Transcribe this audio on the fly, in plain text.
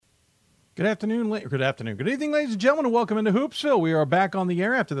Good afternoon, good evening, ladies and gentlemen, and welcome into Hoopsville. We are back on the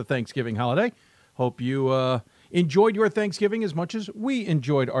air after the Thanksgiving holiday. Hope you enjoyed your Thanksgiving as much as we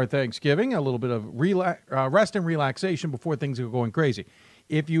enjoyed our Thanksgiving. A little bit of rest and relaxation before things are going crazy.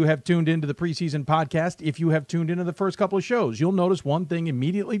 If you have tuned into the preseason podcast, if you have tuned into the first couple of shows, you'll notice one thing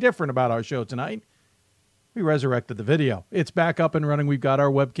immediately different about our show tonight. We resurrected the video. It's back up and running. We've got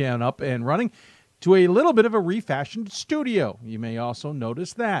our webcam up and running to a little bit of a refashioned studio. You may also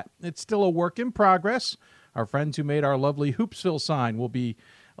notice that. It's still a work in progress. Our friends who made our lovely Hoopsville sign will be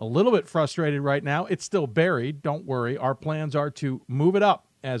a little bit frustrated right now. It's still buried. Don't worry. Our plans are to move it up,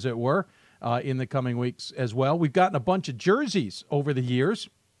 as it were, in the coming weeks as well. We've gotten a bunch of jerseys over the years.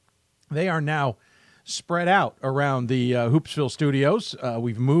 They are now spread out around the Hoopsville studios.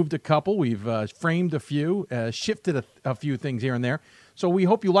 We've moved a couple. We've framed a few, shifted a few things here and there. So we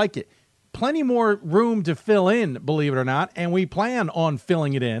hope you like it. Plenty more room to fill in, believe it or not, and we plan on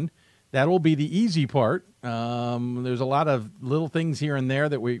filling it in. That will be the easy part. There's a lot of little things here and there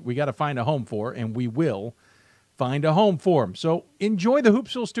that we got to find a home for, and we will find a home for them. So enjoy the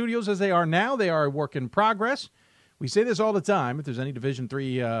Hoopsville studios as they are now. They are a work in progress. We say this all the time. If there's any Division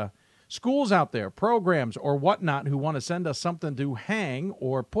III schools out there, programs or whatnot who want to send us something to hang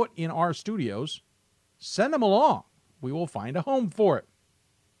or put in our studios, send them along. We will find a home for it.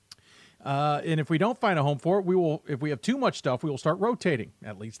 And if we don't find a home for it, we will. If we have too much stuff, we will start rotating.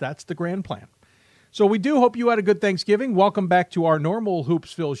 At least that's the grand plan. So we do hope you had a good Thanksgiving. Welcome back to our normal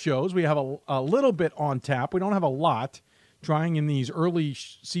Hoopsville shows. We have a little bit on tap. We don't have a lot. Trying in these early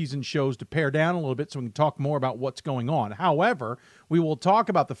season shows to pare down a little bit so we can talk more about what's going on. However, we will talk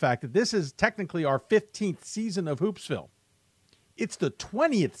about the fact that this is technically our 15th season of Hoopsville. It's the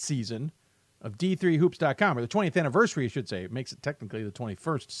 20th season of D3Hoops.com, or the 20th anniversary, I should say. It makes it technically the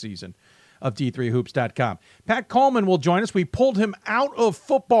 21st season of D3Hoops.com. Pat Coleman will join us. We pulled him out of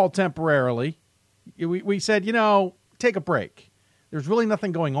football temporarily. We said, take a break. There's really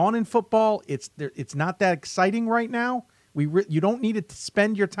nothing going on in football. It's not that exciting right now. You don't need to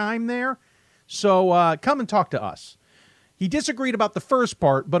spend your time there. So come and talk to us. He disagreed about the first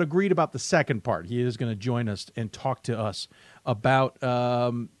part, but agreed about the second part. He is going to join us and talk to us about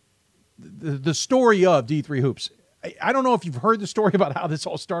the story of D3 Hoops. I don't know if you've heard the story about how this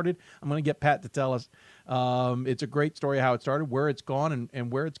all started. I'm going to get Pat to tell us. It's a great story how it started, where it's gone,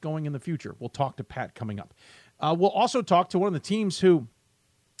 and where it's going in the future. We'll talk to Pat coming up. We'll also talk to one of the teams who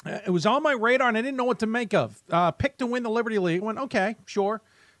it was on my radar and I didn't know what to make of. Picked to win the Liberty League. Went, okay, sure.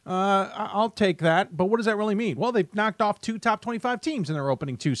 I'll take that. But what does that really mean? Well, they've knocked off 2 top 25 teams in their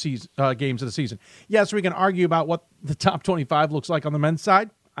opening 2 games of the season. Yes, we can argue about what the top 25 looks like on the men's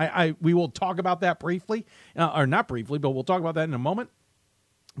side. We will talk about that briefly, or not briefly, but we'll talk about that in a moment.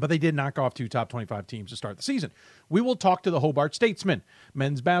 But they did knock off 2 top 25 teams to start the season. We will talk to the Hobart Statesmen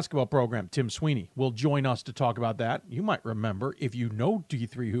men's basketball program. Tim Sweeney will join us to talk about that. You might remember, if you know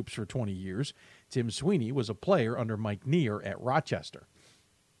D3 Hoops for 20 years, Tim Sweeney was a player under Mike Neer at Rochester.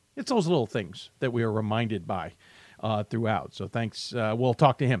 It's those little things that we are reminded by throughout. So thanks. We'll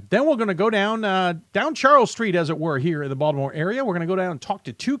talk to him. Then we're going to go down Charles Street, as it were, here in the Baltimore area. We're going to go down and talk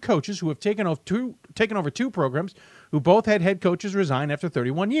to 2 coaches who have taken over 2 programs, who both had head coaches resign after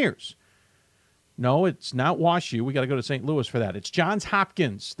 31 years. No, it's not WashU. We got to go to St. Louis for that. It's Johns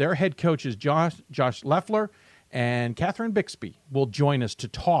Hopkins. Their head coaches, Josh Leffler and Catherine Bixby, will join us to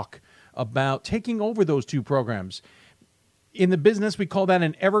talk about taking over those 2 programs. In the business, we call that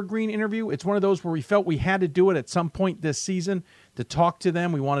an evergreen interview. It's one of those where we felt we had to do it at some point this season to talk to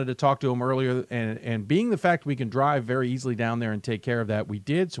them. We wanted to talk to them earlier, and being the fact we can drive very easily down there and take care of that, we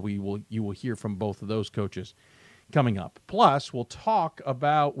did. So you will hear from both of those coaches coming up. Plus, we'll talk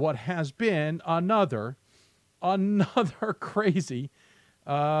about what has been another crazy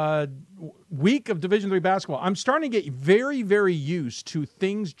week of Division III basketball. I'm starting to get very, very used to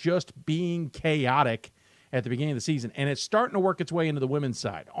things just being chaotic at the beginning of the season, and it's starting to work its way into the women's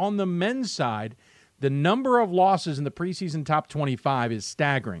side. On the men's side, the number of losses in the preseason top 25 is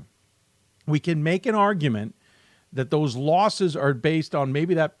staggering. We can make an argument that those losses are based on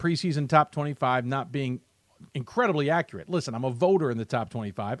maybe that preseason top 25 not being incredibly accurate. Listen, I'm a voter in the top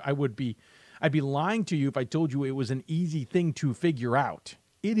 25. I'd be lying to you if I told you it was an easy thing to figure out.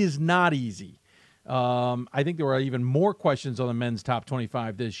 It is not easy. I think there are even more questions on the men's top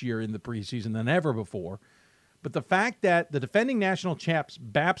 25 this year in the preseason than ever before. But the fact that the defending national champs,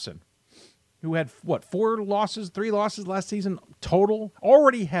 Babson, who had, 3 losses last season total,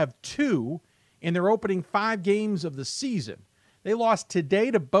 already have 2 in their opening 5 games of the season. They lost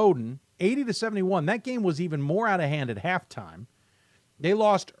today to Bowdoin, 80-71. That game was even more out of hand at halftime. They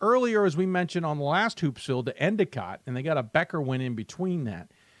lost earlier, as we mentioned on the last Hoopsville, to Endicott, and they got a Becker win in between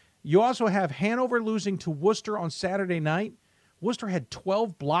that. You also have Hanover losing to Worcester on Saturday night. Worcester had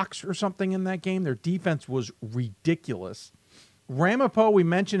 12 blocks or something in that game. Their defense was ridiculous. Ramapo, we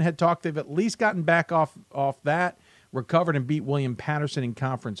mentioned, had talked. They've at least gotten back off that, recovered and beat William Patterson in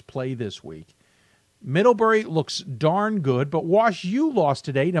conference play this week. Middlebury looks darn good, but Wash U lost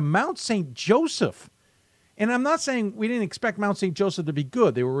today to Mount St. Joseph. And I'm not saying we didn't expect Mount St. Joseph to be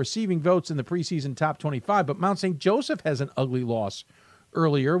good. They were receiving votes in the preseason top 25, but Mount St. Joseph has an ugly loss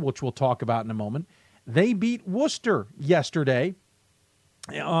earlier, which we'll talk about in a moment. They beat Worcester yesterday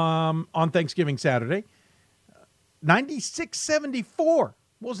on Thanksgiving Saturday. 96-74.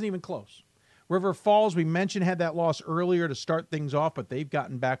 Wasn't even close. River Falls, we mentioned, had that loss earlier to start things off, but they've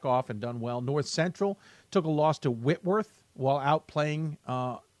gotten back off and done well. North Central took a loss to Whitworth while out playing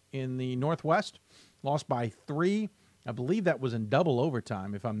in the Northwest. Lost by 3. I believe that was in double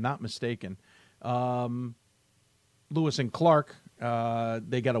overtime, if I'm not mistaken. Lewis and Clark,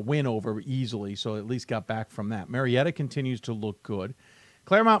 they got a win over easily, so at least got back from that. Marietta continues to look good.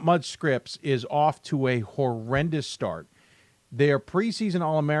 Claremont Mudd Scripps is off to a horrendous start. Their preseason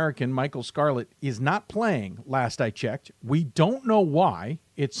All-American, Michael Scarlett, is not playing, last I checked. We don't know why.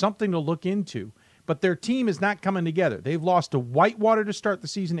 It's something to look into. But their team is not coming together. They've lost to Whitewater to start the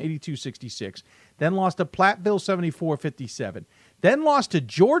season, 82-66. Then lost to Platteville, 74-57. Then lost to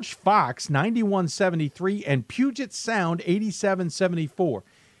George Fox, 91-73. And Puget Sound, 87-74.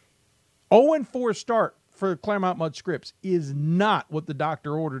 0-4 start for Claremont Mudd Scripps is not what the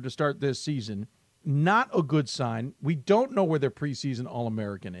doctor ordered to start this season. Not a good sign. We don't know where their preseason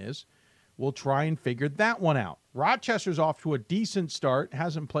All-American is. We'll try and figure that one out. Rochester's off to a decent start.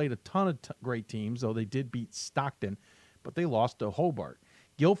 Hasn't played a ton of great teams, though they did beat Stockton, but they lost to Hobart.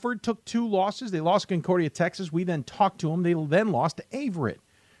 Guilford took 2 losses. They lost to Concordia, Texas. We then talked to them. They then lost to Averett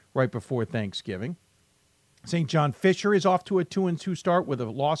right before Thanksgiving. St. John Fisher is off to a 2-2 start with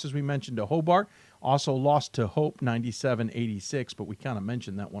the losses we mentioned to Hobart. Also lost to Hope, 97-86, but we kind of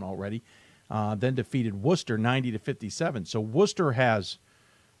mentioned that one already. Then defeated Worcester 90-57. So Worcester has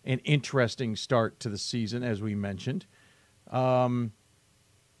an interesting start to the season, as we mentioned. Wartburg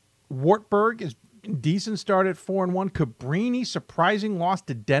is a decent start at 4-1. Cabrini, surprising loss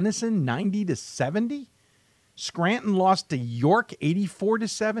to Denison 90-70. Scranton lost to York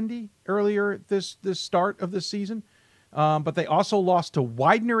 84-70 earlier this start of the season. But they also lost to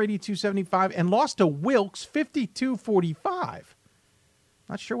Widener 82-75 and lost to Wilkes 52-45.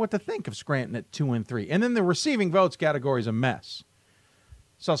 Not sure what to think of Scranton at 2-3. And then the receiving votes category is a mess.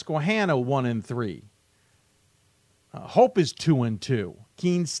 Susquehanna 1-3. Hope is 2-2.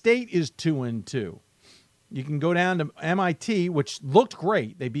 Keene State is 2-2. You can go down to MIT, which looked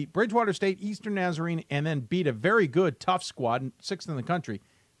great. They beat Bridgewater State, Eastern Nazarene, and then beat a very good, tough squad, 6th in the country.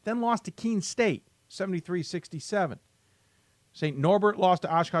 Then lost to Keene State, 73-67. St. Norbert lost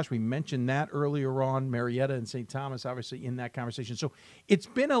to Oshkosh. We mentioned that earlier on. Marietta and St. Thomas, obviously, in that conversation. So it's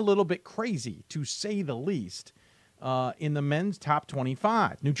been a little bit crazy, to say the least, in the men's top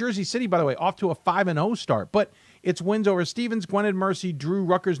 25. New Jersey City, by the way, off to a 5-0 start. But it's wins over Stevens, Gwinnett, Mercy, Drew,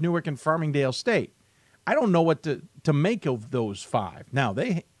 Rutgers, Newark, and Farmingdale State. I don't know what to make of those 5. Now,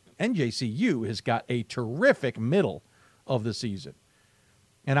 NJCU has got a terrific middle of the season.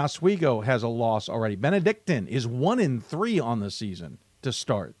 And Oswego has a loss already. Benedictine is 1-3 on the season to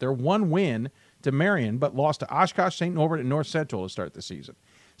start. They're 1 win to Marion, but lost to Oshkosh, St. Norbert, and North Central to start the season.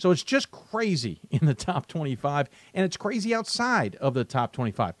 So it's just crazy in the top 25, and it's crazy outside of the top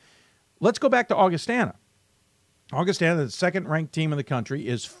 25. Let's go back to Augustana. Augustana, the second-ranked team in the country,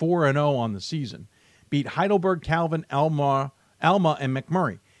 is 4-0 on the season. Beat Heidelberg, Calvin, Alma, and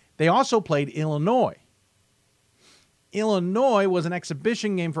McMurray. They also played Illinois. Illinois was an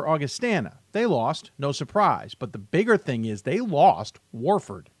exhibition game for Augustana. They lost, no surprise. But the bigger thing is they lost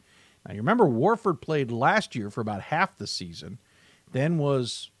Warford. Now, you remember Warford played last year for about half the season, then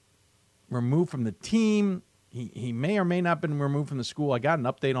was removed from the team. He may or may not have been removed from the school. I got an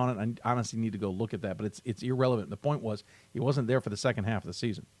update on it. I honestly need to go look at that, but it's irrelevant. The point was he wasn't there for the second half of the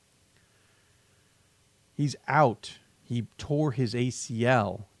season. He's out. He tore his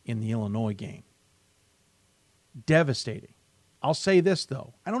ACL in the Illinois game. Devastating. I'll say this,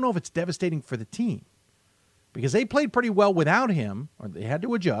 though. I don't know if it's devastating for the team because they played pretty well without him, or they had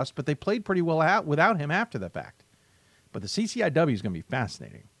to adjust, but they played pretty well without him after the fact. But the CCIW is going to be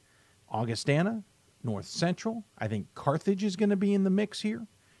fascinating. Augustana, North Central, I think Carthage is going to be in the mix here.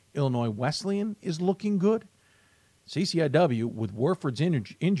 Illinois Wesleyan is looking good. CCIW, with Warford's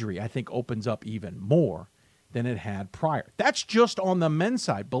injury, I think opens up even more than it had prior. That's just on the men's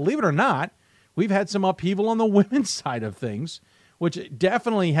side. Believe it or not, we've had some upheaval on the women's side of things, which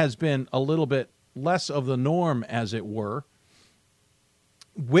definitely has been a little bit less of the norm, as it were.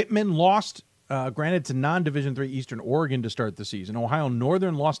 Whitman lost, granted, to non-Division III Eastern Oregon to start the season. Ohio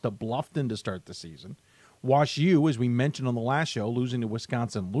Northern lost to Bluffton to start the season. Wash U, as we mentioned on the last show, losing to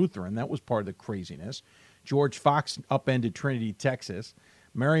Wisconsin Lutheran. That was part of the craziness. George Fox upended Trinity, Texas.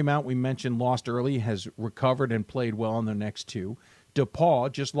 Marymount, we mentioned, lost early, has recovered and played well in their next two.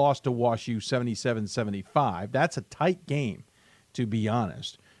 DePaul just lost to Wash U 77-75. That's a tight game, to be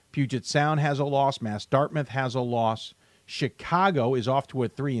honest. Puget Sound has a loss. Mass Dartmouth has a loss. Chicago is off to a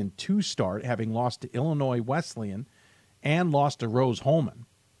 3-2 start, having lost to Illinois Wesleyan and lost to Rose-Hulman.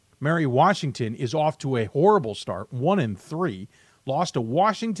 Mary Washington is off to a horrible start, 1-3, lost to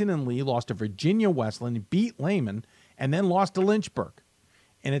Washington and Lee, lost to Virginia Wesleyan, beat Lehman, and then lost to Lynchburg.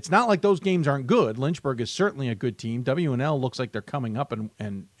 And it's not like those games aren't good. Lynchburg is certainly a good team. W&L looks like they're coming up, and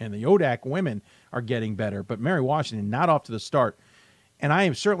the ODAC women are getting better. But Mary Washington not off to the start. And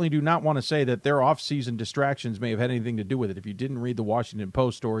I certainly do not want to say that their off-season distractions may have had anything to do with it. If you didn't read the Washington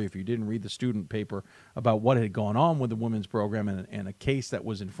Post story, if you didn't read the student paper about what had gone on with the women's program and a case that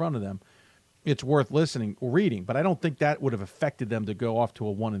was in front of them, it's worth listening or reading. But I don't think that would have affected them to go off to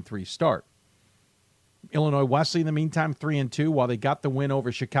a 1-3 start. Illinois Wesleyan, in the meantime, 3-2. While they got the win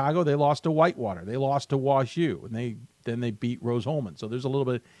over Chicago, they lost to Whitewater. They lost to Wash U, and then they beat Rose-Hulman. So there's a little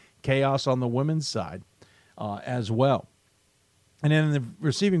bit of chaos on the women's side as well. And then in the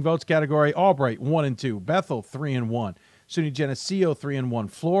receiving votes category, Albright 1-2, Bethel 3-1, SUNY Geneseo 3-1,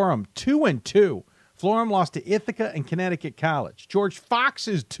 Florham 2-2. Florham lost to Ithaca and Connecticut College. George Fox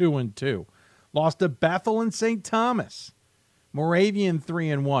is 2-2, lost to Bethel and St. Thomas. Moravian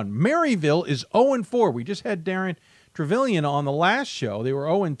 3-1. Maryville is 0-4. We just had Darren Trevelyan on the last show. They were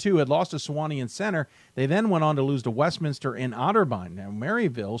 0-2, had lost to Sewanee and Center. They then went on to lose to Westminster and Otterbein. Now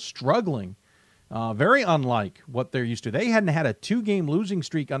Maryville struggling. Very unlike what they're used to. They hadn't had a 2-game losing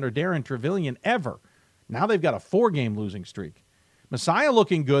streak under Darren Trevelyan ever. Now they've got a 4-game losing streak. Messiah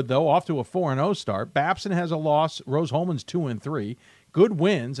looking good, though, off to a 4-0 start. Babson has a loss. Rose-Hulman's 2-3. Good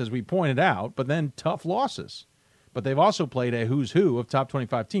wins, as we pointed out, but then tough losses. But they've also played a who's who of top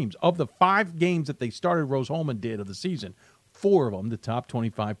 25 teams. Of the 5 games that they started, Rose-Hulman did of the season, 4 of them the top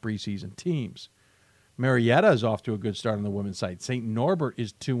 25 preseason teams. Marietta is off to a good start on the women's side. St. Norbert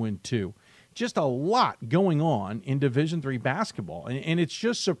is 2-2. Just a lot going on in Division III basketball, and it's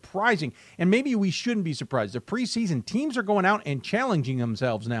just surprising. And maybe we shouldn't be surprised. The preseason teams are going out and challenging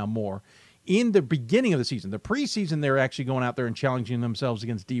themselves now more. In the beginning of the season, the preseason, they're actually going out there and challenging themselves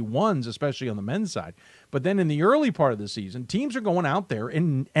against D1s, especially on the men's side. But then in the early part of the season, teams are going out there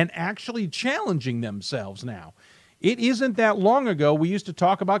and actually challenging themselves now. It isn't that long ago we used to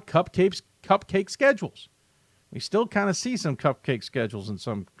talk about cupcake schedules. We still kind of see some cupcake schedules in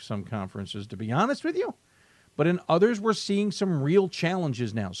some conferences, to be honest with you. But in others, we're seeing some real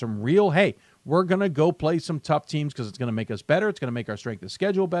challenges now. Some real, hey, we're going to go play some tough teams because it's going to make us better. It's going to make our strength of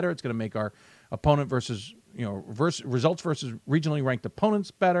schedule better. It's going to make our opponent versus results versus regionally ranked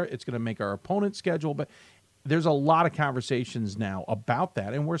opponents better. It's going to make our opponent's schedule better. There's a lot of conversations now about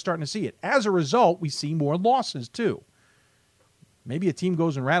that, and we're starting to see it. As a result, we see more losses, too. Maybe a team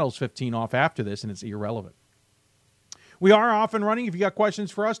goes and rattles 15 off after this, and it's irrelevant. We are off and running. If you got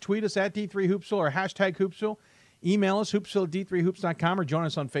questions for us, tweet us at D3Hoopsville or hashtag Hoopsville. Email us, hoopsville@d3hoops.com, or join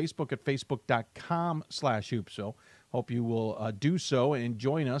us on Facebook at facebook.com/Hoopsville. Hope you will do so and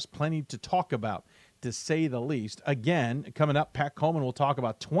join us. Plenty to talk about, to say the least. Again, coming up, Pat Coleman will talk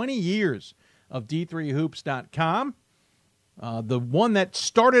about 20 years of D3Hoops.com. The one that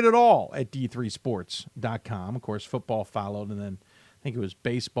started it all at D3Sports.com. Of course, football followed, and then I think it was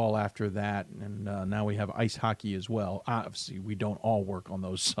baseball after that, and now we have ice hockey as well. Obviously, we don't all work on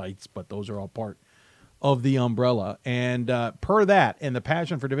those sites, but those are all part of the umbrella. And per that and the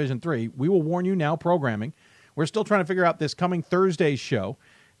passion for Division III, we will warn you now, programming. We're still trying to figure out this coming Thursday's show.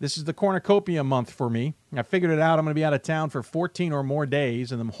 This is the cornucopia month for me. I figured it out. I'm going to be out of town for 14 or more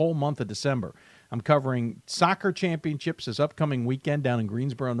days in the whole month of December. I'm covering soccer championships this upcoming weekend down in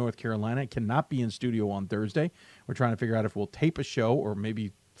Greensboro, North Carolina. I cannot be in studio on Thursday. We're trying to figure out if we'll tape a show or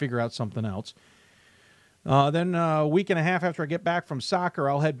maybe figure out something else. Then a week and a half after I get back from soccer,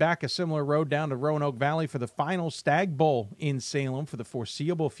 I'll head back a similar road down to Roanoke Valley for the final Stag Bowl in Salem for the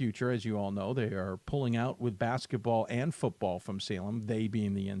foreseeable future. As you all know, they are pulling out with basketball and football from Salem, they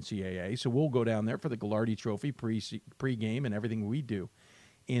being the NCAA. So we'll go down there for the Gallardi Trophy pregame and everything we do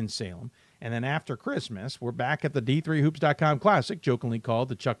in Salem. And then after Christmas, we're back at the D3Hoops.com Classic, jokingly called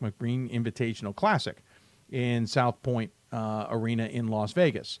the Chuck McBreen Invitational Classic in South Point Arena in Las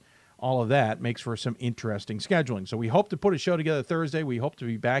Vegas. All of that makes for some interesting scheduling. So we hope to put a show together Thursday. We hope to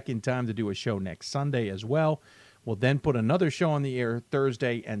be back in time to do a show next Sunday as well. We'll then put another show on the air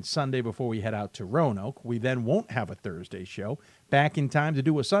Thursday and Sunday before we head out to Roanoke. We then won't have a Thursday show. Back in time to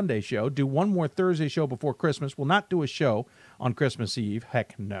do a Sunday show. Do one more Thursday show before Christmas. We'll not do a show on Christmas Eve.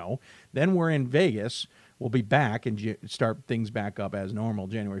 Heck no. Then we're in Vegas. We'll be back and start things back up as normal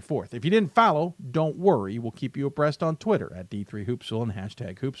January 4th. If you didn't follow, don't worry. We'll keep you abreast on Twitter at D3Hoopsville and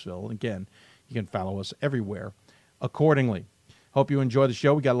hashtag Hoopsville. And again, you can follow us everywhere accordingly. Hope you enjoy the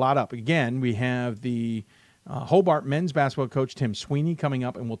show. We got a lot up. Again, we have the Hobart men's basketball coach Tim Sweeney coming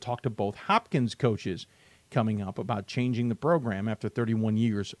up, and we'll talk to both Hopkins coaches coming up about changing the program after 31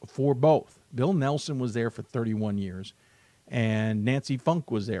 years for both. Bill Nelson was there for 31 years, and Nancy Funk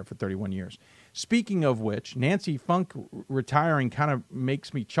was there for 31 years. Speaking of which, Nancy Funk retiring kind of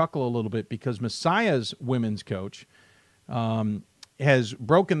makes me chuckle a little bit because Messiah's women's coach has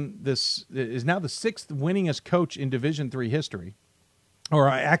broken this, is now the 6th winningest coach in Division III history, or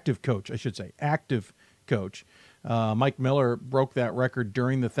active coach, I should say, active coach. Mike Miller broke that record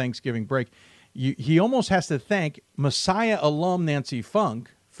during the Thanksgiving break. He almost has to thank Messiah alum Nancy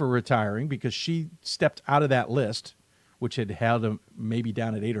Funk for retiring because she stepped out of that list, which had held him maybe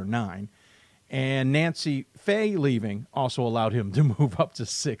down at 8 or 9. And Nancy Fay leaving also allowed him to move up to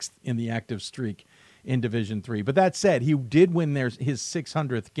 6th in the active streak in Division III. But that said, he did win his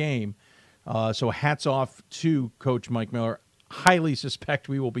 600th game. So hats off to Coach Mike Miller. Highly suspect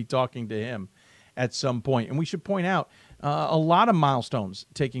we will be talking to him at some point. And we should point out a lot of milestones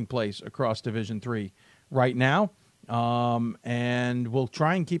taking place across Division III right now. And we'll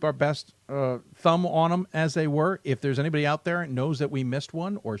try and keep our best thumb on them as they were. If there's anybody out there that knows that we missed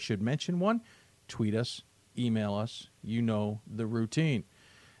one or should mention one, tweet us, email us. You know the routine.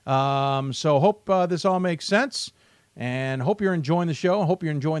 So hope this all makes sense, and hope you're enjoying the show. I hope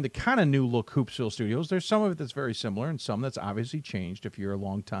you're enjoying the kind of new look Hoopsville Studios. There's some of it that's very similar and some that's obviously changed if you're a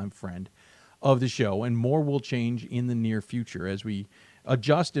longtime friend of the show, and more will change in the near future as we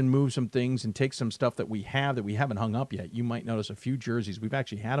adjust and move some things and take some stuff that we haven't hung up yet. You might notice a few jerseys. We've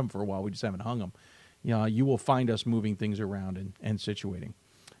actually had them for a while. We just haven't hung them. You will find us moving things around and situating.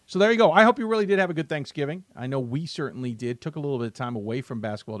 So there you go. I hope you really did have a good Thanksgiving. I know we certainly did. Took a little bit of time away from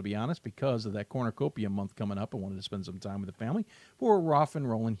basketball, to be honest, because of that cornucopia month coming up. I wanted to spend some time with the family. But we're off and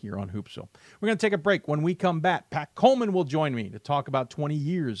rolling here on Hoopsville. We're going to take a break. When we come back, Pat Coleman will join me to talk about 20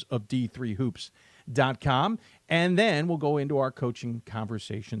 years of D3Hoops.com. And then we'll go into our coaching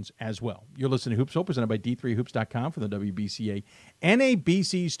conversations as well. You're listening to Hoopsville, presented by D3Hoops.com from the WBCA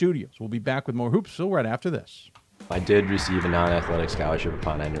NABC studios. We'll be back with more Hoopsville right after this. I did receive a non-athletic scholarship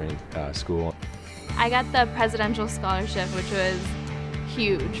upon entering school. I got the presidential scholarship, which was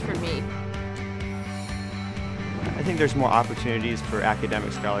huge for me. I think there's more opportunities for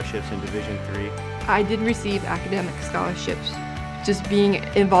academic scholarships in Division III. I did receive academic scholarships. Just being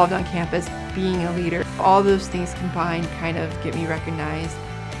involved on campus, being a leader, all those things combined kind of get me recognized.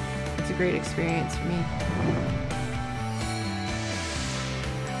 It's a great experience for me.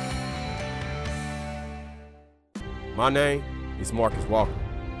 My name is Marcus Walker.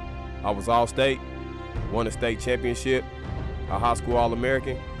 I was All-State, won a state championship, a high school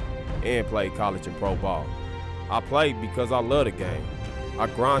All-American, and played college and pro ball. I played because I love the game. I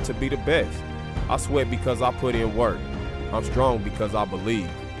grind to be the best. I sweat because I put in work. I'm strong because I believe.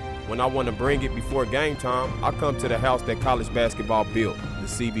 When I want to bring it before game time, I come to the house that college basketball built, the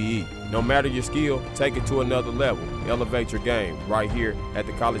CBE. No matter your skill, take it to another level. Elevate your game right here at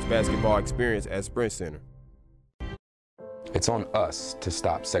the College Basketball Experience at Sprint Center. It's on us to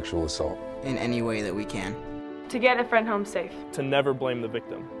stop sexual assault. In any way that we can. To get a friend home safe. To never blame the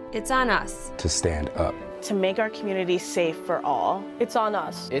victim. It's on us. To stand up. To make our community safe for all. It's on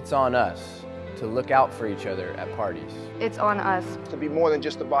us. It's on us to look out for each other at parties. It's on us. To be more than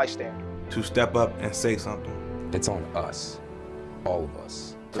just a bystander. To step up and say something. It's on us, all of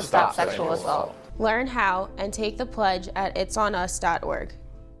us. To stop sexual assault. Learn how and take the pledge at itsonus.org.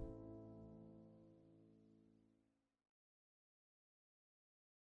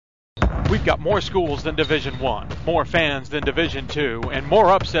 We've got more schools than Division I, more fans than Division II, and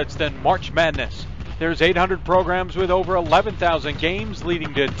more upsets than March Madness. There's 800 programs with over 11,000 games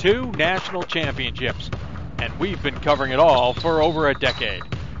leading to 2 national championships. And we've been covering it all for over a decade.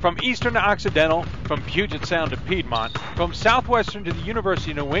 From Eastern to Occidental, from Puget Sound to Piedmont, from Southwestern to the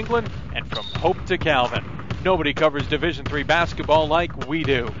University of New England, and from Hope to Calvin. Nobody covers Division III basketball like we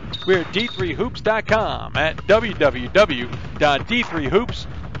do. We're at D3Hoops.com at www.d3hoops.com.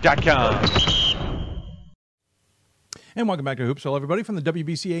 And welcome back to Hoopsville, everybody, from the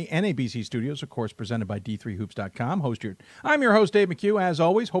WBCA NABC studios, of course, presented by D3Hoops.com. I'm your host, Dave McHugh. As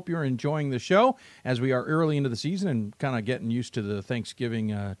always, hope you're enjoying the show as we are early into the season and kind of getting used to the Thanksgiving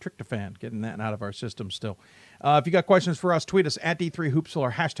tryptophan, getting that out of our system still. If you got questions for us, tweet us at D3Hoopsville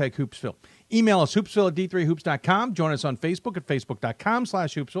or hashtag Hoopsville. Email us, hoopsville@d3hoops.com. Join us on Facebook at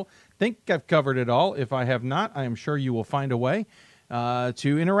facebook.com/hoopsville. Think I've covered it all. If I have not, I am sure you will find a way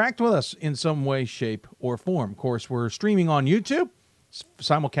to interact with us in some way, shape, or form. Of course, we're streaming on YouTube,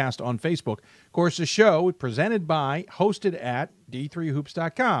 simulcast on Facebook. Of course, the show is presented by, hosted at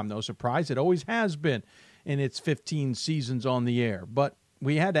D3Hoops.com. No surprise, it always has been in its 15 seasons on the air. But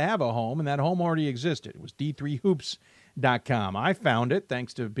we had to have a home, and that home already existed. It was D3Hoops.com. I found it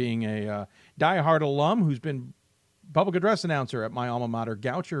thanks to being a diehard alum who's been public address announcer at my alma mater,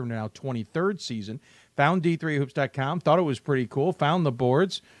 Goucher, now 23rd season. Found D3Hoops.com, thought it was pretty cool, found the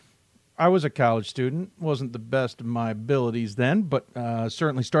boards. I was a college student, wasn't the best of my abilities then, but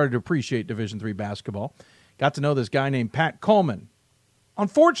certainly started to appreciate Division III basketball. Got to know this guy named Pat Coleman.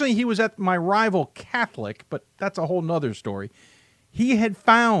 Unfortunately, he was at my rival Catholic, but that's a whole nother story. He had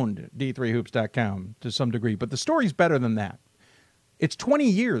found D3Hoops.com to some degree, but the story's better than that. It's 20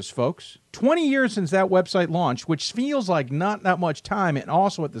 years, folks. 20 years since that website launched, which feels like not that much time, and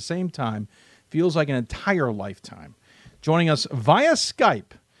also at the same time feels like an entire lifetime. Joining us via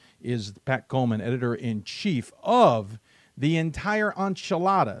Skype is Pat Coleman, editor-in-chief of the entire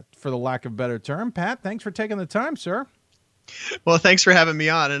enchilada, for the lack of a better term. Pat, thanks for taking the time, sir. Well, thanks for having me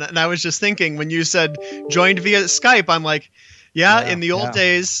on. And I was just thinking, when you said joined via Skype, I'm like, in the old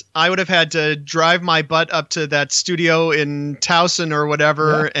days, I would have had to drive my butt up to that studio in Towson or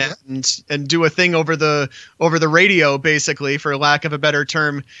whatever and do a thing over the radio, basically, for lack of a better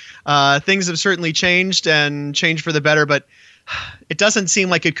term. Things have certainly changed and changed for the better, but it doesn't seem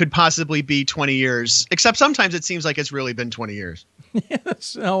like it could possibly be 20 years, except sometimes it seems like it's really been 20 years.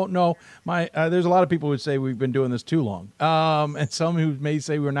 Yes. No. There's a lot of people who would say we've been doing this too long, and some who may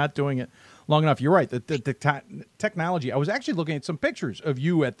say we're not doing it long enough. You're right. The technology. I was actually looking at some pictures of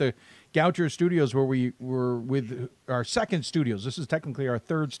you at the Goucher Studios, where we were with our second studios. This is technically our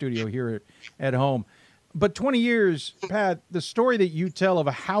third studio here at home. But 20 years, Pat, the story that you tell of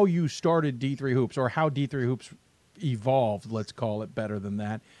how you started D3 Hoops, or how D3 Hoops evolved, let's call it better than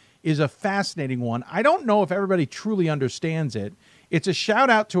that, is a fascinating one. I don't know if everybody truly understands it. It's a shout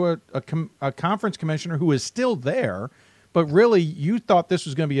out to a conference commissioner who is still there, but really you thought this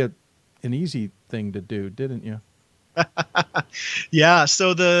was going to be an easy thing to do, didn't you? Yeah.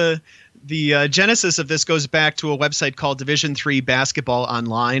 So the genesis of this goes back to a website called Division III Basketball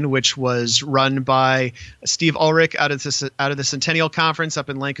Online, which was run by Steve Ulrich out of the Centennial Conference up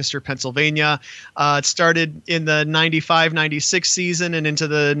in Lancaster, Pennsylvania. It started in the 95-96 season and into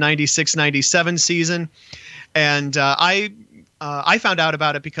the 96-97 season. And I found out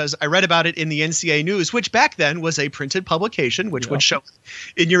about it because I read about it in the NCAA News, which back then was a printed publication, which would show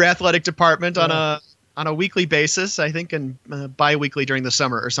in your athletic department on a weekly basis, I think, and bi-weekly during the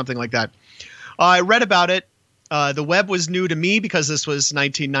summer or something like that. I read about it. The web was new to me because this was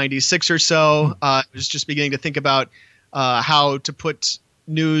 1996 or so. I was just beginning to think about how to put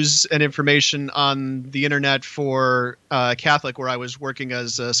news and information on the internet for Catholic, where I was working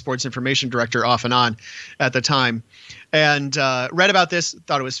as a sports information director off and on at the time. And read about this,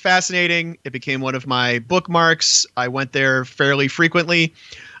 thought it was fascinating. It became one of my bookmarks. I went there fairly frequently.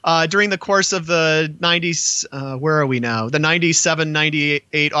 During the course of the 90s, where are we now? The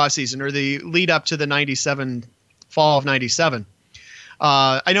 97-98 offseason, or the lead up to the 97 fall of 97.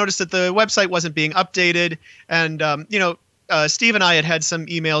 I noticed that the website wasn't being updated, and Steve and I had some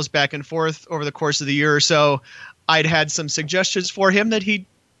emails back and forth over the course of the year or so. I'd had some suggestions for him that he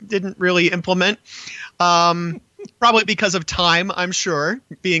didn't really implement, probably because of time, I'm sure,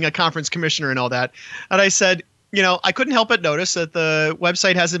 being a conference commissioner and all that. And I said, I couldn't help but notice that the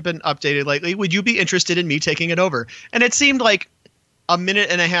website hasn't been updated lately. Would you be interested in me taking it over? And it seemed like a minute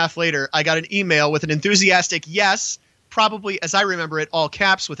and a half later, I got an email with an enthusiastic yes, probably, as I remember it, all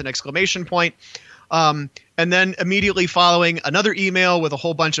caps with an exclamation point. And then immediately following another email with a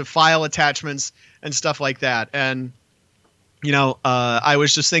whole bunch of file attachments and stuff like that. And, I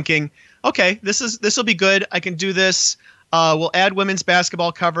was just thinking, okay, this will be good. I can do this. We'll add women's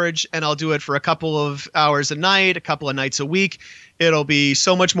basketball coverage, and I'll do it for a couple of hours a night, a couple of nights a week. It'll be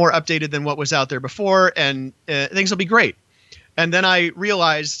so much more updated than what was out there before, and things will be great. And then I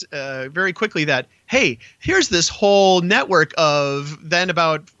realized very quickly that, hey, here's this whole network of then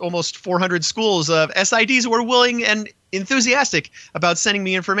about almost 400 schools of SIDs who were willing and enthusiastic about sending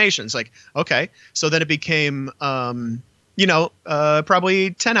me information. It's like, okay. So then it became probably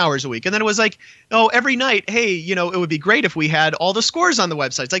 10 hours a week. And then it was like, every night, hey, it would be great if we had all the scores on the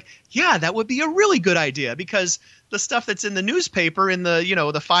website. It's like, yeah, that would be a really good idea, because the stuff that's in the newspaper in the,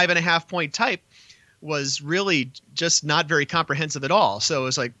 the 5.5 point type was really just not very comprehensive at all. So it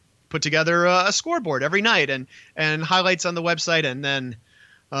was like, put together a scoreboard every night and highlights on the website, and then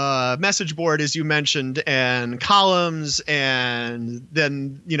message board, as you mentioned, and columns, and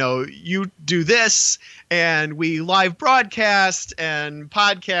then you do this, and we live broadcast and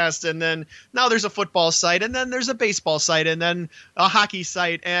podcast, and then now there's a football site, and then there's a baseball site, and then a hockey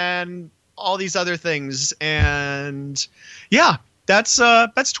site, and all these other things. And yeah, that's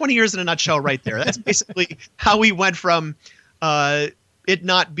 20 years in a nutshell right there. That's basically how we went from it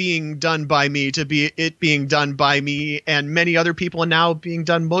not being done by me to it being done by me and many other people, and now being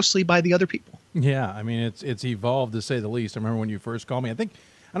done mostly by the other people. Yeah, I mean, it's evolved, to say the least. I remember when you first called me. I don't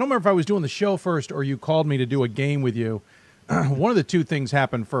remember if I was doing the show first or you called me to do a game with you. One of the two things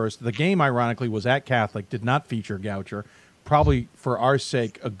happened first. The game, ironically, was at Catholic, did not feature Goucher. Probably for our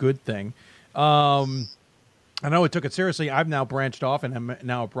sake, a good thing. I know it took it seriously. I've now branched off and am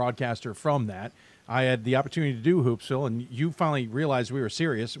now a broadcaster from that. I had the opportunity to do Hoopsville, and you finally realized we were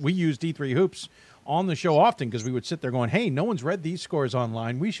serious. We used D3 Hoops on the show often because we would sit there going, hey, no one's read these scores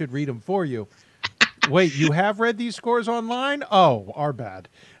online. We should read them for you. Wait, you have read these scores online? Oh, our bad.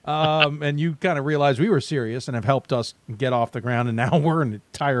 And you kind of realized we were serious and have helped us get off the ground, and now we're an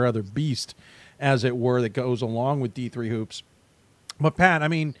entire other beast, as it were, that goes along with D3 Hoops. But, Pat, I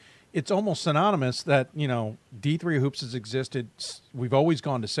mean, it's almost synonymous that, D3 Hoops has existed. We've always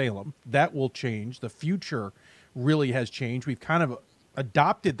gone to Salem. That will change. The future really has changed. We've kind of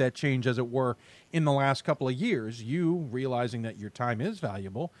adopted that change, as it were, in the last couple of years. You, realizing that your time is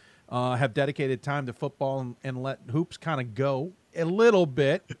valuable, have dedicated time to football and let hoops kind of go a little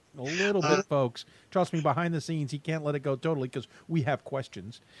bit, folks. Trust me, behind the scenes, he can't let it go totally because we have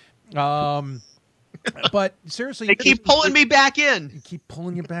questions. But seriously, they keep pulling me back in. Keep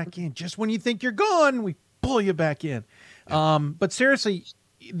pulling you back in. Just when you think you're gone, we pull you back in. But seriously,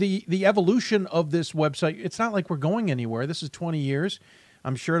 the evolution of this website, it's not like we're going anywhere. This is 20 years.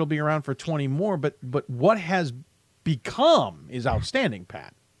 I'm sure it'll be around for 20 more. But what has become is outstanding,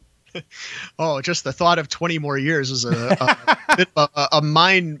 Pat. Oh, just the thought of 20 more years was a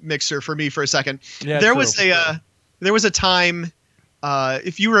mind mixer for me for a second. Yeah, there was a time,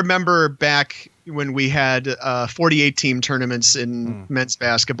 if you remember back when we had 48 team tournaments in men's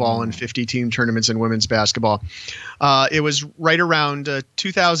basketball and 50 team tournaments in women's basketball. It was right around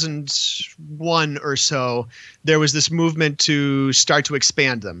 2001 or so. There was this movement to start to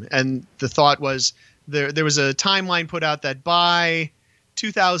expand them. And the thought was there was a timeline put out that by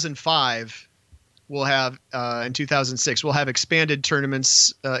 2005, we'll have, in 2006, we'll have expanded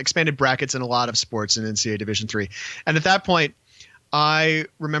tournaments, expanded brackets in a lot of sports in NCAA Division III. And at that point, I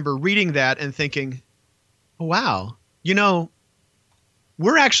remember reading that and thinking, oh, wow,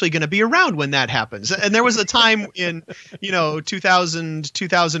 we're actually going to be around when that happens. And there was a time in, 2000,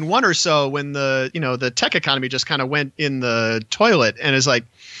 2001 or so when the tech economy just kind of went in the toilet, and it's like,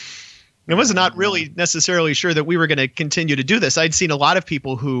 I was not really necessarily sure that we were going to continue to do this. I'd seen a lot of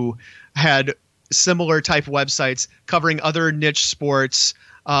people who had similar type websites covering other niche sports,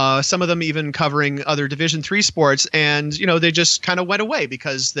 some of them even covering other Division III sports, and they just kind of went away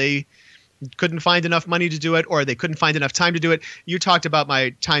because they couldn't find enough money to do it, or they couldn't find enough time to do it. You talked about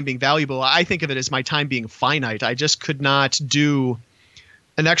my time being valuable. I think of it as my time being finite. I just could not do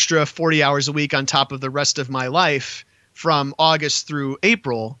an extra 40 hours a week on top of the rest of my life from August through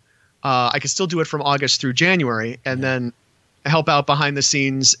April. I could still do it from August through January, and then help out behind the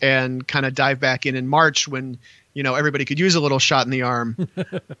scenes and kind of dive back in March when everybody could use a little shot in the arm.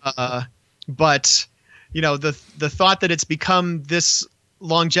 But the thought that it's become this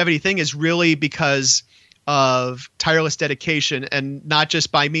longevity thing is really because of tireless dedication, and not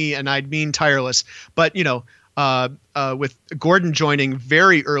just by me, and I'd mean tireless, but with Gordon joining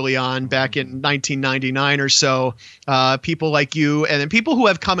very early on back in 1999 or so, people like you, and then people who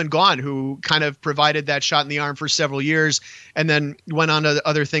have come and gone who kind of provided that shot in the arm for several years and then went on to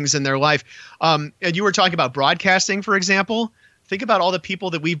other things in their life. And you were talking about broadcasting, for example. Think about all the people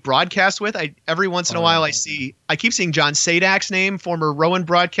that we've broadcast with. Every once in a while I keep seeing John Sadak's name, former Rowan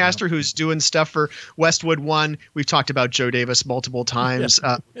broadcaster who's doing stuff for Westwood One. We've talked about Joe Davis multiple times.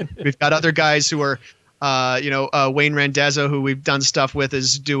 We've got other guys who are Wayne Randazzo, who we've done stuff with,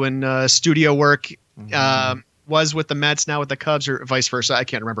 is doing studio work, was with the Mets, now with the Cubs, or vice versa. I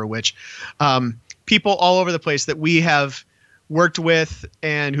can't remember which. People all over the place that we have worked with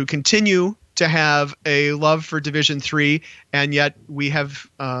and who continue to have a love for Division III, and yet we have,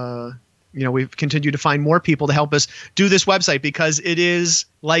 we've continued to find more people to help us do this website, because it is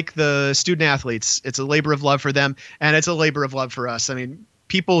like the student athletes. It's a labor of love for them, and it's a labor of love for us. I mean,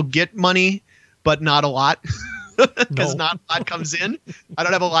 people get money, but not a lot, because not a lot comes in. I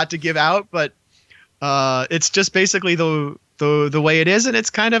don't have a lot to give out, but it's just basically the the way it is, and it's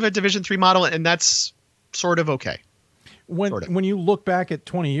kind of a Division III model, and that's sort of okay. When you look back at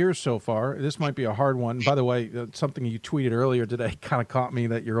 20 years so far, this might be a hard one. By the way, something you tweeted earlier today kind of caught me,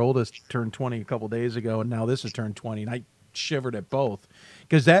 that your oldest turned 20 a couple days ago, and now this has turned 20, and I shivered at both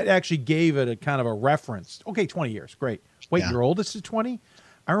because that actually gave it a kind of a reference. Okay, 20 years, great. Wait, your oldest is 20?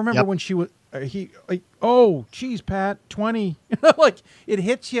 I remember when she was oh, geez, Pat, 20. Like, it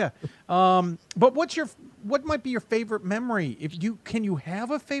hits you. But what might be your favorite memory? Can you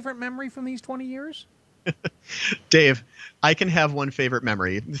have a favorite memory from these 20 years? Dave, I can have one favorite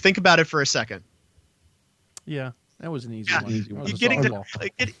memory. Think about it for a second. Yeah, that was an easy one.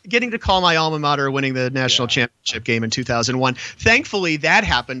 Getting to call my alma mater winning the national championship game in 2001. Thankfully, that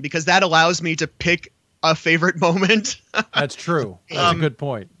happened because that allows me to pick a favorite moment. That's true. That's a good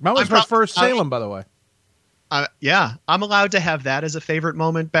point. That was my first Salem, by the way. Yeah, I'm allowed to have that as a favorite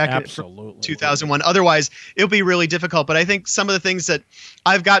moment back in 2001. Otherwise, it'll be really difficult. But I think some of the things that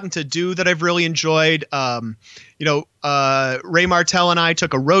I've gotten to do that I've really enjoyed, Ray Martell and I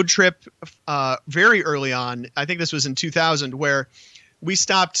took a road trip very early on. I think this was in 2000, where we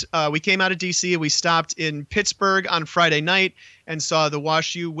stopped. We came out of D.C. and we stopped in Pittsburgh on Friday night and saw the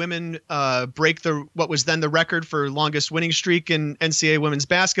WashU women break what was then the record for longest winning streak in NCAA women's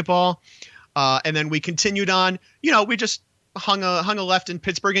basketball. And then we continued on, we just hung a left in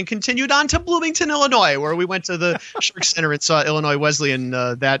Pittsburgh and continued on to Bloomington, Illinois, where we went to the Shark Center and saw Illinois Wesleyan,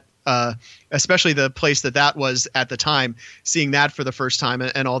 especially the place that was at the time, seeing that for the first time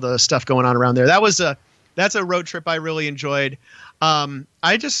and all the stuff going on around there. That's a road trip I really enjoyed. I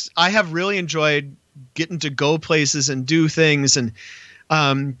have really enjoyed getting to go places and do things and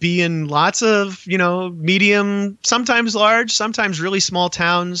be in lots of, medium, sometimes large, sometimes really small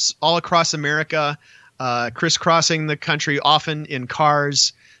towns all across America, crisscrossing the country, often in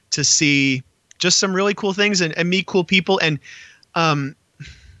cars, to see just some really cool things and meet cool people, and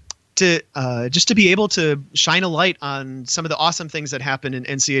to be able to shine a light on some of the awesome things that happen in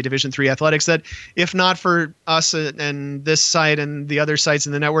NCAA Division III athletics that, if not for us and this site and the other sites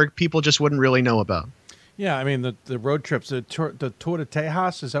in the network, people just wouldn't really know about. Yeah, I mean, the road trips, the Tour de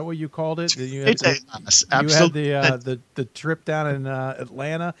Tejas, is that what you called it? You had the trip down in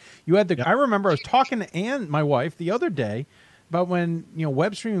Atlanta. You had I remember I was talking to Ann, my wife, the other day about when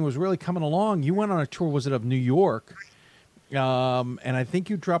web streaming was really coming along. You went on a tour, was it of New York? And I think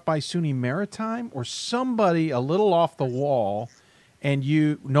you dropped by SUNY Maritime or somebody a little off the wall, and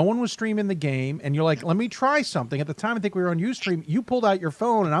no one was streaming the game, and you're like, let me try something. At the time, I think we were on Ustream. You pulled out your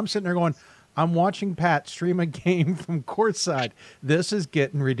phone, and I'm sitting there going, I'm watching Pat stream a game from courtside. This is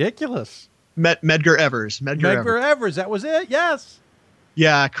getting ridiculous. Medgar Evers. Medgar Evers. That was it. Yes.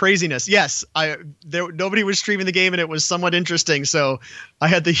 Yeah, craziness. Yes, nobody was streaming the game, and it was somewhat interesting. So I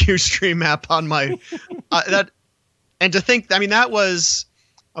had the Ustream app on my and to think, I mean, that was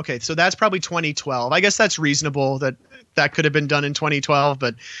okay. So that's probably 2012. I guess that's reasonable that could have been done in 2012.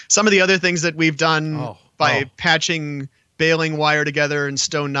 But some of the other things that we've done by patching baling wire together and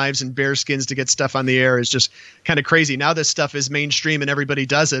stone knives and bear skins to get stuff on the air is just kind of crazy. Now this stuff is mainstream and everybody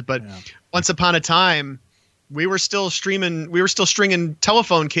does it. But once upon a time, we were still stringing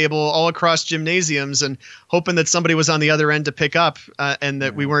telephone cable all across gymnasiums and hoping that somebody was on the other end to pick up and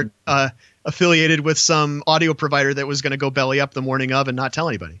that we weren't affiliated with some audio provider that was going to go belly up the morning of and not tell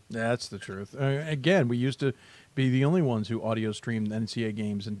anybody. That's the truth. Again, we used to be the only ones who audio streamed NCAA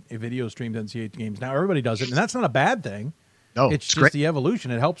games and video streamed NCAA games. Now everybody does it, and that's not a bad thing. No, it's just great. The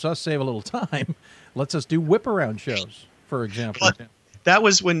evolution. It helps us save a little time. Lets us do whip around shows, for example. But that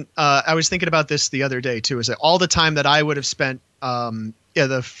was when I was thinking about this the other day too. Is that all the time that I would have spent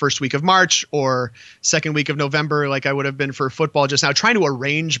the first week of March or second week of November, like I would have been for football just now, trying to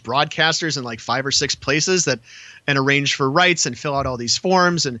arrange broadcasters in like 5 or 6 places and arrange for rights and fill out all these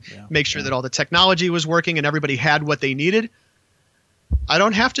forms and make sure that all the technology was working and everybody had what they needed. I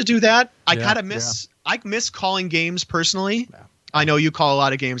don't have to do that. I miss calling games personally. Yeah. I know you call a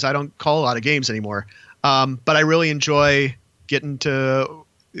lot of games. I don't call a lot of games anymore. But I really enjoy getting to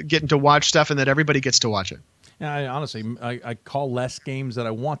watch stuff and that everybody gets to watch it. Yeah, I call less games that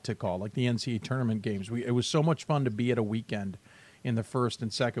I want to call, like the NCAA tournament games. It was so much fun to be at a weekend in the first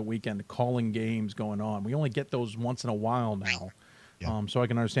and second weekend calling games going on. We only get those once in a while now. Yeah. So I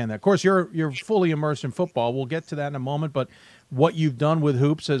can understand that. Of course, you're fully immersed in football. We'll get to that in a moment, but what you've done with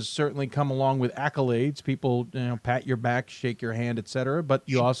hoops has certainly come along with accolades. People, pat your back, shake your hand, etc. But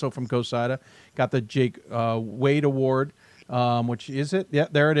you also, from COSIDA, got the Jake Wade Award, which is it? Yeah,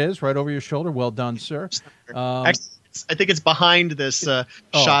 there it is, right over your shoulder. Well done, sir. it's behind this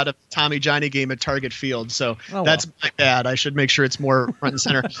shot of Tommy Johnny game at Target Field. So that's my bad. I should make sure it's more front and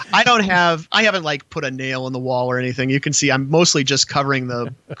center. I haven't like put a nail in the wall or anything. You can see I'm mostly just covering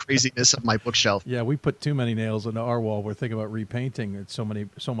the craziness of my bookshelf. Yeah, we put too many nails into our wall. We're thinking about repainting. It's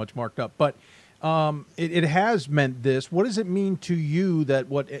so much marked up. But it has meant this. What does it mean to you that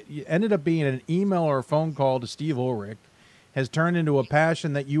what ended up being an email or a phone call to Steve Ulrich has turned into a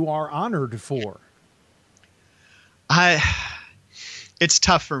passion that you are honored for? It's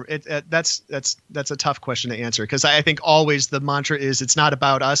tough for it. That's a tough question to answer, because I think always the mantra is it's not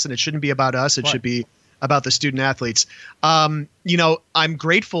about us, and it shouldn't be about us. It should be about the student athletes. I'm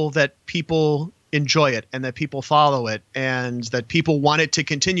grateful that people enjoy it and that people follow it and that people want it to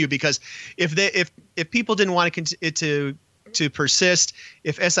continue, because if people didn't want it to persist,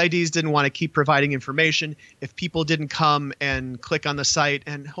 if SIDs didn't want to keep providing information, if people didn't come and click on the site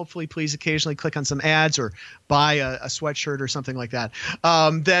and hopefully please occasionally click on some ads or buy a sweatshirt or something like that,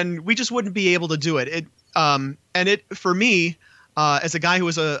 then we just wouldn't be able to do it. For me, as a guy who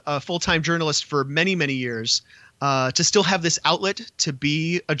was a full-time journalist for many, many years, to still have this outlet to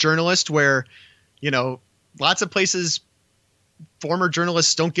be a journalist where, lots of places former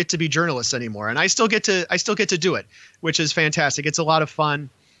journalists don't get to be journalists anymore, and I still get to do it, which is fantastic. It's a lot of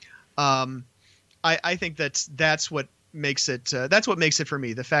fun. I think that's what makes it for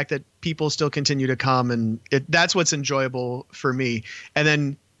me. The fact that people still continue to come, and that's what's enjoyable for me. And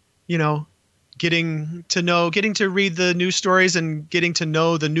then, getting to read the news stories and getting to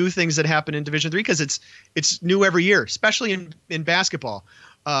know the new things that happen in Division III, because it's new every year, especially in basketball.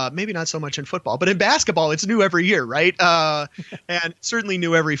 Maybe not so much in football, but in basketball, it's new every year, right? And certainly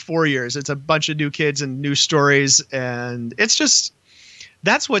new every 4 years. It's a bunch of new kids and new stories, and it's just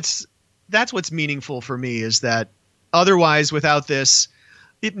that's what's meaningful for me, is that otherwise, without this,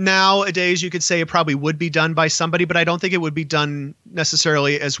 nowadays you could say it probably would be done by somebody, but I don't think it would be done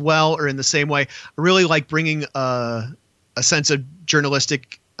necessarily as well or in the same way. I really like bringing a sense of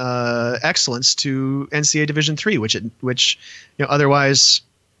journalistic excellence to NCAA Division III, which otherwise,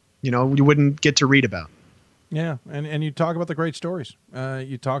 you wouldn't get to read about. Yeah, and you talk about the great stories.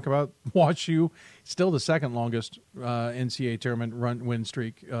 You talk about WashU, still the second longest NCAA tournament win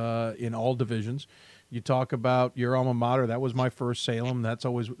streak in all divisions. You talk about your alma mater. That was my first Salem. That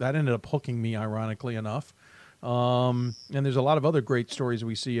ended up hooking me, ironically enough. And there's a lot of other great stories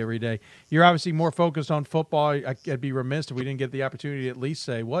we see every day. You're obviously more focused on football. I'd be remiss if we didn't get the opportunity to at least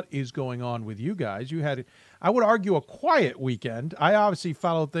say what is going on with you guys. You had, I would argue, a quiet weekend. I obviously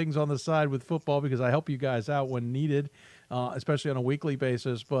follow things on the side with football because I help you guys out when needed, especially on a weekly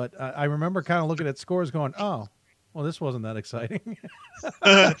basis. But I remember kind of looking at scores going, oh, well, this wasn't that exciting.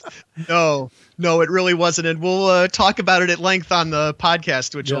 No, it really wasn't. And we'll talk about it at length on the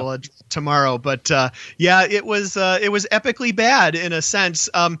podcast, which will tomorrow. But it was epically bad in a sense.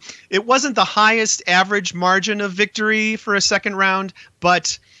 It wasn't the highest average margin of victory for a second round,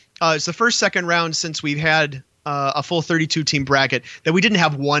 but it's the first second round since we've had a full 32 team bracket that we didn't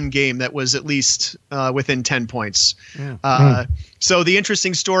have one game that was at least within 10 points. Yeah. So the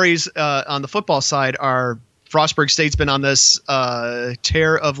interesting stories on the football side are Frostburg State's been on this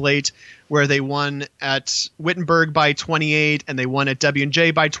tear of late, where they won at Wittenberg by 28 and they won at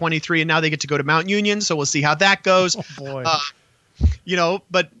W&J by 23, and now they get to go to Mount Union. So we'll see how that goes. Oh, boy.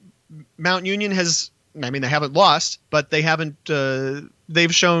 But Mount Union they haven't lost, but they haven't.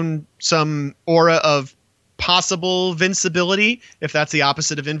 They've shown some aura of possible vincibility, if that's the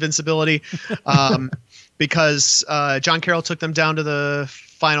opposite of invincibility, because John Carroll took them down to the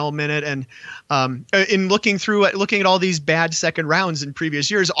final minute. And in looking at all these bad second rounds in previous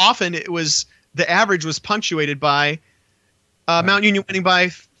years, often the average was punctuated by Mount Union winning by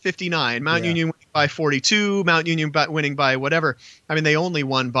 59, Mount Union winning by 42, Mount Union winning by whatever. I mean, they only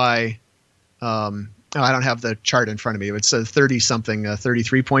won by I don't have the chart in front of me. It's 30 something,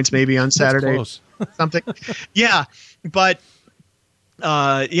 33 points maybe on Saturday. That's close. Something. Yeah, but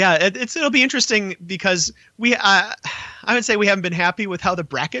it'll be interesting because I would say we haven't been happy with how the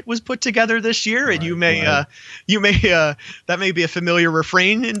bracket was put together this year, and you may that may be a familiar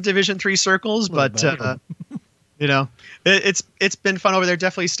refrain in Division III circles, but it's been fun over there.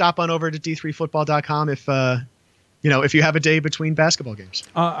 Definitely stop on over to d3football.com if you have a day between basketball games.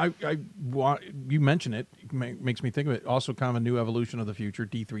 You mention it makes me think of it. Also, kind of a new evolution of the future,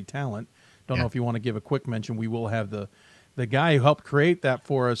 D3 Talent. Don't know if you want to give a quick mention. We will have the guy who helped create that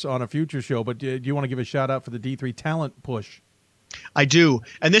for us on a future show, but do you want to give a shout out for the D3 Talent push? I do,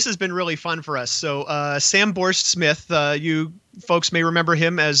 and this has been really fun for us. So Sam Borst Smith, you folks may remember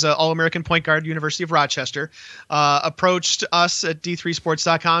him as All-American point guard, University of Rochester, approached us at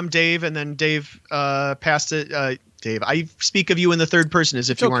d3sports.com, Dave, and then Dave passed it. Dave. I speak of you in the third person as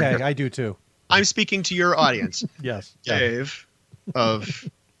if It's you weren't okay. here. I do too. I'm speaking to your audience. Yes. Dave of,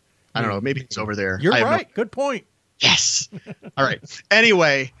 I don't know, maybe it's over there. You're I have right. Good point. Yes. All right.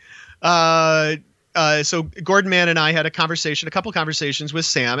 Anyway, so Gordon Mann and I had a couple conversations with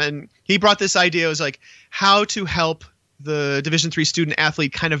Sam, and he brought this idea. It was like how to help the Division III student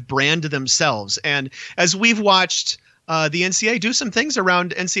athlete kind of brand themselves. And as we've watched the NCAA do some things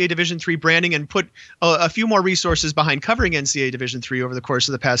around NCAA Division III branding and put a few more resources behind covering NCAA Division III over the course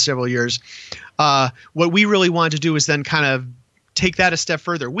of the past several years, what we really wanted to do is then kind of take that a step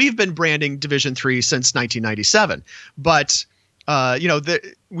further. We've been branding Division III since 1997, but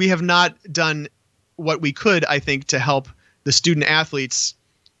we have not done what we could, I think, to help the student athletes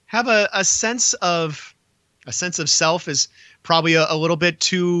have a sense of self is probably a little bit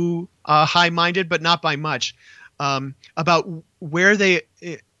too high-minded, but not by much, about where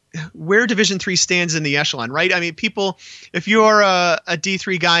Division III stands in the echelon, right? I mean, people, if you're a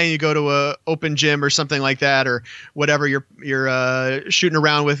D3 guy and you go to a open gym or something like that, or whatever, you're shooting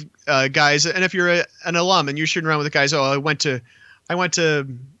around with guys, and if you're an alum and you're shooting around with the guys, I went to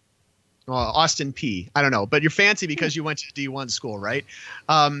Austin P. I don't know, but you're fancy because you went to D1 school, right?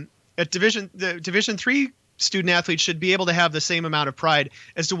 At the Division III student athletes should be able to have the same amount of pride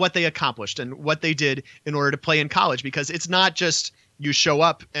as to what they accomplished and what they did in order to play in college, because it's not just you show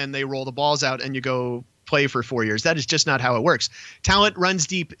up and they roll the balls out and you go play for 4 years. That is just not how it works. Talent runs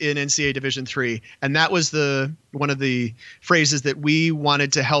deep in NCAA Division III, and that was one of the phrases that we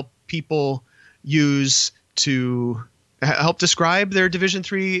wanted to help people use to help describe their Division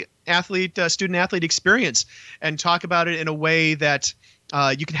III student athlete experience, and talk about it in a way that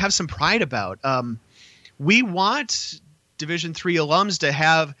you can have some pride about. We want Division III alums to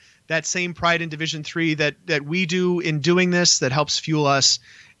have that same pride in Division III that we do in doing this, that helps fuel us.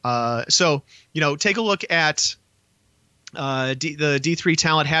 So take a look at the D3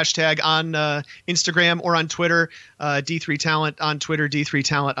 Talent hashtag on Instagram or on Twitter, D3 Talent on Twitter, D3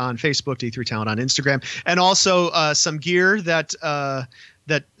 Talent on Facebook, D3 Talent on Instagram, and also some gear that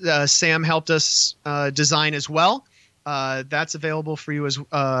Sam helped us design as well. That's available for you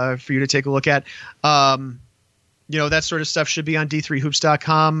for you to take a look at. That sort of stuff should be on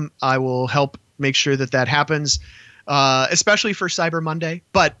d3hoops.com. I will help make sure that happens, especially for Cyber Monday.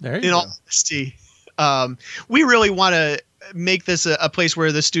 But in all honesty, we really want to make this a place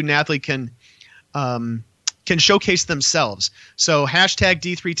where the student athlete can showcase themselves. So hashtag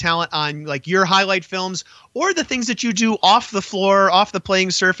D3 Talent on like your highlight films or the things that you do off the floor, off the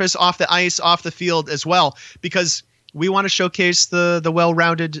playing surface, off the ice, off the field as well, because we want to showcase the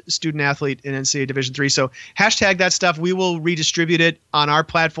well-rounded student athlete in NCAA Division III. So hashtag that stuff. We will redistribute it on our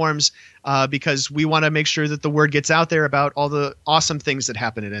platforms because we want to make sure that the word gets out there about all the awesome things that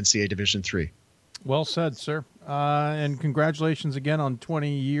happen at NCAA Division III. Well said, sir. And congratulations again on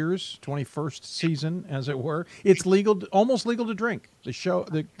 20 years, 21st season, as it were. It's almost legal to drink. The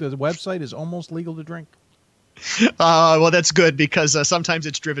website is almost legal to drink. Well, that's good because sometimes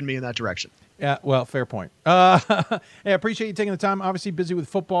it's driven me in that direction. Yeah, well, fair point. I appreciate you taking the time. Obviously busy with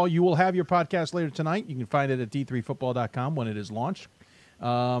football. You will have your podcast later tonight. You can find it at d3football.com when it is launched,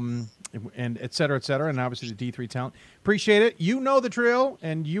 and et cetera, and obviously the D3 Talent. Appreciate it. You know the drill,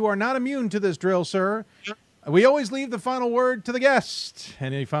 and you are not immune to this drill, sir. We always leave the final word to the guest.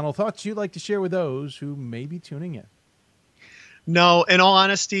 And any final thoughts you'd like to share with those who may be tuning in? No, in all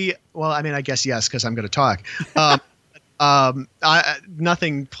honesty, well, I mean, I guess yes, because I'm going to talk.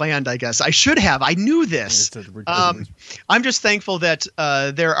 Nothing planned, I guess. I should have. I knew this. I'm just thankful that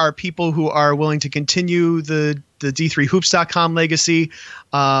there are people who are willing to continue the D3hoops.com legacy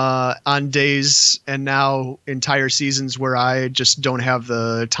on days and now entire seasons where I just don't have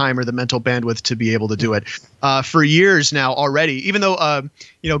the time or the mental bandwidth to be able to do it. For years now already, even though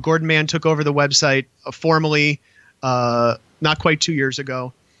Gordon Mann took over the website formally not quite 2 years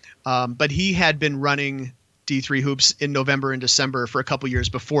ago, but he had been running D3 Hoops in November and December for a couple years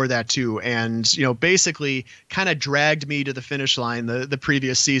before that too, and basically kind of dragged me to the finish line the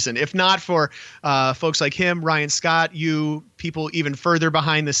previous season. If not for folks like him, Ryan Scott, you people even further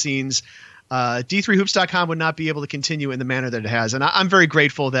behind the scenes, D3hoops.com would not be able to continue in the manner that it has. And I'm very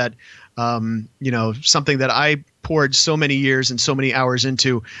grateful that something that I poured so many years and so many hours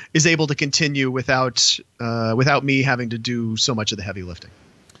into is able to continue without me having to do so much of the heavy lifting.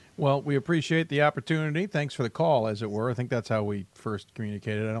 Well, we appreciate the opportunity. Thanks for the call, as it were. I think that's how we first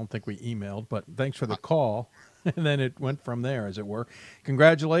communicated. I don't think we emailed, but thanks for the call. And then it went from there, as it were.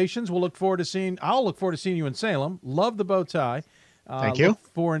 Congratulations. I'll look forward to seeing you in Salem. Love the bow tie. Thank you.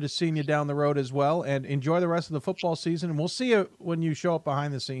 Look forward to seeing you down the road as well. And enjoy the rest of the football season. And we'll see you when you show up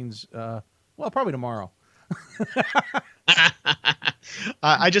behind the scenes. Probably tomorrow.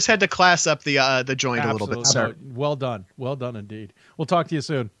 I just had to class up the joint a little bit, sir. Well done. Well done indeed. We'll talk to you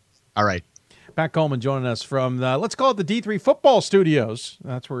soon. All right. Pat Coleman joining us from, let's call it the D3 Football Studios.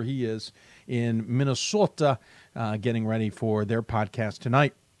 That's where he is in Minnesota, getting ready for their podcast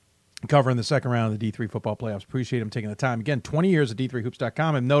tonight, covering the second round of the D3 football playoffs. Appreciate him taking the time. Again, 20 years at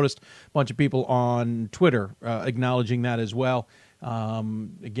D3Hoops.com. I've noticed a bunch of people on Twitter acknowledging that as well.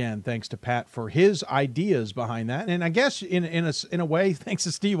 Again, thanks to Pat for his ideas behind that. And I guess in a way, thanks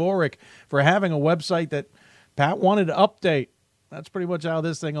to Steve Ulrich for having a website that Pat wanted to update. That's pretty much how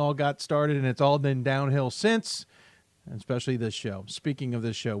this thing all got started, and it's all been downhill since, especially this show. Speaking of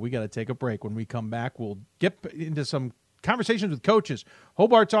this show, we got to take a break. When we come back, we'll get into some conversations with coaches.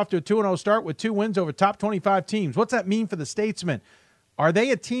 Hobart's off to a 2-0 start with 2 wins over top 25 teams. What's that mean for the Statesmen? Are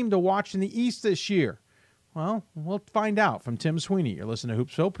they a team to watch in the East this year? Well, we'll find out from Tim Sweeney. You're listening to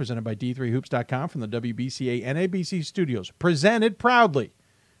Hoopsville, presented by D3Hoops.com from the WBCA and ABC studios. Presented proudly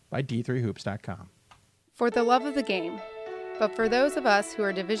by D3Hoops.com. For the love of the game. But for those of us who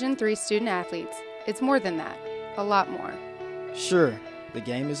are Division III student athletes, it's more than that. A lot more. Sure, the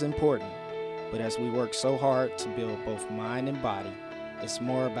game is important. But as we work so hard to build both mind and body, it's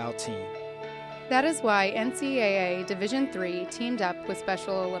more about team. That is why NCAA Division III teamed up with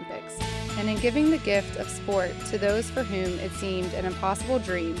Special Olympics. And in giving the gift of sport to those for whom it seemed an impossible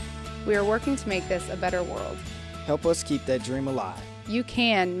dream, we are working to make this a better world. Help us keep that dream alive. You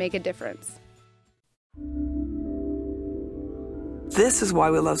can make a difference. This is why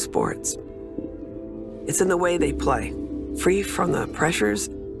we love sports. It's in the way they play, free from the pressures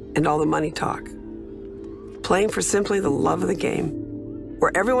and all the money talk. Playing for simply the love of the game,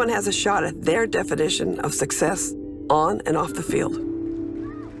 where everyone has a shot at their definition of success on and off the field.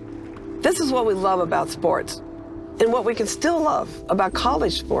 This is what we love about sports, and what we can still love about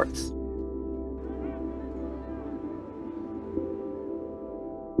college sports.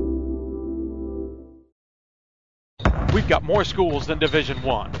 We've got more schools than Division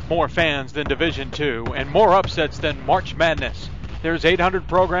I, more fans than Division II, and more upsets than March Madness. There's 800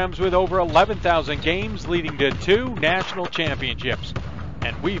 programs with over 11,000 games leading to 2 national championships.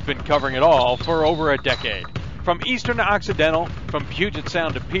 And we've been covering it all for over a decade. From Eastern to Occidental, from Puget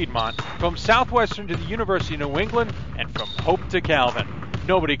Sound to Piedmont, from Southwestern to the University of New England, and from Hope to Calvin.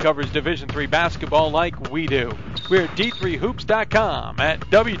 Nobody covers Division III basketball like we do. We're at D3Hoops.com at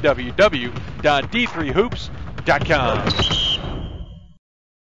www.d3hoops.com.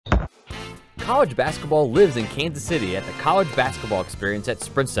 College basketball lives in Kansas City at the College Basketball Experience at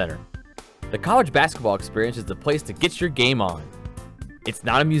Sprint Center. The College Basketball Experience is the place to get your game on. It's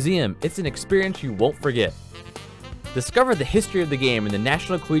not a museum, it's an experience you won't forget. Discover the history of the game in the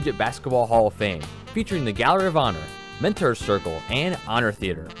National Collegiate Basketball Hall of Fame, featuring the Gallery of Honor, Mentor Circle, and Honor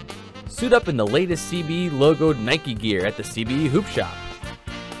Theater. Suit up in the latest CBE logoed Nike gear at the CBE Hoop Shop.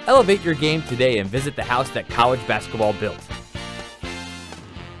 Elevate your game today and visit the house that college basketball built.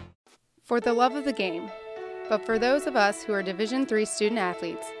 For the love of the game. But for those of us who are Division III student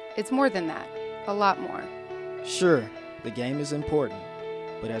athletes, it's more than that. A lot more. Sure, the game is important.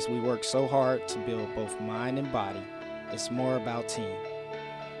 But as we work so hard to build both mind and body, it's more about team.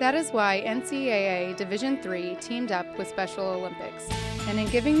 That is why NCAA Division III teamed up with Special Olympics. And in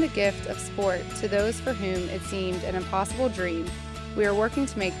giving the gift of sport to those for whom it seemed an impossible dream, we are working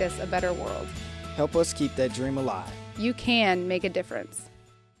to make this a better world. Help us keep that dream alive. You can make a difference.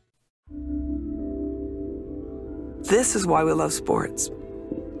 This is why we love sports.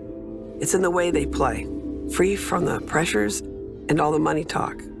 It's in the way they play, free from the pressures and all the money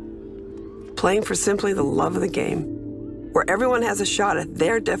talk. Playing for simply the love of the game, where everyone has a shot at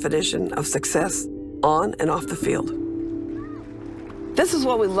their definition of success on and off the field. This is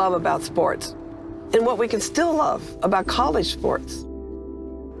what we love about sports, and what we can still love about college sports.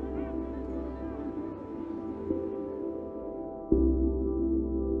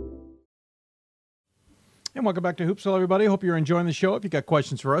 And welcome back to Hoopsville, everybody. Hope you're enjoying the show. If you got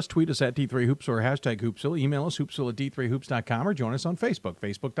questions for us, tweet us at D3Hoops or hashtag Hoopsville. Email us, hoopsville@d3hoops.com, or join us on Facebook,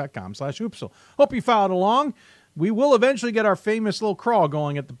 facebook.com/Hoopsville. Hope you followed along. We will eventually get our famous little crawl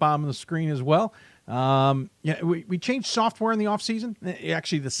going at the bottom of the screen as well. We changed software in the off-season.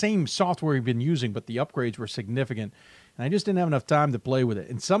 Actually, the same software we've been using, but the upgrades were significant. And I just didn't have enough time to play with it.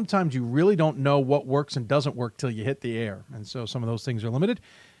 And sometimes you really don't know what works and doesn't work till you hit the air. And so some of those things are limited.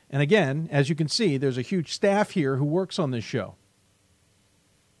 And again, as you can see, there's a huge staff here who works on this show.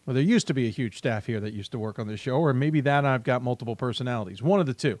 Well, there used to be a huge staff here that used to work on this show, or maybe that I've got multiple personalities. One of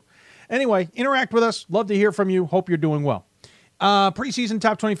the two. Anyway, interact with us. Love to hear from you. Hope you're doing well. Preseason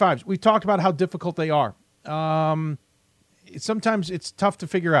top 25s. We've talked about how difficult they are. Sometimes it's tough to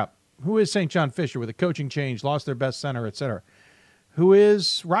figure out. Who is St. John Fisher with a coaching change, lost their best center, et cetera? Who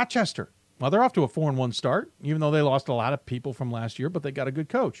is Rochester? Well, they're off to a 4-1 start, even though they lost a lot of people from last year, but they got a good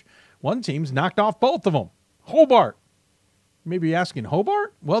coach. One team's knocked off both of them. Hobart. Maybe asking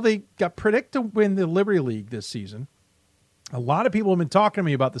Hobart? Well, they got predicted to win the Liberty League this season. A lot of people have been talking to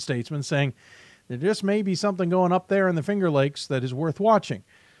me about the Statesmen, saying there just may be something going up there in the Finger Lakes that is worth watching.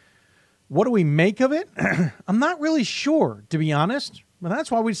 What do we make of it? I'm not really sure, to be honest. But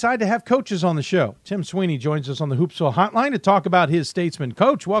that's why we decided to have coaches on the show. Tim Sweeney joins us on the Hoopsville Hotline to talk about his Statesman.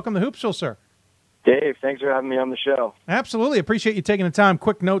 Coach, welcome to Hoopsville, sir. Dave, thanks for having me on the show. Absolutely. Appreciate you taking the time.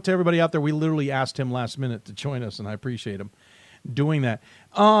 Quick note to everybody out there. We literally asked him last minute to join us, and I appreciate him doing that.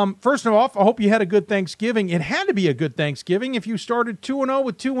 First of all, I hope you had a good Thanksgiving. It had to be a good Thanksgiving if you started 2-0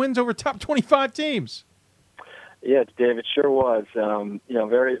 with 2 wins over top 25 teams. Yes, Dave, it sure was.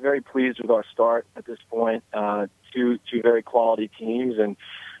 Very, very pleased with our start at this point. Two very quality teams, and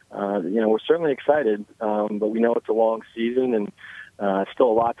we're certainly excited. But we know it's a long season, and still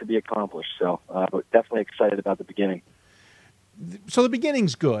a lot to be accomplished. So we're definitely excited about the beginning. So the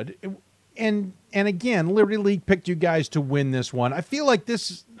beginning's good, and again, Liberty League picked you guys to win this one. I feel like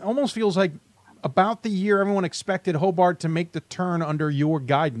this almost feels like about the year everyone expected Hobart to make the turn under your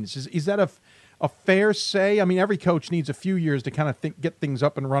guidance. Is that a fair say? I mean, every coach needs a few years to kind of get things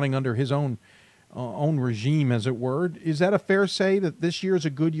up and running under his own regime, as it were. Is that a fair say that this year is a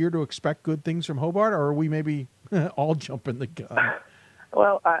good year to expect good things from Hobart, or are we maybe all jumping the gun?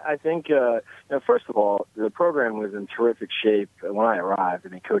 Well, I think, first of all, the program was in terrific shape when I arrived. I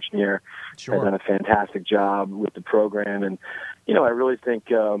mean, Coach Neer has done a fantastic job with the program. And, I really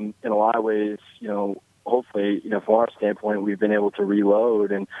think in a lot of ways, hopefully, from our standpoint, we've been able to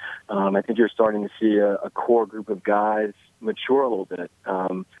reload. And I think you're starting to see a core group of guys mature a little bit.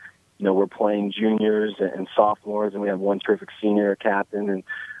 We're playing juniors and sophomores, and we have one terrific senior captain.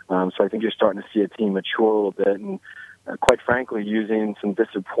 And so I think you're starting to see a team mature a little bit. And quite frankly, using some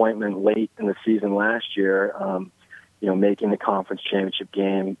disappointment late in the season last year, making the conference championship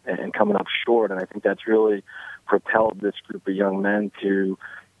game and coming up short. And I think that's really propelled this group of young men to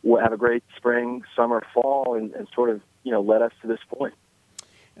have a great spring, summer, fall, and sort of, led us to this point.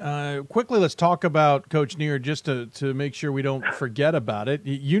 Quickly, let's talk about Coach Neer just to make sure we don't forget about it.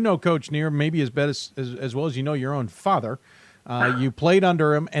 You know Coach Neer maybe as well as you know your own father. You played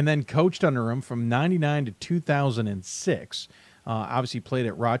under him and then coached under him from 99 to 2006. Obviously played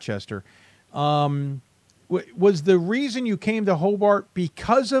at Rochester. Was the reason you came to Hobart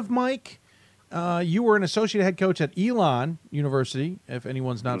because of Mike? You were an associate head coach at Elon University, if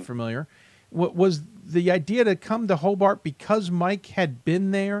anyone's not familiar. Was the idea to come to Hobart because Mike had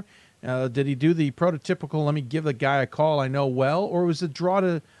been there? Did he do the prototypical, let me give the guy a call I know well, or was the draw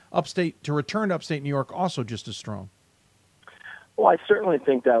to return to upstate New York also just as strong? Well, I certainly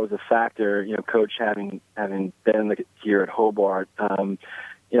think that was a factor, Coach having been here at Hobart. I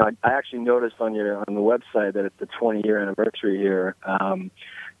actually noticed on the website that it's the 20-year anniversary here.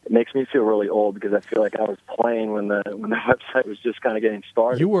 It makes me feel really old because I feel like I was playing when the website was just kind of getting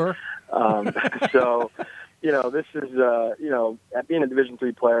started. You were. So, this is, being a Division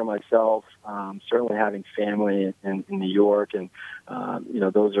III player myself, certainly having family in New York, and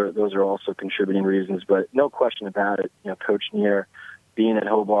those are also contributing reasons. But no question about it, Coach Neer being at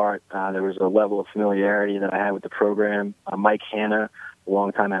Hobart, there was a level of familiarity that I had with the program. Mike Hanna, a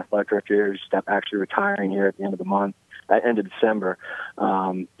longtime athletic director here, who's actually retiring here at the end of the month. End of December,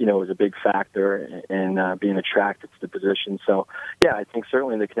 was a big factor in being attracted to the position. So, yeah, I think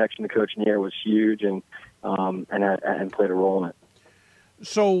certainly the connection to Coach Neer was huge and played a role in it.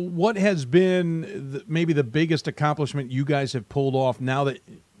 So what has been maybe the biggest accomplishment you guys have pulled off now that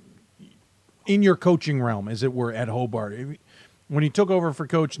in your coaching realm, as it were, at Hobart? When you took over for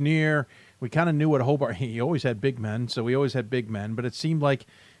Coach Neer, we kind of knew what Hobart – he always had big men, so we always had big men, but it seemed like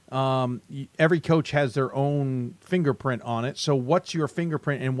every coach has their own fingerprint on it. So what's your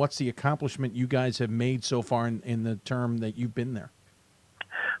fingerprint and what's the accomplishment you guys have made so far in the term that you've been there?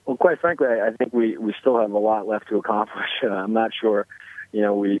 Well, quite frankly, I think we still have a lot left to accomplish. I'm not sure,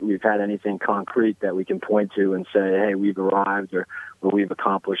 we've had anything concrete that we can point to and say, hey, we've arrived or we've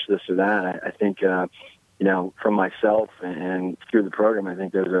accomplished this or that. I think, from myself and through the program, I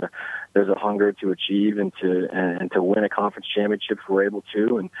think there's a hunger to achieve and to win a conference championship if we're able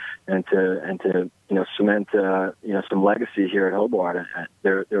to, and to cement some legacy here at Hobart.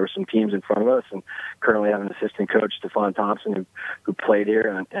 There were some teams in front of us, and currently have an assistant coach, Stephon Thompson, who played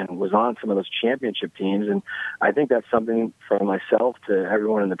here and was on some of those championship teams. And I think that's something from myself to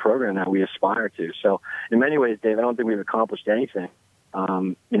everyone in the program that we aspire to. So in many ways, Dave, I don't think we've accomplished anything,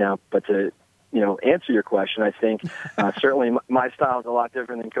 but to answer your question, I think certainly my style is a lot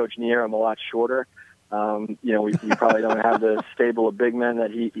different than Coach Neer. I'm a lot shorter. We probably don't have the stable of big men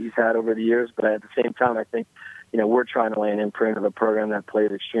that he's had over the years, but at the same time, I think, we're trying to lay an imprint of a program that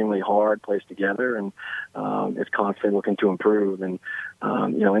plays extremely hard, plays together, and is constantly looking to improve. And,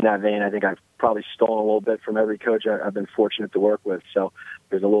 in that vein, I think I've probably stolen a little bit from every coach I've been fortunate to work with. So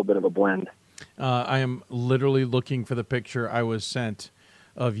there's a little bit of a blend. I am literally looking for the picture I was sent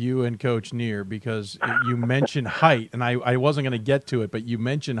of you and Coach Neer, because you mentioned height, and I wasn't going to get to it, but you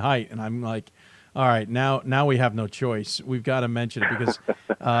mentioned height, and I'm like, all right, now we have no choice. We've got to mention it because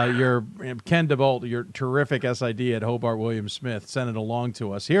your Ken DeVolt, your terrific SID at Hobart Williams Smith, sent it along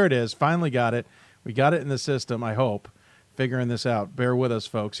to us. Here it is. Finally got it. We got it in the system, I hope. Figuring this out. Bear with us,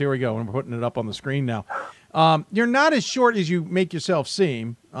 folks. Here we go. And we're putting it up on the screen now. You're not as short as you make yourself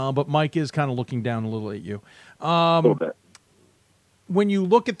seem, but Mike is kind of looking down a little at you. A little bit. When you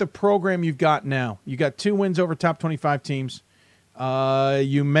look at the program you've got now, you got 2 wins over top 25 teams.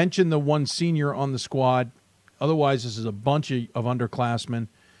 You mentioned the one senior on the squad. Otherwise, this is a bunch of underclassmen.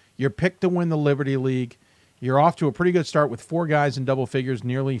 You're picked to win the Liberty League. You're off to a pretty good start with 4 guys in double figures,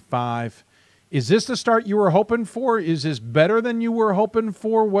 nearly 5. Is this the start you were hoping for? Is this better than you were hoping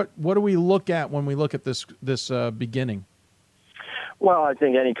for? What do we look at when we look at this beginning? Well, I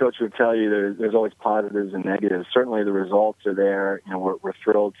think any coach would tell you there's always positives and negatives. Certainly the results are there. We're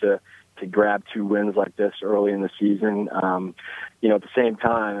thrilled to grab 2 wins like this early in the season. At the same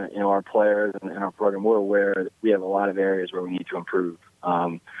time, our players and our program, we're aware that we have a lot of areas where we need to improve.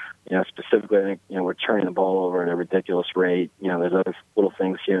 Specifically, I think, we're turning the ball over at a ridiculous rate. There's other little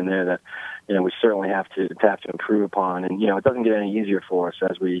things here and there that, we certainly have to improve upon. And, it doesn't get any easier for us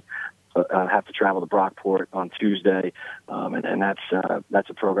as we have to travel to Brockport on Tuesday. And that's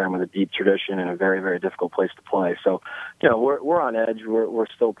a program with a deep tradition and a very, very difficult place to play. So, we're on edge. We're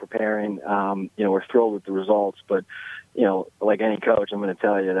still preparing. We're thrilled with the results, but, like any coach, I'm going to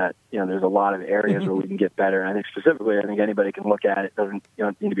tell you that, there's a lot of areas where we can get better. And I think specifically, anybody can look at it. Doesn't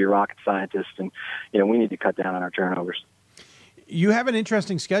need to be a rocket scientist. And, we need to cut down on our turnovers. You have an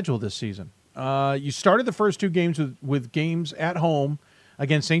interesting schedule this season. You started the first 2 games with games at home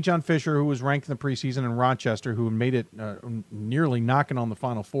against St. John Fisher, who was ranked in the preseason, and Rochester, who made it nearly knocking on the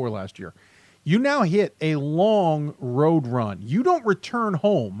Final Four last year. You now hit a long road run. You don't return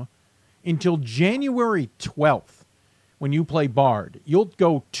home until January 12th when you play Bard. You'll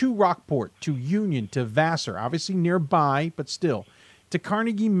go to Rockport, to Union, to Vassar, obviously nearby, but still, to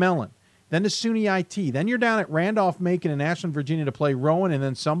Carnegie Mellon, then to SUNY IT. Then you're down at Randolph-Macon in Ashland, Virginia to play Rowan, and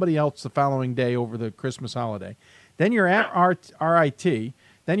then somebody else the following day over the Christmas holiday. Then you're at RIT,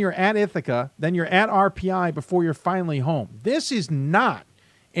 then you're at Ithaca, then you're at RPI before you're finally home. This is not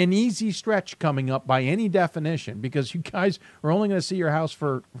an easy stretch coming up by any definition, because you guys are only going to see your house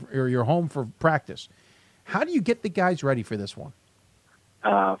or your home for practice. How do you get the guys ready for this one?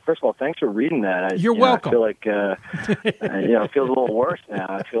 First of all, thanks for reading that. You're welcome. I feel like, it feels a little worse now.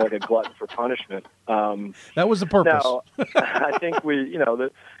 I feel like a glutton for punishment. That was the purpose. No, I think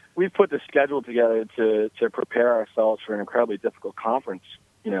we've put the schedule together to prepare ourselves for an incredibly difficult conference,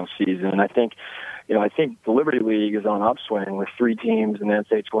 season. And I think the Liberty League is on upswing with 3 teams in the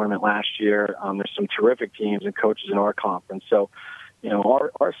NCAA tournament last year. There's some terrific teams and coaches in our conference. So,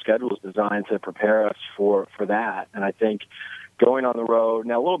 our schedule is designed to prepare us for that. And I think going on the road,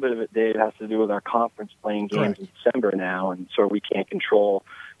 now a little bit of it, Dave, has to do with our conference playing games in December now, and so we can't control,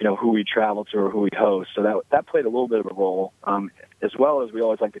 who we travel to or who we host. So that played a little bit of a role, as well as we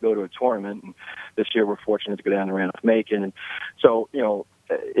always like to go to a tournament. And this year we're fortunate to go down to Randolph-Macon. And so,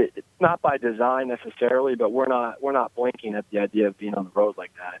 it's not by design necessarily, but we're not blinking at the idea of being on the road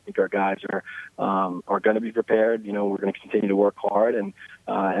like that. I think our guys are going to be prepared. We're going to continue to work hard, and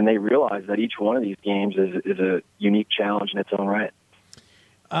they realize that each one of these games is a unique challenge in its own right.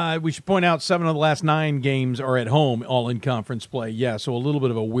 We should point out 7 of the last 9 games are at home, all in conference play. Yeah, so a little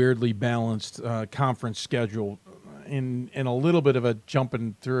bit of a weirdly balanced conference schedule. And a little bit of a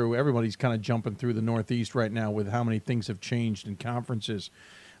jumping through. Everybody's kind of jumping through the Northeast right now with how many things have changed in conferences.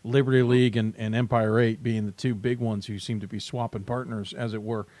 Liberty League and Empire 8 being the 2 big ones who seem to be swapping partners, as it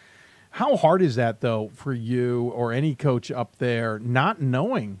were. How hard is that, though, for you or any coach up there, not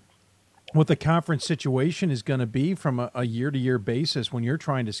knowing what the conference situation is going to be from a year-to-year basis when you're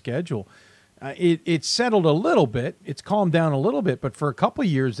trying to schedule? It's settled a little bit. It's calmed down a little bit. But for a couple of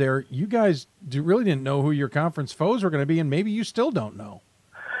years there, you guys really didn't know who your conference foes were going to be, and maybe you still don't know.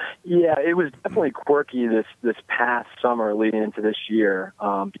 Yeah, it was definitely quirky this past summer leading into this year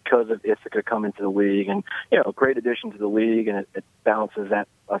because of Ithaca coming to the league. And, great addition to the league, and it balances that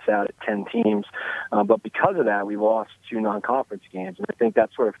us out at 10 teams. But because of that, we lost 2 non-conference games. And I think that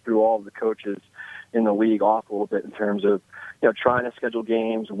sort of threw all of the coaches in the league off a little bit in terms of, trying to schedule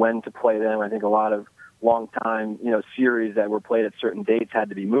games, when to play them. I think a lot of long time, series that were played at certain dates had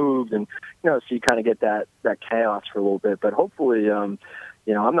to be moved. And, so you kind of get that chaos for a little bit. But hopefully, I'm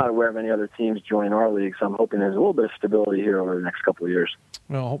not aware of any other teams joining our league, so I'm hoping there's a little bit of stability here over the next couple of years.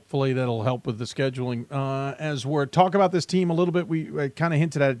 Well, hopefully that'll help with the scheduling. As we're talking about this team a little bit, we kind of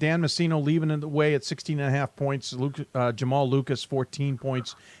hinted at it. Dan Messino leaving the way at 16.5 points. Jamal Lucas, 14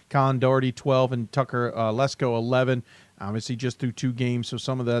 points. Colin Doherty, 12. And Tucker Lesko, 11. Obviously just through 2 games, so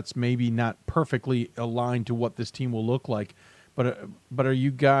some of that's maybe not perfectly aligned to what this team will look like. But are you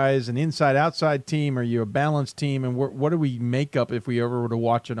guys an inside-outside team? Are you a balanced team? And what do we make up if we ever were to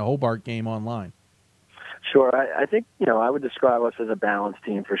watch a Hobart game online? Sure. I think, I would describe us as a balanced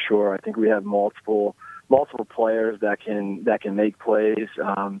team for sure. I think we have multiple players that can make plays.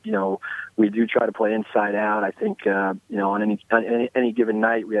 We do try to play inside out. I think, on any given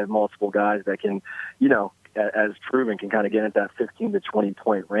night, we have multiple guys that can, as proven, can kind of get at that 15 to 20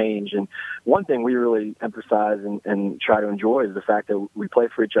 point range. And one thing we really emphasize and try to enjoy is the fact that we play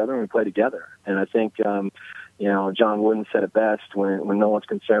for each other and we play together. And I think, John Wooden said it best, when no one's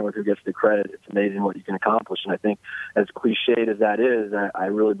concerned with who gets the credit, it's amazing what you can accomplish. And I think, as cliched as that is, I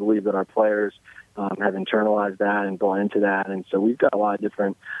really believe that our players have internalized that and bought into that. And so we've got a lot of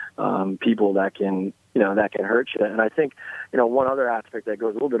different people that can hurt you. And I think, one other aspect that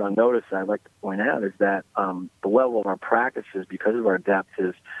goes a little bit unnoticed that I'd like to point out is that the level of our practices, because of our depth,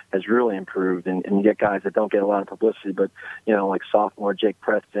 has really improved. And you get guys that don't get a lot of publicity, but, like sophomore Jake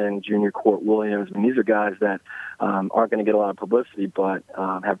Preston, junior Court Williams. I mean, these are guys that aren't going to get a lot of publicity, but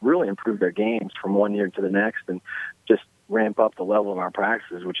have really improved their games from one year to the next and just ramp up the level of our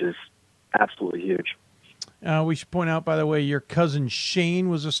practices, which is absolutely huge. We should point out, by the way, your cousin Shane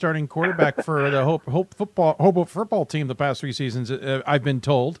was a starting quarterback for the Hope football team the past 3 seasons, I've been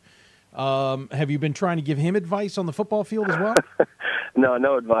told. Have you been trying to give him advice on the football field as well?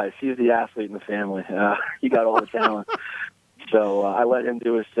 No advice. He's the athlete in the family. He got all the talent. So I let him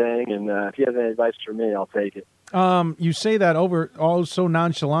do his thing, and if he has any advice for me, I'll take it. You say that so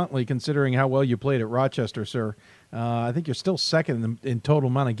nonchalantly, considering how well you played at Rochester, sir. I think you're still second in total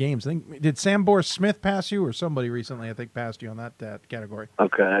amount of games. Did Sam Boris-Smith pass you, or somebody recently, I think, passed you on that category?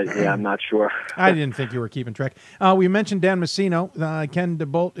 Okay, yeah, I'm not sure. I didn't think you were keeping track. We mentioned Dan Messino. Ken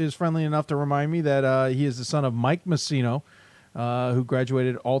DeBolt is friendly enough to remind me that he is the son of Mike Messino, who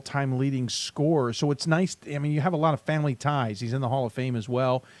graduated all-time leading scorer. So it's nice. You have a lot of family ties. He's in the Hall of Fame as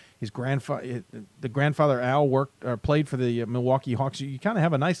well. His grandfather Al played for the Milwaukee Hawks. You kind of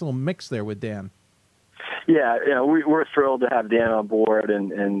have a nice little mix there with Dan. Yeah, we're thrilled to have Dan on board,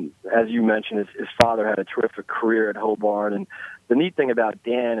 and as you mentioned, his father had a terrific career at Hobart, and the neat thing about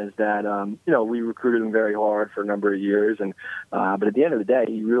Dan is that we recruited him very hard for a number of years, and but at the end of the day,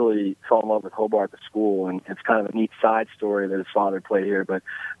 he really fell in love with Hobart, the school, and it's kind of a neat side story that his father played here, but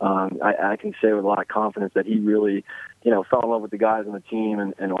I can say with a lot of confidence that he really fell in love with the guys on the team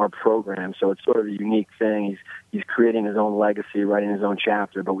and our program. So it's sort of a unique thing. He's creating his own legacy, writing his own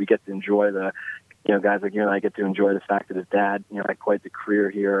chapter, but we get to enjoy guys like you and I get to enjoy the fact that his dad, had quite the career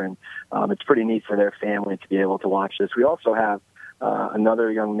here, and it's pretty neat for their family to be able to watch this. We also have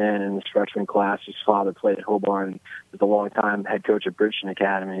another young man in this freshman class whose father played at Hobart and was a long-time head coach at Bridgeton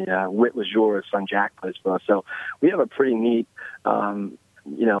Academy. Whit LeJour, his son Jack, plays for us. So we have a pretty neat,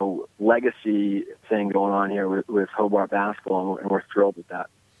 legacy thing going on here with Hobart basketball, and we're thrilled with that.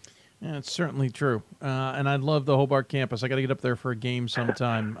 Yeah, it's certainly true. And I love the Hobart campus. I got to get up there for a game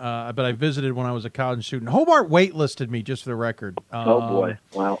sometime. But I visited when I was a college student. Hobart waitlisted me, just for the record. Oh, boy.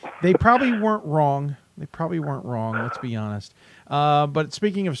 Wow. They probably weren't wrong. Let's be honest. But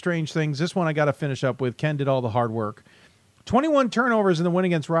speaking of strange things, this one I got to finish up with. Ken did all the hard work. 21 turnovers in the win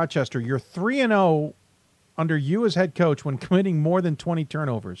against Rochester. You're 3-0 under you as head coach when committing more than 20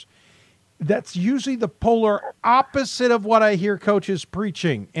 turnovers. That's usually the polar opposite of what I hear coaches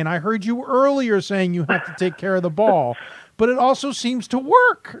preaching. And I heard you earlier saying you have to take care of the ball, but it also seems to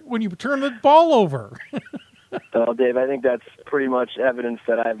work when you turn the ball over. Well, Dave, I think that's pretty much evidence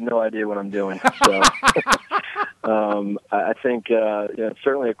that I have no idea what I'm doing. So, I think it's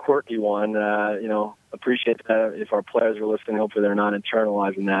certainly a quirky one. Appreciate that if our players are listening. Hopefully they're not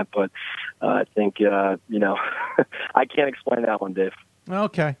internalizing that. But I think, I can't explain that one, Dave.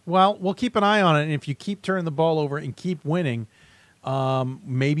 Okay. Well, we'll keep an eye on it. And if you keep turning the ball over and keep winning,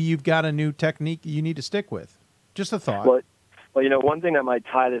 maybe you've got a new technique you need to stick with. Just a thought. Well, one thing that might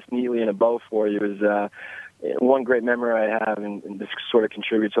tie this neatly in a bow for you is, one great memory I have, and this sort of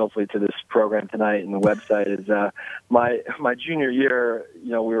contributes hopefully to this program tonight and the website, is my junior year. We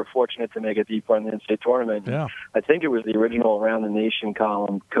were fortunate to make a deep run in the NCAA tournament. Yeah. I think it was the original Around the Nation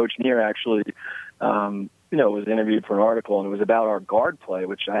column. Coach Neer actually, was interviewed for an article, and it was about our guard play,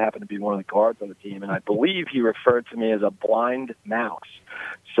 which I happen to be one of the guards on the team, and I believe he referred to me as a blind mouse.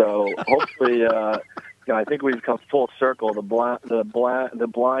 So hopefully. I think we've come full circle. The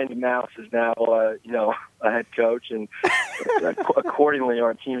blind mouse is now, a head coach, and accordingly,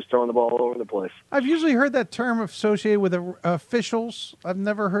 our team's throwing the ball all over the place. I've usually heard that term associated with officials. I've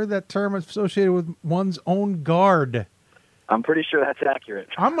never heard that term associated with one's own guard. I'm pretty sure that's accurate.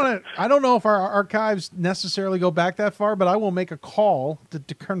 I don't know if our archives necessarily go back that far, but I will make a call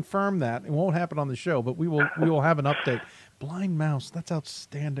to confirm that. It won't happen on the show, but we will have an update. Blind mouse, that's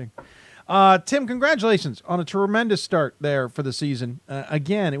outstanding. Tim, congratulations on a tremendous start there for the season.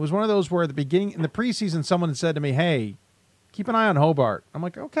 Again, it was one of those where at the beginning, in the preseason, someone had said to me, hey, keep an eye on Hobart. I'm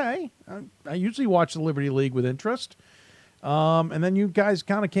like, okay. I usually watch the Liberty League with interest. And then you guys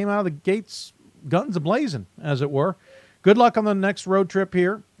kind of came out of the gates guns a-blazing, as it were. Good luck on the next road trip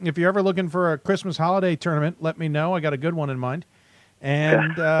here. If you're ever looking for a Christmas holiday tournament, let me know. I got a good one in mind.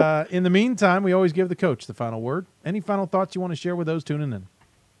 And in the meantime, we always give the coach the final word. Any final thoughts you want to share with those tuning in?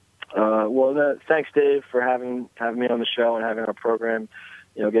 Thanks, Dave, for having me on the show and having our program,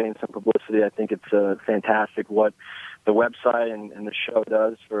 getting some publicity. I think it's fantastic what the website and the show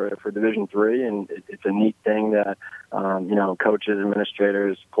does for Division III, and it's a neat thing that coaches,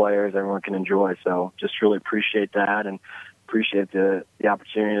 administrators, players, everyone can enjoy. So just really appreciate that, and appreciate the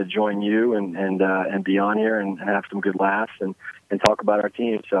opportunity to join you and be on here and have some good laughs and talk about our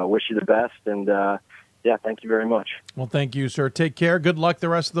team. So wish you the best, and yeah, thank you very much. Well, thank you, sir. Take care. Good luck the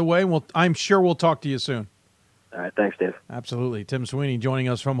rest of the way. I'm sure we'll talk to you soon. All right. Thanks, Dave. Absolutely. Tim Sweeney joining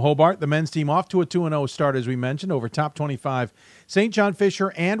us from Hobart. The men's team off to a 2-0 start, as we mentioned, over top 25. St. John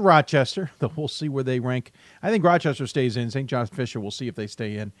Fisher and Rochester. We'll see where they rank. I think Rochester stays in. St. John Fisher, we'll see if they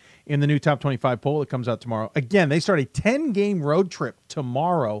stay in the new top 25 poll that comes out tomorrow. Again, they start a 10-game road trip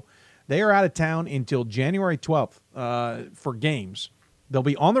tomorrow. They are out of town until January 12th for games. They'll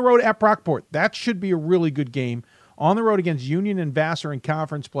be on the road at Brockport. That should be a really good game. On the road against Union and Vassar in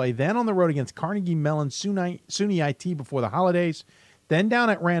conference play. Then on the road against Carnegie Mellon, SUNY IT before the holidays. Then down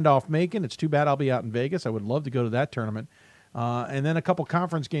at Randolph-Macon. It's too bad I'll be out in Vegas. I would love to go to that tournament. And then a couple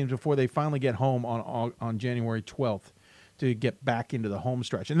conference games before they finally get home on January 12th to get back into the home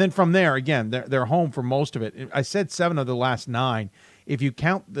stretch. And then from there, again, they're home for most of it. I said 7 of the last 9. If you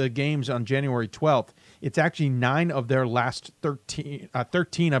count the games on January 12th, it's actually 9 of their last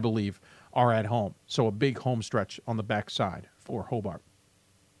 13, I believe, are at home. So a big home stretch on the backside for Hobart.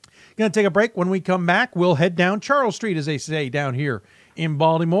 Going to take a break. When we come back, we'll head down Charles Street, as they say, down here in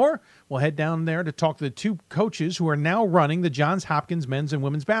Baltimore. We'll head down there to talk to the 2 coaches who are now running the Johns Hopkins men's and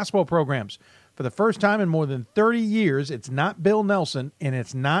women's basketball programs. For the first time in more than 30 years, it's not Bill Nelson and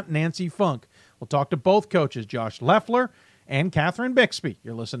it's not Nancy Funk. We'll talk to both coaches, Josh Leffler and Catherine Bixby.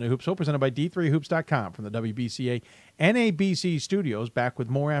 You're listening to Hoops Hope, presented by D3Hoops.com from the WBCA NABC studios. Back with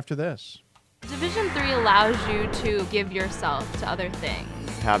more after this. Division III allows you to give yourself to other things.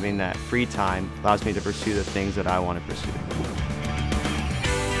 Having that free time allows me to pursue the things that I want to pursue.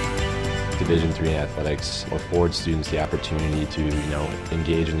 Division III athletics affords students the opportunity to,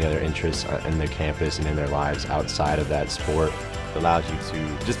 engage in the other interests in their campus and in their lives outside of that sport. It allows you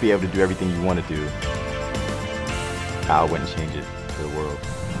to just be able to do everything you want to do. I wouldn't change it for the world.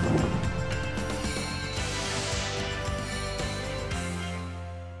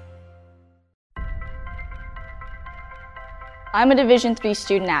 I'm a Division III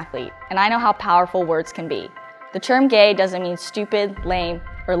student athlete, and I know how powerful words can be. The term gay doesn't mean stupid, lame,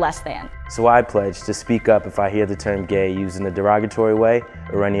 or less than. So I pledge to speak up if I hear the term gay used in a derogatory way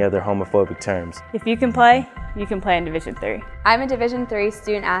or any other homophobic terms. If you can play in Division III. I'm a Division III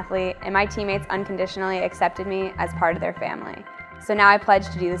student athlete, and my teammates unconditionally accepted me as part of their family. So now I pledge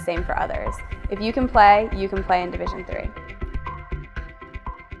to do the same for others. If you can play in Division III.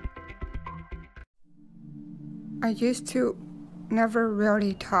 I used to never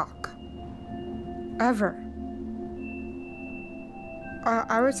really talk. Ever.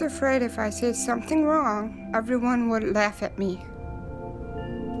 I was afraid if I said something wrong, everyone would laugh at me.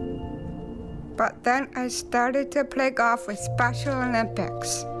 But then I started to play golf with Special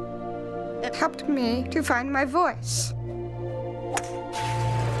Olympics. It helped me to find my voice.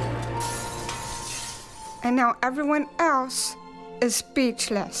 And now everyone else is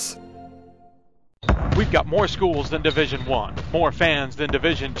speechless. We've got more schools than Division I, more fans than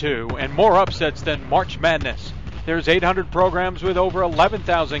Division II, and more upsets than March Madness. There's 800 programs with over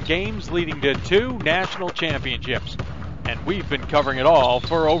 11,000 games leading to 2 national championships. And we've been covering it all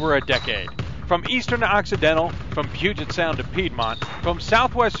for over a decade. From Eastern to Occidental, from Puget Sound to Piedmont, from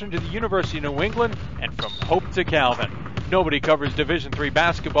Southwestern to the University of New England, and from Hope to Calvin. Nobody covers Division III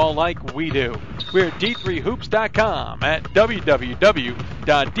basketball like we do. We're at d3hoops.com at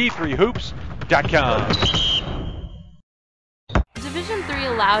www.d3hoops.com. Division III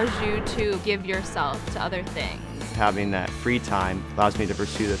allows you to give yourself to other things. Having that free time allows me to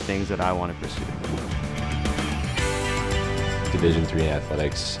pursue the things that I want to pursue. Division III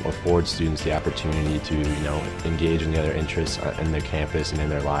athletics affords students the opportunity to, engage in the other interests in their campus and in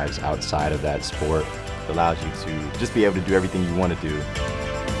their lives outside of that sport. It allows you to just be able to do everything you want to do.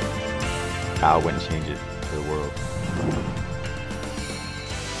 I wouldn't change it for the world.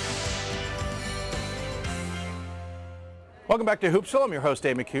 Welcome back to Hoopsville. I'm your host,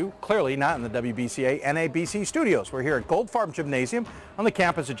 Dave McHugh. Clearly not in the WBCA NABC studios. We're here at Gold Farm Gymnasium on the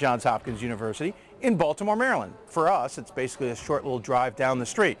campus of Johns Hopkins University in Baltimore, Maryland. For us, it's basically a short little drive down the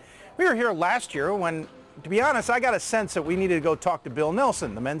street. We were here last year when, to be honest, I got a sense that we needed to go talk to Bill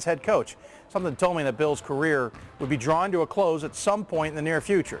Nelson, the men's head coach. Something told me that Bill's career would be drawn to a close at some point in the near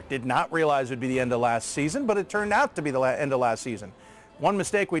future. Did not realize it would be the end of last season, but it turned out to be the end of last season. One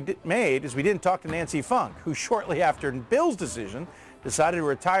mistake we made is we didn't talk to Nancy Funk, who shortly after Bill's decision decided to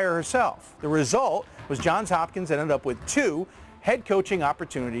retire herself. The result was Johns Hopkins ended up with 2 head coaching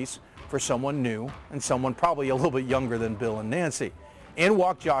opportunities for someone new and someone probably a little bit younger than Bill and Nancy. In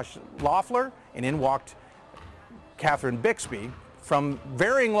walked Josh Loeffler and in walked Catherine Bixby from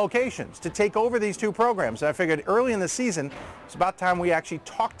varying locations to take over these 2 programs. And I figured early in the season, it's about time we actually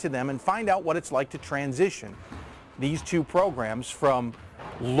talk to them and find out what it's like to transition these 2 programs from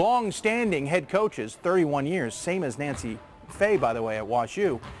long-standing head coaches, 31 years, same as Nancy Fay, by the way, at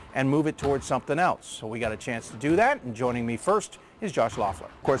WashU, and move it towards something else. So we got a chance to do that, and joining me first is Josh Loeffler.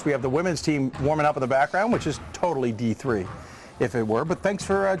 Of course, we have the women's team warming up in the background, which is totally D3, if it were. But thanks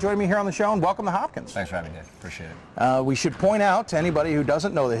for joining me here on the show, and welcome to Hopkins. Thanks for having me, Dave. Appreciate it. We should point out to anybody who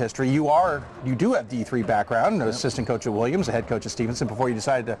doesn't know the history, you do have D3 background, yep. Assistant coach at Williams, the head coach at Stevenson, before you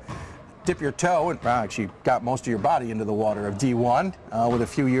decided to dip your toe and actually got most of your body into the water of D1 with a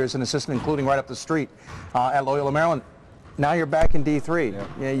few years in assistant, including right up the street at Loyola Maryland. Now you're back in D3. Yep.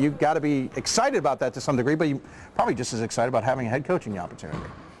 Yeah, you've got to be excited about that to some degree, but you're probably just as excited about having a head coaching opportunity.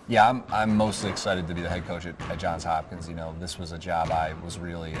 Yeah, I'm mostly excited to be the head coach at Johns Hopkins. This was a job I was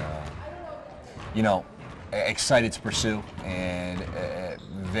really, excited to pursue, and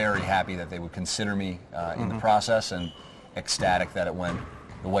very happy that they would consider me in the process, and ecstatic that it went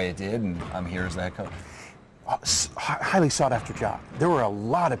the way it did, and I'm here as the head coach. Highly sought after job. There were a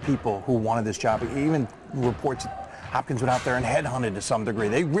lot of people who wanted this job. Even reports Hopkins went out there and headhunted to some degree.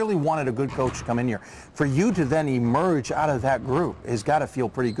 They really wanted a good coach to come in here. For you to then emerge out of that group has got to feel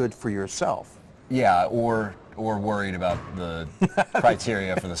pretty good for yourself. Yeah, or worried about the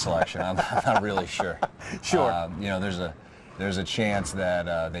criteria for the selection. I'm not really sure. Sure. There's a chance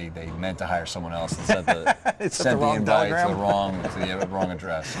that they meant to hire someone else and sent the invite to the wrong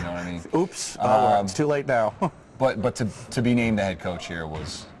address. You know what I mean? Oops. It's too late now. but to be named the head coach here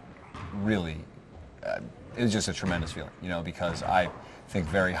was really it was just a tremendous feeling. Because I think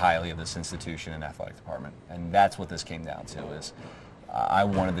very highly of this institution and athletic department, and that's what this came down to. Is I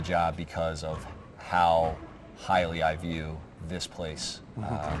wanted the job because of how highly I view this place.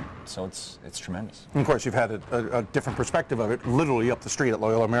 So it's tremendous. And of course, you've had a different perspective of it, literally up the street at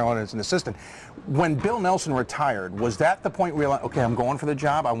Loyola Maryland as an assistant. When Bill Nelson retired, was that the point where you're like, okay, I'm going for the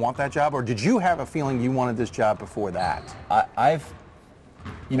job, I want that job, or did you have a feeling you wanted this job before that? I've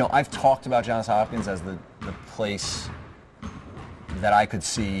talked about Johns Hopkins as the place that I could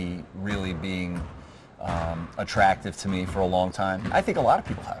see really being attractive to me for a long time. I think a lot of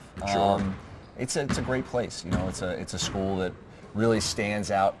people have. Sure. It's a great place. It's a school that really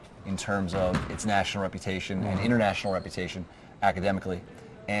stands out in terms of its national reputation and international reputation academically,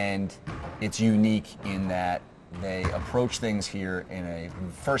 and it's unique in that they approach things here in a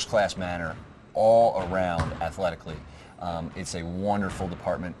first-class manner all around athletically. It's a wonderful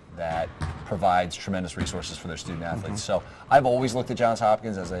department that provides tremendous resources for their student athletes. So I've always looked at Johns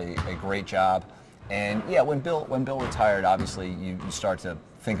Hopkins as a great job. And yeah, when Bill retired, obviously you start to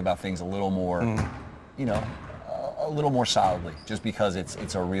think about things a little more, a little more solidly, just because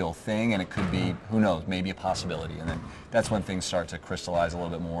it's a real thing, and it could be, who knows, maybe a possibility. And then that's when things start to crystallize a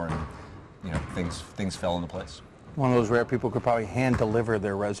little bit more, and things fell into place. One of those rare people could probably hand deliver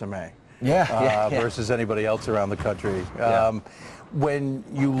their resume. Yeah. Versus anybody else around the country. Yeah. When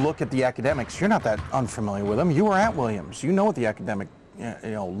you look at the academics, you're not that unfamiliar with them. You were at Williams. You know what the academic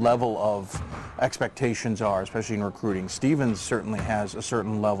level of expectations are, especially in recruiting. Stevens certainly has a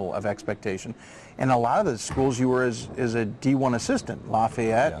certain level of expectation. And a lot of the schools you were as a D1 assistant,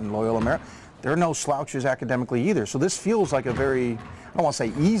 Lafayette and Loyola Maryland, there are no slouches academically either. So this feels like a very, I don't want to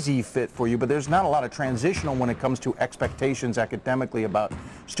say easy fit for you, but there's not a lot of transitional when it comes to expectations academically about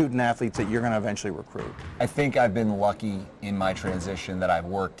student athletes that you're going to eventually recruit. I think I've been lucky in my transition that I've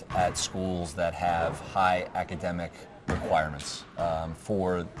worked at schools that have high academic requirements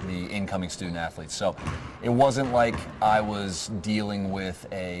for the incoming student athletes. So it wasn't like I was dealing with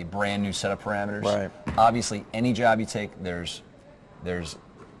a brand new set of parameters. Right. Obviously, any job you take, there's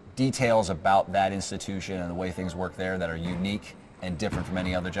details about that institution and the way things work there that are unique and different from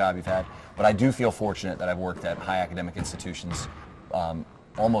any other job you've had. But I do feel fortunate that I've worked at high academic institutions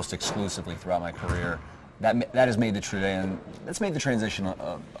almost exclusively throughout my career. That has made the transition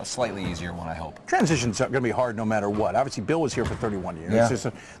a slightly easier one, I hope. Transition's going to be hard no matter what. Obviously, Bill was here for 31 years.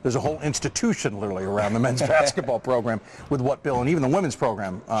 Yeah. There's a whole institution literally around the men's basketball program with what Bill, and even the women's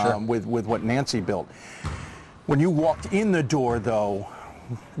program with what Nancy built. When you walked in the door, though,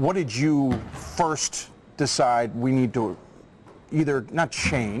 what did you first decide we need to either not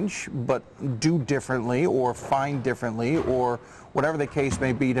change, but do differently or find differently or whatever the case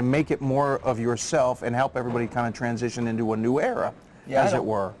may be to make it more of yourself and help everybody kind of transition into a new era, as it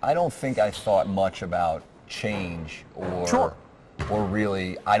were? I don't think I thought much about change or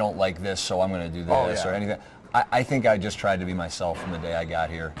really, I don't like this, so I'm going to do this or anything. I think I just tried to be myself from the day I got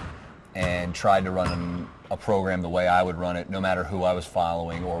here and tried to run a program the way I would run it, no matter who I was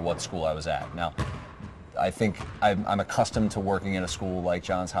following or what school I was at. Now, I think I'm accustomed to working at a school like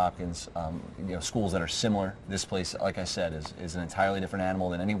Johns Hopkins, schools that are similar. This place, like I said, is an entirely different animal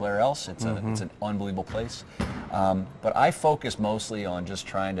than anywhere else. It's an unbelievable place. But I focus mostly on just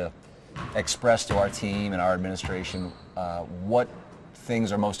trying to express to our team and our administration what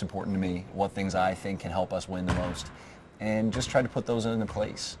things are most important to me, what things I think can help us win the most, and just try to put those into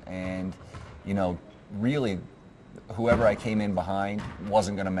place. And, really, whoever I came in behind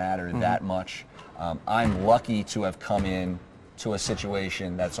wasn't going to matter that much. I'm lucky to have come in to a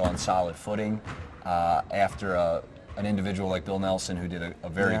situation that's on solid footing after an individual like Bill Nelson who did a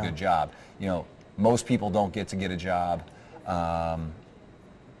very good job. Most people don't get a job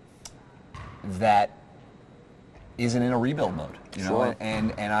that isn't in a rebuild mode,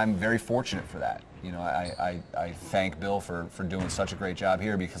 and I'm very fortunate for that. I thank Bill for doing such a great job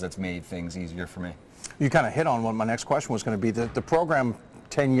here because it's made things easier for me. You kind of hit on what my next question was going to be. The program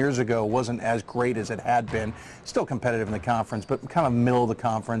 10 years ago wasn't as great as it had been. Still competitive in the conference, but kind of middle of the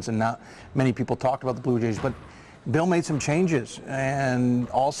conference, and not many people talked about the Blue Jays. But Bill made some changes, and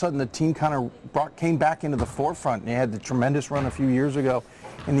all of a sudden the team kind of came back into the forefront. They had the tremendous run a few years ago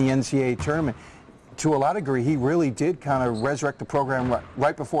in the NCAA tournament. To a lot of degree, he really did kind of resurrect the program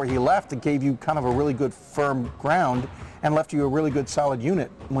right before he left. It gave you kind of a really good firm ground and left you a really good solid unit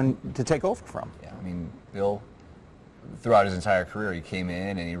to take over from. Yeah, I mean, Bill, throughout his entire career, he came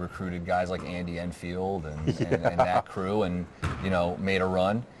in and he recruited guys like Andy Enfield and that crew and, made a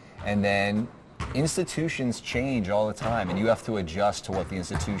run. And then institutions change all the time, and you have to adjust to what the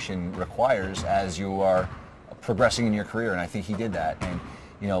institution requires as you are progressing in your career, and I think he did that. And,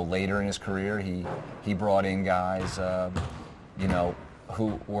 later in his career, he brought in guys,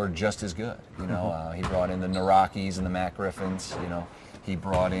 who were just as good. He brought in the Narakis and the Matt Griffins, He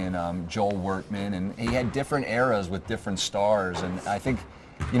brought in Joel Wertman, and he had different eras with different stars. And I think,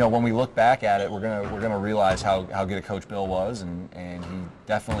 when we look back at it, we're gonna realize how good a coach Bill was, and he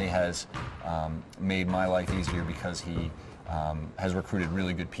definitely has made my life easier because he has recruited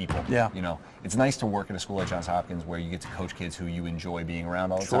really good people. Yeah. It's nice to work at a school like Johns Hopkins where you get to coach kids who you enjoy being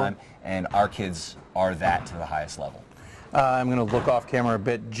around all the time, and our kids are that to the highest level. I'm going to look off camera a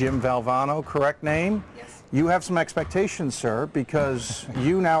bit. Jim Valvano, correct name? Yes. You have some expectations, sir, because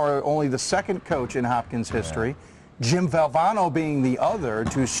you now are only the second coach in Hopkins history. Jim Valvano being the other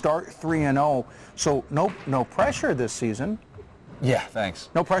to start 3-0. So no pressure this season. Yeah, thanks.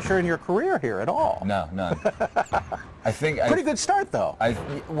 No pressure in your career here at all. No, none. I think pretty good start though. I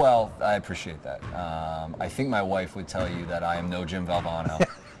appreciate that. I think my wife would tell you that I am no Jim Valvano.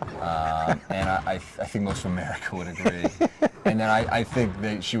 And I think most of America would agree. And then I think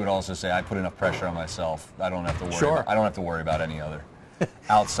that she would also say I put enough pressure on myself. I don't have to worry. I don't have to worry about any other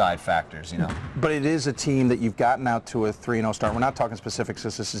outside factors, But it is a team that you've gotten out to a 3-0 start. We're not talking specifics.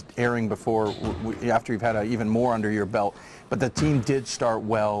 This is airing before, after you've had even more under your belt. But the team did start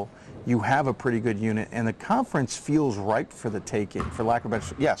well. You have a pretty good unit, and the conference feels ripe for the taking, for lack of a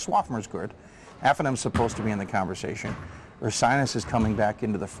better. Yeah, Swarthmore's good. Half of them's supposed to be in the conversation. Ursinus is coming back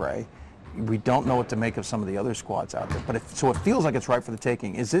into the fray. we don't know what to make of some of the other squads out there. But so it feels like it's right for the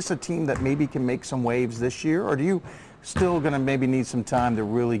taking. Is this a team that maybe can make some waves this year, or do you still going to maybe need some time to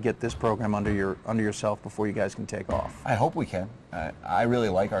really get this program under yourself before you guys can take off? I hope we can. I really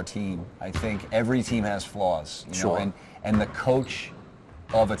like our team. I think every team has flaws, you know, and the coach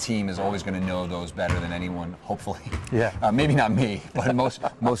of a team is always going to know those better than anyone, hopefully. Yeah. Maybe not me, but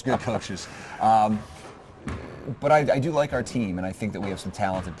most good coaches. But I do like our team, and I think that we have some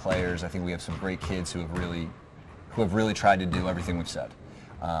talented players. I think we have some great kids who have really tried to do everything we've said.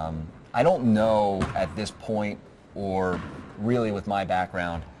 I don't know at this point, or really with my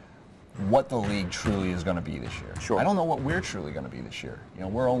background, what the league truly is going to be this year. Sure. I don't know what we're truly going to be this year. You know,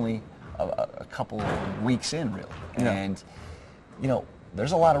 we're only a couple of weeks in, really. Yeah. And, you know,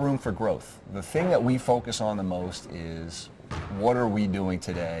 there's a lot of room for growth. The thing that we focus on the most is what are we doing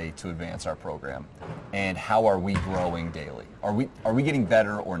today to advance our program, and how are we growing daily? Are we getting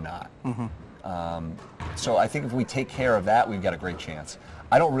better or not? Mm-hmm. So I think if we take care of that, we've got a great chance.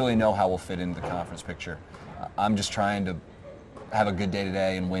 I don't really know how we'll fit into the conference picture. I'm just trying to have a good day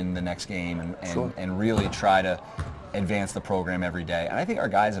today and win the next game, and really try to advance the program every day. And I think our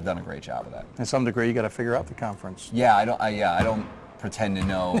guys have done a great job of that. To some degree, you got to figure out the conference. Yeah, I don't pretend to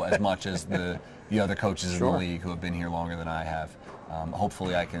know as much as the other coaches in the league who have been here longer than I have.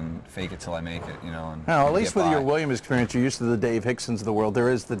 Hopefully I can fake it till I make it, you know. And now, at least with your Williams experience, you're used to the Dave Hicksons of the world. There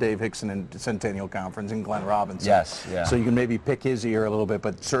is the Dave Hickson and Centennial Conference and Glenn Robinson. Yes, yeah. So you can maybe pick his ear a little bit,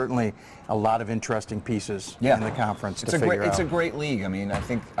 but certainly a lot of interesting pieces in the conference to figure out. It's a great league. I mean, I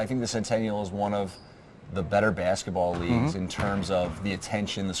think the Centennial is one of the better basketball leagues in terms of the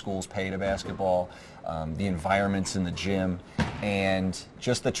attention the schools pay to basketball, the environments in the gym, and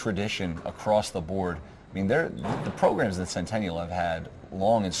just the tradition across the board. I mean, the programs in the Centennial have had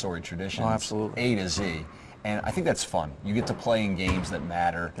long and storied traditions, absolutely. A to Z, and I think that's fun. You get to play in games that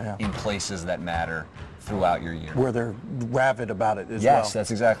matter, in places that matter throughout your year. Where they're rabid about it as well. Yes,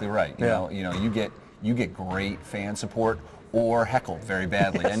 that's exactly right. You know, you get great fan support, or heckled very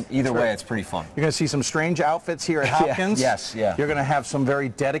badly. And either way, it's pretty fun. You're going to see some strange outfits here at Hopkins. Yes. You're going to have some very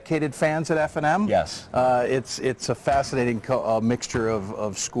dedicated fans at F&M. Yes. It's a fascinating mixture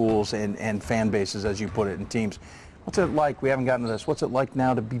of schools and fan bases, as you put it, in teams. What's it like? We haven't gotten to this. What's it like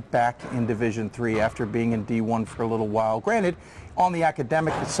now to be back in Division III after being in D1 for a little while? Granted, on the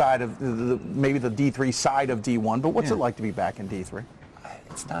academic side of maybe the D3 side of D1, but what's it like to be back in D3?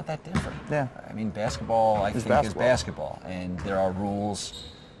 It's not that different. Yeah. I mean, basketball, I think, is basketball. And there are rules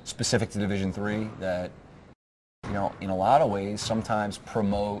specific to Division III that, you know, in a lot of ways sometimes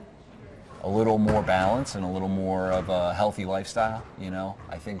promote a little more balance and a little more of a healthy lifestyle, you know.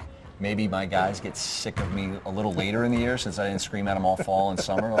 I think maybe my guys get sick of me a little later in the year since I didn't scream at them all fall and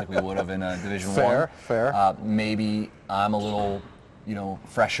summer like we would have in Division I. Fair. Maybe I'm a little, you know,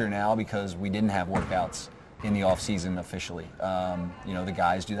 fresher now because we didn't have workouts in the off season officially. You know, the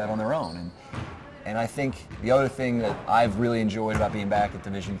guys do that on their own. And I think the other thing that I've really enjoyed about being back at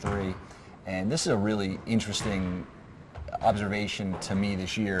Division III, and this is a really interesting observation to me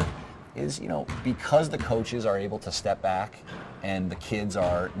this year, is, you know, because the coaches are able to step back and the kids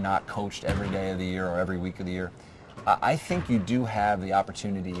are not coached every day of the year or every week of the year, I think you do have the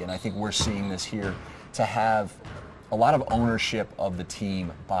opportunity, and I think we're seeing this here, to have a lot of ownership of the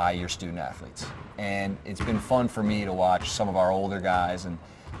team by your student athletes. And it's been fun for me to watch some of our older guys and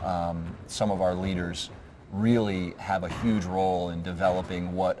some of our leaders really have a huge role in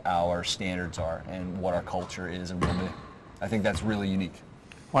developing what our standards are and what our culture is and will be. I think that's really unique.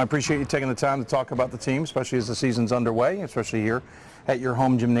 Well, I appreciate you taking the time to talk about the team, especially as the season's underway, especially here at your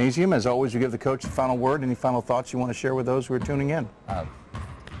home gymnasium. As always, you give the coach the final word. Any final thoughts you want to share with those who are tuning in?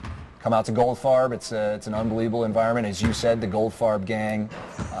 Come out to Goldfarb. It's an unbelievable environment. As you said, the Goldfarb gang,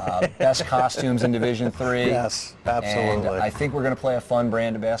 best costumes in Division III. Yes, absolutely. And I think we're going to play a fun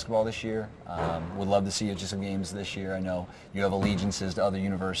brand of basketball this year. Would love to see you at some games this year. I know you have allegiances to other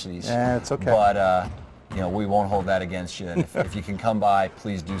universities. Yeah, it's okay. But you know, we won't hold that against you. And if you can come by,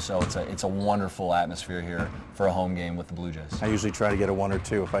 please do so. It's a wonderful atmosphere here for a home game with the Blue Jays. I usually try to get a one or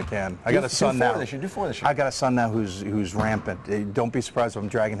two if I can. I got a son now. Do four this year. I got a son now who's rampant. Don't be surprised if I'm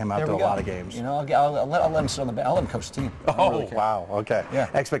dragging him out to a lot of games. You know, I'll let him sit on the bench. I'll let him coach the team. Wow. Okay.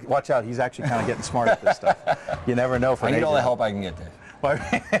 Yeah. Watch out. He's actually kind of getting smart at this stuff. You never know. I need all the help I can get, Dave.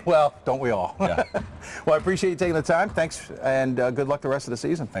 Well, don't we all? Yeah. Well, I appreciate you taking the time. Thanks, and good luck the rest of the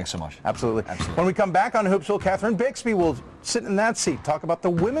season. Thanks so much. Absolutely. When we come back on Hoopsville, Catherine Bixby will sit in that seat, talk about the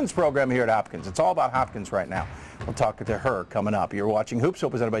women's program here at Hopkins. It's all about Hopkins right now. We'll talk to her coming up. You're watching Hoopsville,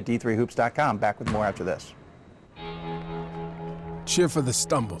 presented by D3Hoops.com. Back with more after this. Cheer for the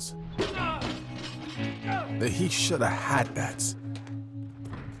stumbles. The he should have had that.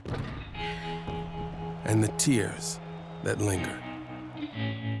 and the tears that linger.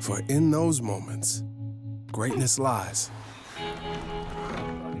 For in those moments, greatness lies.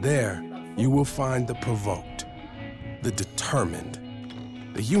 There, you will find the provoked, the determined,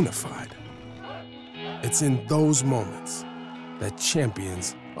 the unified. It's in those moments that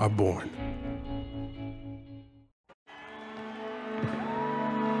champions are born.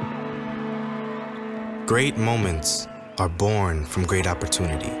 Great moments are born from great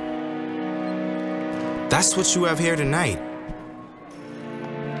opportunity. That's what you have here tonight.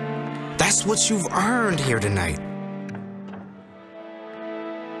 That's what you've earned here tonight.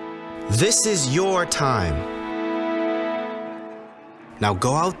 This is your time. Now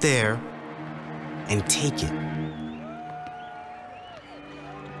go out there and take it.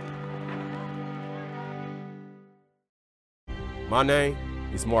 My name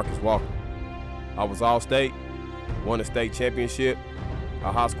is Marcus Walker. I was All-State, won a state championship,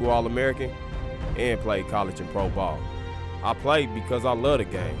 a high school All-American, and played college and pro ball. I played because I love the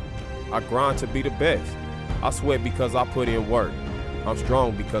game. I grind to be the best. I sweat because I put in work. I'm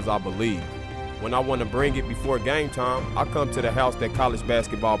strong because I believe. When I want to bring it before game time, I come to the house that college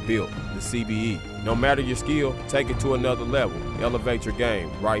basketball built, the CBE. No matter your skill, take it to another level. Elevate your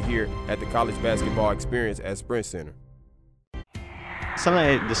game right here at the College Basketball Experience at Sprint Center.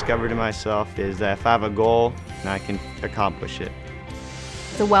 Something I discovered in myself is that if I have a goal, then I can accomplish it.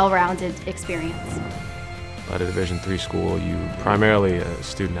 It's a well-rounded experience. At a Division III school, you primarily a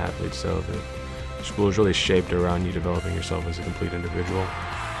student athlete, so the school is really shaped around you developing yourself as a complete individual.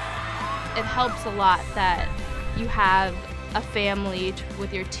 It helps a lot that you have a family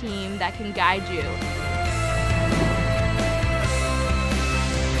with your team that can guide you.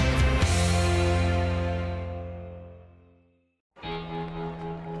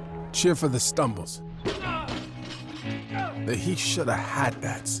 Cheer for the stumbles, the he shoulda had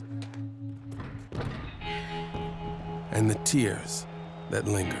that's, and the tears that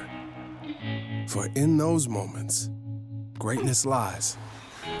linger. For in those moments, greatness lies.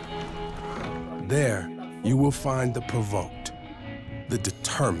 There, you will find the provoked, the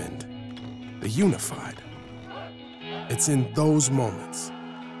determined, the unified. It's in those moments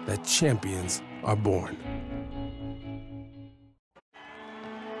that champions are born.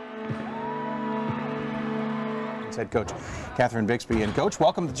 Head coach Catherine Bixby. And Coach,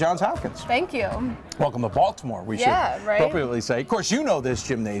 welcome to Johns Hopkins. Thank you. Welcome to Baltimore, we should right? appropriately say. Of course, you know this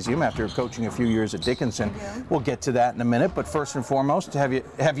gymnasium after coaching a few years at Dickinson. We'll get to that in a minute, but first and foremost, have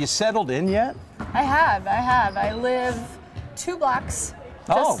you settled in yet? I have. I live 2 blocks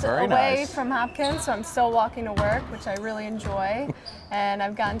just away from Hopkins, so I'm still walking to work, which I really enjoy. And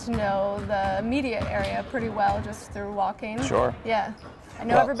I've gotten to know the immediate area pretty well just through walking. Sure. Yeah. I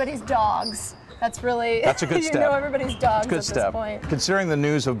know everybody's dogs. That's a good step. You know everybody's dogs at this point. Considering the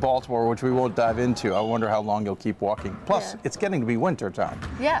news of Baltimore, which we won't dive into, I wonder how long you'll keep walking. Plus, it's getting to be winter time.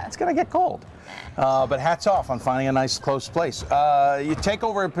 Yeah. It's going to get cold. But hats off on finding a nice, close place. You take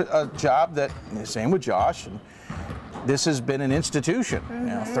over a job that, same with Josh, and this has been an institution. Mm-hmm.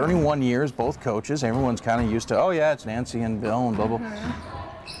 You know, 31 years, both coaches. Everyone's kind of used to, oh yeah, it's Nancy and Bill and blah, blah. Mm-hmm.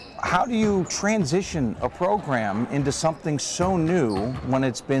 How do you transition a program into something so new when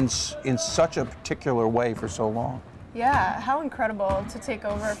it's been in such a particular way for so long? Yeah, how incredible to take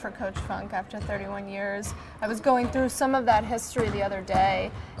over for Coach Funk after 31 years. I was going through some of that history the other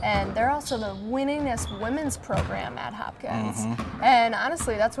day, and they're also the winningest women's program at Hopkins. Mm-hmm. And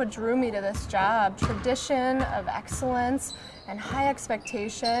honestly, that's what drew me to this job. Tradition of excellence and high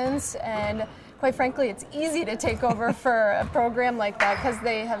expectations, and quite frankly, it's easy to take over for a program like that because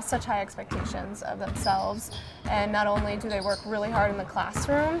they have such high expectations of themselves. And not only do they work really hard in the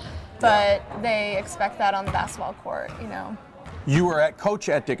classroom, but they expect that on the basketball court, you know. You were coach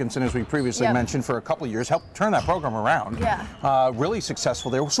at Dickinson, as we previously mentioned, for a couple of years, helped turn that program around. Yeah. Really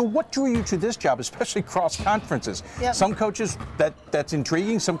successful there. So what drew you to this job, especially cross conferences? Yep. Some coaches, that's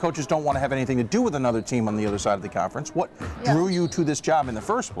intriguing. Some coaches don't want to have anything to do with another team on the other side of the conference. What drew you to this job in the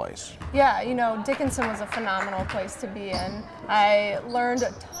first place? Yeah, you know, Dickinson was a phenomenal place to be in. I learned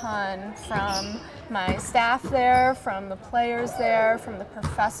a ton from my staff there, from the players there, from the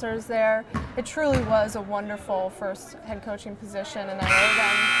professors there. It truly was a wonderful first head coaching position, and I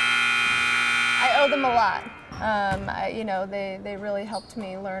owe them a lot. You know, they really helped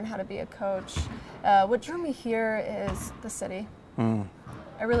me learn how to be a coach. What drew me here is the city.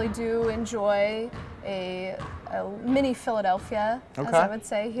 I really do enjoy a mini Philadelphia, as I would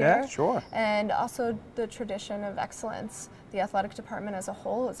say here. Yeah, sure. And also the tradition of excellence. The athletic department as a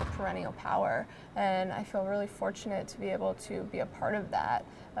whole is a perennial power, and I feel really fortunate to be able to be a part of that.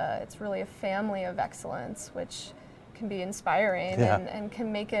 It's really a family of excellence, which can be inspiring and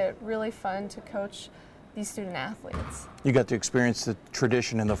can make it really fun to coach these student athletes. You got to experience the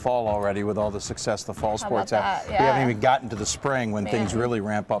tradition in the fall already with all the success the fall sports have. that? We Yeah. haven't even gotten to the spring when things really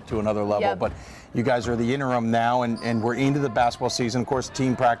ramp up to another level. Yep. But you guys are the interim now, and we're into the basketball season. Of course,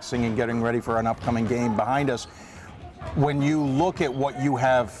 team practicing and getting ready for an upcoming game behind us. When you look at what you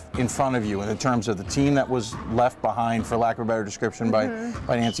have in front of you in terms of the team that was left behind, for lack of a better description, by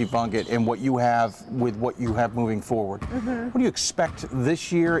Nancy Funkett, and what you have with what you have moving forward, what do you expect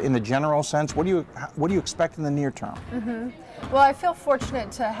this year in the general sense? What do you expect in the near term? Well, I feel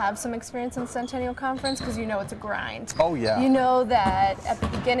fortunate to have some experience in the Centennial Conference because you know it's a grind. Oh, yeah. You know that at the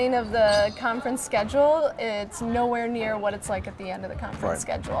beginning of the conference schedule, it's nowhere near what it's like at the end of the conference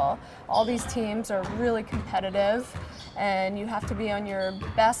schedule. All these teams are really competitive, and you have to be on your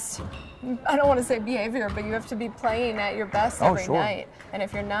best, I don't want to say behavior, but you have to be playing at your best every night. And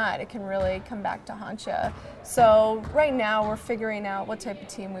if you're not, it can really come back to haunt you. So right now we're figuring out what type of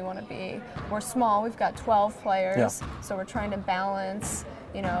team we want to be. We're small, we've got 12 players, so we're trying to balance,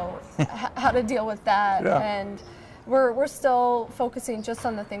 you know, how to deal with that. And we're still focusing just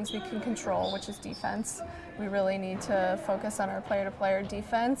on the things we can control, which is defense. We really need to focus on our player-to-player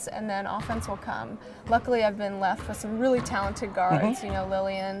defense, and then offense will come. Luckily, I've been left with some really talented guards. You know,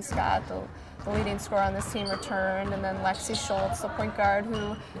 Lillian, Scott, the leading scorer on this team, returned, and then Lexi Schultz, the point guard,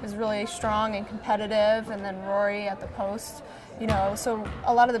 who is really strong and competitive, and then Rory at the post. You know, so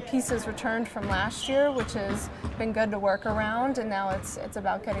a lot of the pieces returned from last year, which has been good to work around, and now it's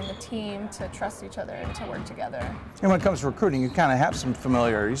about getting the team to trust each other and to work together. And when it comes to recruiting, you kind of have some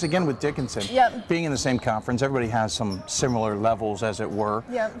familiarities. Again, with Dickinson, being in the same conference, everybody has some similar levels, as it were,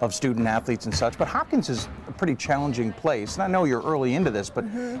 of student athletes and such. But Hopkins is a pretty challenging place. And I know you're early into this, but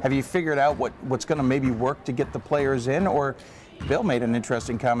have you figured out what's going to maybe work to get the players in? Or Bill made an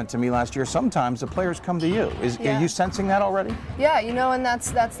interesting comment to me last year. Sometimes the players come to you. Are you sensing that already? Yeah, you know, and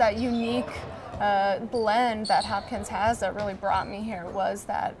that's that unique blend that Hopkins has that really brought me here, was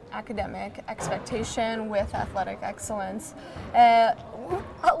that academic expectation with athletic excellence.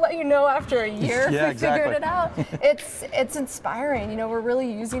 I'll let you know after a year if we figured it out. It's inspiring. You know, we're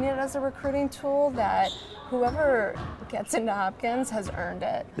really using it as a recruiting tool that whoever gets into Hopkins has earned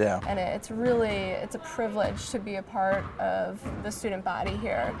it. And it's a privilege to be a part of the student body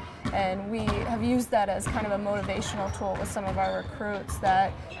here. And we have used that as kind of a motivational tool with some of our recruits,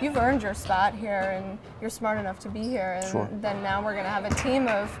 that you've earned your spot here and you're smart enough to be here. And then now we're going to have a team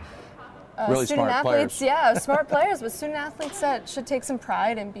of really student smart athletes, players. smart players, but student athletes that should take some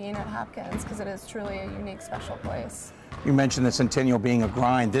pride in being at Hopkins, because it is truly a unique, special place. You mentioned the Centennial being a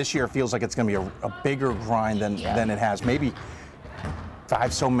grind. This year feels like it's going to be a bigger grind than it has. Maybe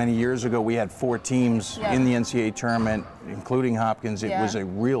 5 so many years ago, we had 4 teams in the NCAA tournament, including Hopkins. It was a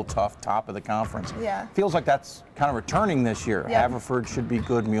real tough top of the conference. Feels like that's kind of returning this year. Haverford should be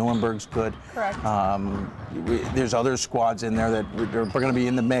good. Muhlenberg's good. Correct. There's other squads in there that are going to be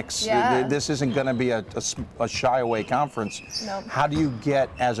in the mix. This isn't going to be a shy away conference. Nope. How do you get,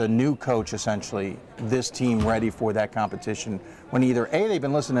 as a new coach, essentially, this team ready for that competition when either A, they've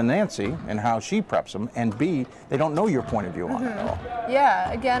been listening to Nancy and how she preps them, and B, they don't know your point of view on it at all?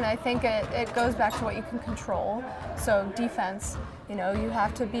 Yeah, again, I think it goes back to what you can control. So defense, you know, you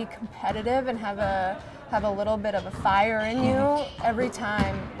have to be competitive and have a little bit of a fire in you every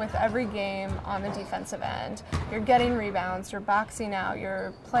time, with every game on the defensive end. You're getting rebounds, you're boxing out,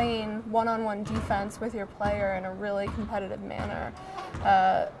 you're playing one-on-one defense with your player in a really competitive manner.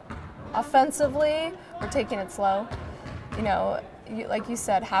 Offensively, we're taking it slow. You know, like you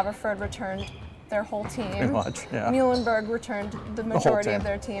said, Haverford returned their whole team. Pretty much, Muhlenberg returned the majority of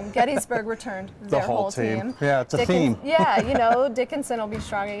their team. Gettysburg returned their whole team. Yeah, it's a theme. Yeah, you know, Dickinson will be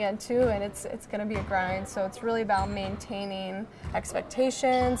strong again too, and it's going to be a grind. So it's really about maintaining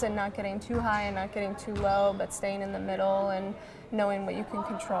expectations and not getting too high and not getting too low, but staying in the middle and knowing what you can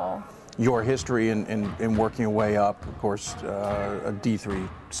control. Your history in working your way up, of course, a D3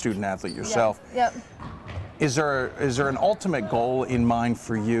 student athlete yourself. Yep. Is there an ultimate goal in mind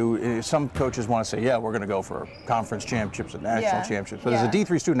for you? Some coaches want to say, yeah, we're going to go for conference championships and national championships. But as a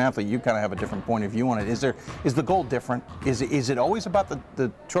D3 student athlete, you kind of have a different point of view on it. Is the goal different? Is it always about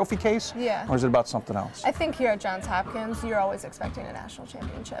the trophy case? Yeah. Or is it about something else? I think here at Johns Hopkins, you're always expecting a national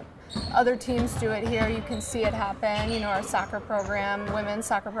championship. Other teams do it here. You can see it happen. You know, our soccer program, women's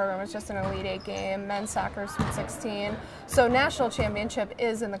soccer program was just an Elite 8 game. Men's soccer, Sweet 16. So national championship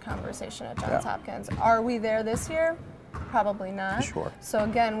is in the conversation at Johns Hopkins. Are we there this year? Probably not. Sure. So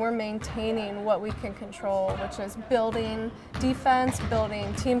again, we're maintaining what we can control, which is building defense,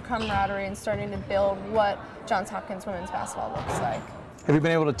 building team camaraderie, and starting to build what Johns Hopkins women's basketball looks like. Have you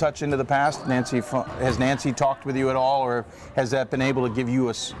been able to touch into the past? Has Nancy talked with you at all, or has that been able to give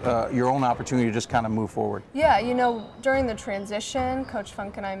you your own opportunity to just kind of move forward? Yeah, you know, during the transition, Coach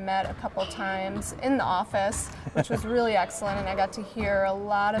Funk and I met a couple times in the office, which was really excellent, and I got to hear a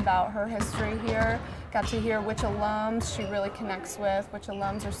lot about her history here. Got to hear which alums she really connects with, which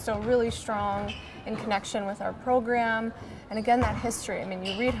alums are still really strong in connection with our program. And again, that history, I mean,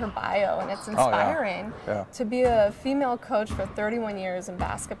 you read her bio and it's inspiring. To be a female coach for 31 years in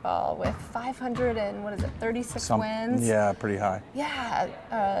basketball with 36 wins. Yeah, pretty high. Yeah,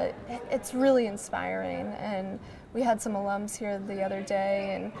 it's really inspiring. And we had some alums here the other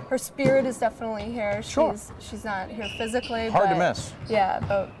day, and her spirit is definitely here. Sure. She's not here physically. Hard to miss. Yeah,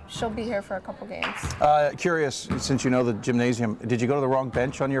 but she'll be here for a couple games. Curious, since you know the gymnasium, did you go to the wrong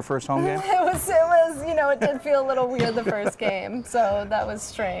bench on your first home game? It was, you know, it did feel a little weird the first game, so that was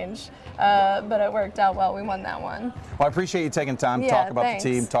strange. But it worked out well. We won that one. Well, I appreciate you taking time to talk about the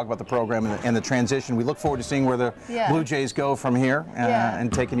team, talk about the program and the transition. We look forward to seeing where the Blue Jays go from here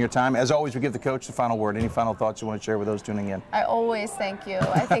and taking your time. As always, we give the coach the final word. Any final thoughts you want to share with those tuning in? I always thank you.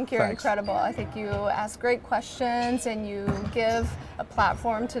 I think you're incredible. I think you ask great questions and you give a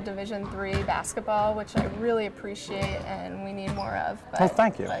platform to Division III basketball, which I really appreciate and we need more of. But, well,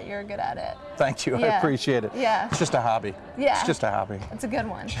 thank you. But you're good at it. Thank you. I appreciate it. Yeah. It's just a hobby. Yeah. It's just a hobby. It's a good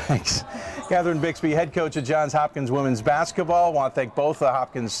one. Thanks. Catherine Bixby, head coach of Johns Hopkins women's basketball. I want to thank both the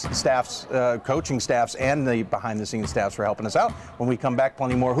Hopkins staffs, coaching staffs, and the behind-the-scenes staffs for helping us out. When we come back,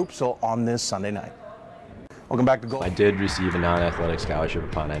 plenty more Hoopsville on this Sunday night. Welcome back to Gold. I did receive a non-athletic scholarship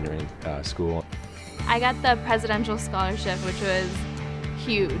upon entering school. I got the presidential scholarship, which was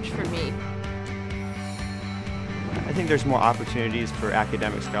huge for me. I think there's more opportunities for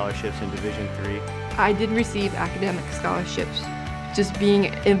academic scholarships in Division III. I did receive academic scholarships. Just being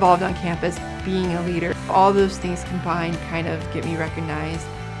involved on campus, being a leader, all those things combined kind of get me recognized.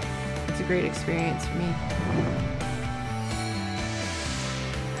 It's a great experience for me.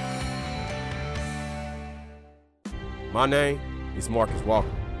 My name is Marcus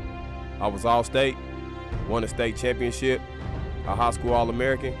Walker. I was All-State, won a state championship, a high school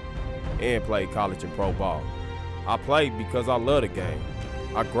All-American, and played college and pro ball. I played because I love the game.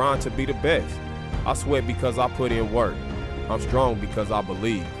 I grind to be the best. I sweat because I put in work. I'm strong because I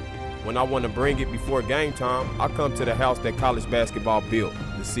believe. When I want to bring it before game time, I come to the house that college basketball built,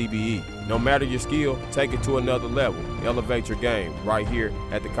 the CBE. No matter your skill, take it to another level. Elevate your game right here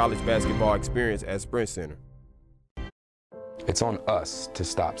at the College Basketball Experience at Sprint Center. It's on us to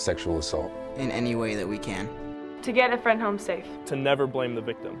stop sexual assault. In any way that we can. To get a friend home safe. To never blame the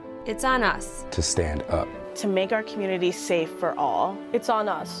victim. It's on us. To stand up. To make our community safe for all. It's on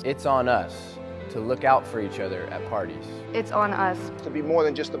us. It's on us to look out for each other at parties. It's on us. To be more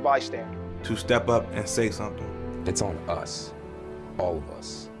than just a bystander. To step up and say something. It's on us, all of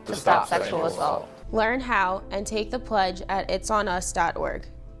us. To stop sexual assault. Learn how and take the pledge at itsonus.org.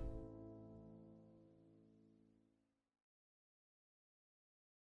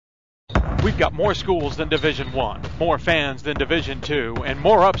 We've got more schools than Division I, more fans than Division II, and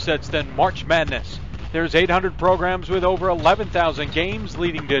more upsets than March Madness. There's 800 programs with over 11,000 games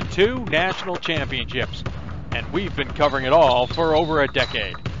leading to 2 national championships. And we've been covering it all for over a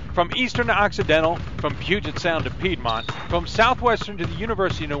decade. From Eastern to Occidental, from Puget Sound to Piedmont, from Southwestern to the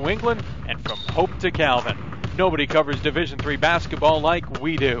University of New England, and from Hope to Calvin. Nobody covers Division III basketball like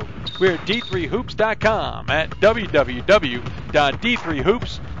we do. We're at D3Hoops.com at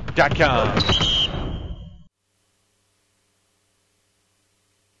www.d3hoops.com.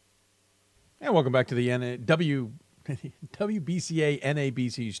 And welcome back to the WBCA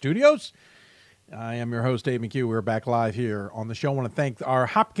NABC studios. I am your host, Dave McHugh. We're back live here on the show. I want to thank our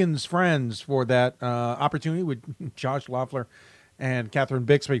Hopkins friends for that opportunity with Josh Loeffler and Catherine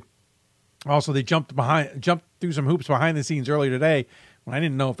Bixby. Also, they jumped through some hoops behind the scenes earlier today when I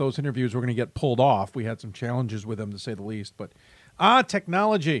didn't know if those interviews were going to get pulled off. We had some challenges with them, to say the least. But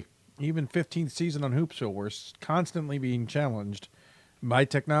technology, even 15th season on Hoopsville, we're constantly being challenged by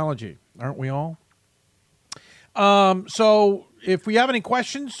technology, aren't we all? So if we have any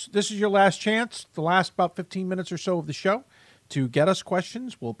questions, this is your last chance, the last about 15 minutes or so of the show, to get us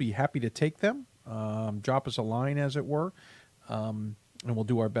questions. We'll be happy to take them. Drop us a line, as it were, and we'll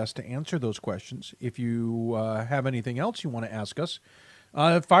do our best to answer those questions. If you have anything else you want to ask us,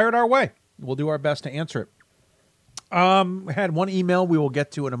 fire it our way. We'll do our best to answer it. We had one email we will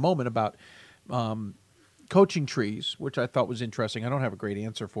get to in a moment about coaching trees, which I thought was interesting. I don't have a great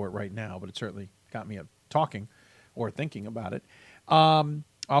answer for it right now, but it certainly got me talking or thinking about it.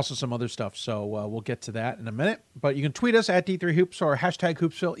 Also some other stuff, so we'll get to that in a minute. But you can tweet us at D3Hoops or hashtag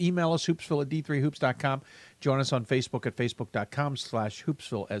Hoopsville. Email us, hoopsville@d3hoops.com. Join us on Facebook at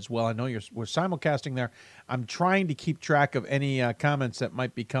facebook.com/Hoopsville as well. I know we're simulcasting there. I'm trying to keep track of any comments that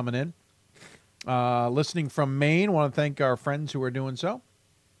might be coming in. Listening from Maine, want to thank our friends who are doing so.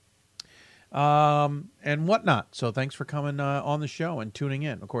 And whatnot. So thanks for coming on the show and tuning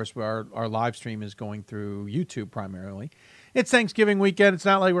in. Of course, our live stream is going through YouTube primarily. It's Thanksgiving weekend. It's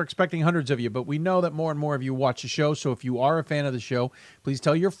not like we're expecting hundreds of you, but we know that more and more of you watch the show. So if you are a fan of the show, please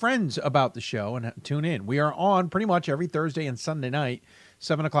tell your friends about the show and tune in. We are on pretty much every Thursday and Sunday night,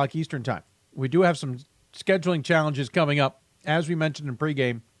 7 o'clock Eastern time. We do have some scheduling challenges coming up, as we mentioned in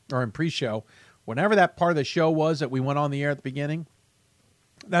pregame or in pre-show. Whenever that part of the show was that we went on the air at the beginning,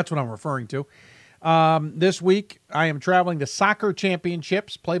 that's what I'm referring to. This week, I am traveling to soccer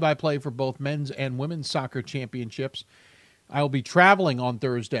championships, play-by-play for both men's and women's soccer championships. I will be traveling on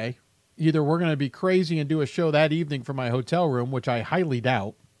Thursday. Either we're going to be crazy and do a show that evening from my hotel room, which I highly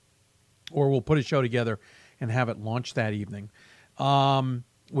doubt, or we'll put a show together and have it launched that evening,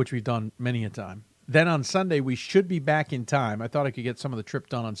 which we've done many a time. Then on Sunday, we should be back in time. I thought I could get some of the trip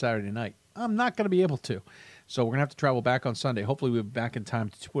done on Saturday night. I'm not going to be able to. So we're going to have to travel back on Sunday. Hopefully we'll be back in time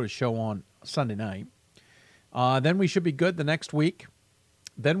to put a show on Sunday night. Then we should be good the next week.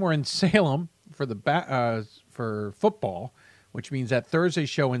 Then we're in Salem for for football, which means that Thursday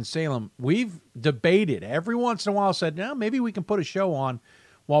show in Salem. We've debated. Every once in a while said, no, maybe we can put a show on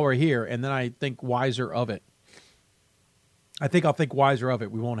while we're here. And then I think wiser of it. I think I'll think wiser of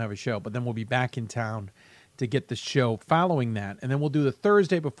it. We won't have a show. But then we'll be back in town to get the show following that. And then we'll do the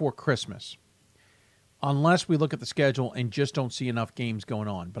Thursday before Christmas. Unless we look at the schedule and just don't see enough games going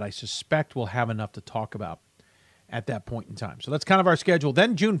on. But I suspect we'll have enough to talk about at that point in time. So that's kind of our schedule.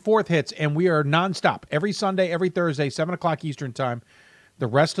 Then June 4th hits, and we are nonstop. Every Sunday, every Thursday, 7 o'clock Eastern time, the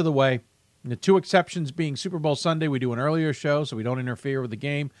rest of the way. And the two exceptions being Super Bowl Sunday, we do an earlier show so we don't interfere with the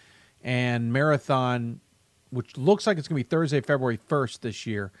game. And Marathon, which looks like it's going to be Thursday, February 1st this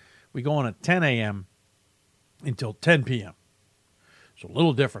year. We go on at 10 a.m. until 10 p.m. So a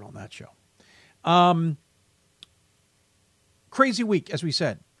little different on that show. Crazy week, as we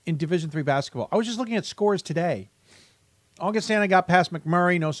said, in Division III basketball. I was just looking at scores today. Augustana got past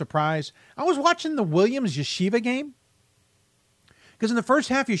McMurray, no surprise. I was watching the Williams-Yeshiva game because in the first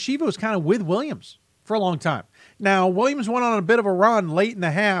half, Yeshiva was kind of with Williams for a long time. Now, Williams went on a bit of a run late in the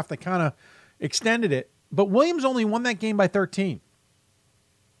half that kind of extended it, but Williams only won that game by 13.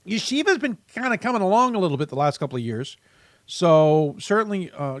 Yeshiva's been kind of coming along a little bit the last couple of years, so certainly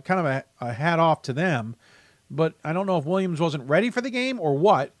kind of a hat off to them. But I don't know if Williams wasn't ready for the game or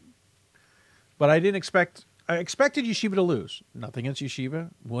what. But I expected Yeshiva to lose. Nothing against Yeshiva.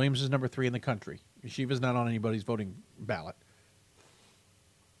 Williams is number 3 in the country. Yeshiva's not on anybody's voting ballot.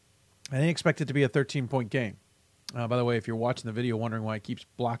 I didn't expect it to be a 13-point game. By the way, if you're watching the video wondering why it keeps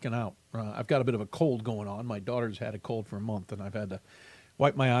blocking out, I've got a bit of a cold going on. My daughter's had a cold for a month, and I've had to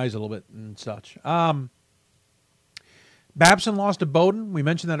wipe my eyes a little bit and such. Babson lost to Bowdoin. We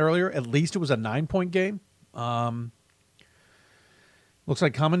mentioned that earlier. At least it was a 9-point game. Looks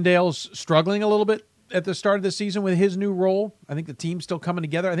like Commondale's struggling a little bit at the start of the season with his new role. I think the team's still coming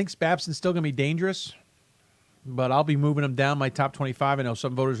together. I think Babson's still going to be dangerous, but I'll be moving him down my top 25. I know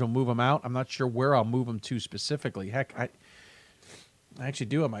some voters will move him out. I'm not sure where I'll move him to specifically. Heck, I actually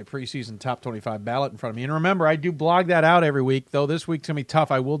do have my preseason top 25 ballot in front of me. And remember, I do blog that out every week, though this week's going to be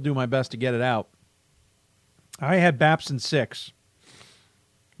tough. I will do my best to get it out. I had Babson 6.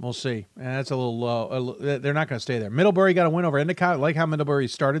 We'll see. That's a little low. They're not going to stay there. Middlebury got a win over Endicott. I like how Middlebury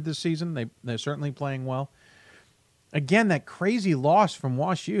started this season. They're certainly playing well. Again, that crazy loss from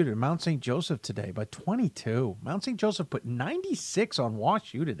Wash U to Mount St. Joseph today by 22. Mount St. Joseph put 96 on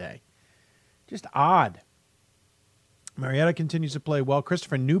Wash U today. Just odd. Marietta continues to play well.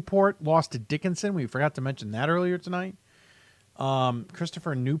 Christopher Newport lost to Dickinson. We forgot to mention that earlier tonight.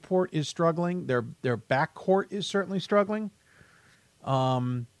 Christopher Newport is struggling. Their backcourt is certainly struggling.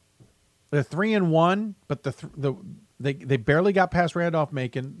 They're 3-1, but they barely got past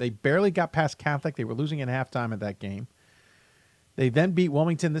Randolph-Macon. They barely got past Catholic. They were losing at halftime at that game. They then beat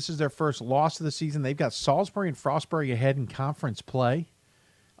Wilmington. This is their first loss of the season. They've got Salisbury and Frostbury ahead in conference play.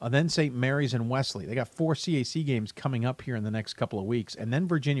 Then St. Mary's and Wesley. They got 4 CAC games coming up here in the next couple of weeks, and then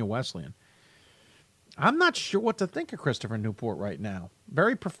Virginia Wesleyan. I'm not sure what to think of Christopher Newport right now.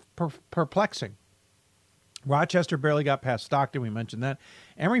 Very perplexing. Rochester barely got past Stockton. We mentioned that.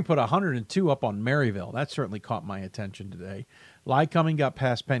 Emory put 102 up on Maryville. That certainly caught my attention today. Lycoming got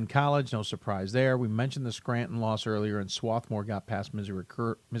past Penn College. No surprise there. We mentioned the Scranton loss earlier, and Swarthmore got past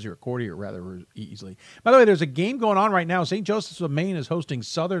Misericordia rather easily. By the way, there's a game going on right now. St. Joseph's of Maine is hosting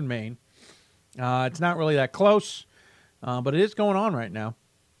Southern Maine. It's not really that close, but it is going on right now.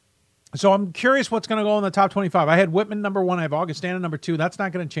 So I'm curious what's going to go in the top 25. I had Whitman number 1. I have Augustana number 2. That's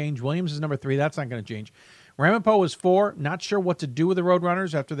not going to change. Williams is number 3. That's not going to change. Ramapo was 4. Not sure what to do with the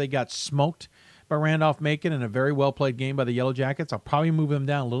Roadrunners after they got smoked by Randolph-Macon in a very well-played game by the Yellow Jackets. I'll probably move them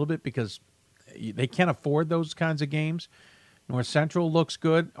down a little bit because they can't afford those kinds of games. North Central looks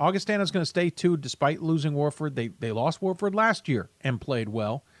good. Augustana's going to stay 2 despite losing Warford. They lost Warford last year and played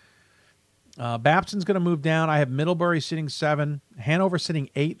well. Babson's going to move down. I have Middlebury sitting 7. Hanover sitting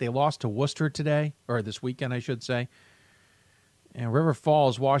 8. They lost to Worcester today, or this weekend, I should say. And River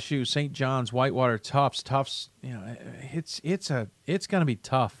Falls, WashU, St. John's, Whitewater, Tufts. You know, it's going to be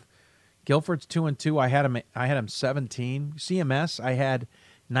tough. Guilford's 2-2. I had them 17. CMS, I had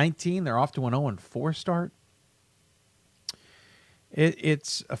 19. They're off to an 0-4 start.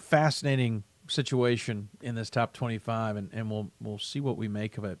 It's a fascinating situation in this top 25, and we'll see what we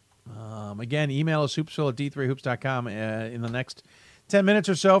make of it. Again, email us hoopsville@d3hoops.com in the next 10 minutes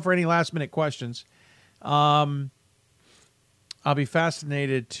or so for any last-minute questions. I'll be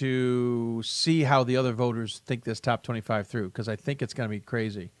fascinated to see how the other voters think this top 25 through, because I think it's going to be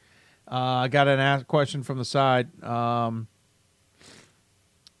crazy. I got a question from the side.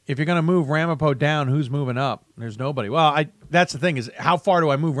 If you're going to move Ramapo down, who's moving up? There's nobody. Well, that's the thing, is how far do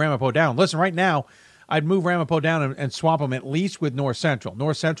I move Ramapo down? Listen, right now, I'd move Ramapo down and swap them at least with North Central.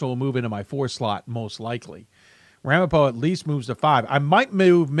 North Central will move into my 4 slot most likely. Ramapo at least moves to 5. I might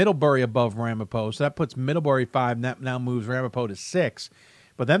move Middlebury above Ramapo, so that puts Middlebury 5, and that now moves Ramapo to 6.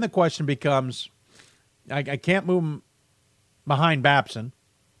 But then the question becomes, I can't move them behind Babson.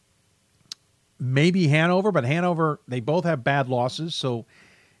 Maybe Hanover, but Hanover, they both have bad losses, so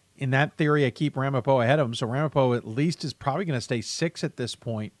in that theory, I keep Ramapo ahead of them. So Ramapo at least is probably going to stay 6 at this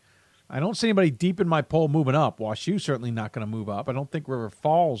point. I don't see anybody deep in my poll moving up. WashU certainly not going to move up. I don't think River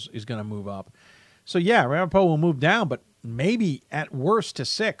Falls is going to move up. So, yeah, Ramapo will move down, but maybe at worst to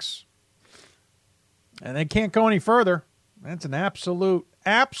 6. And they can't go any further. That's an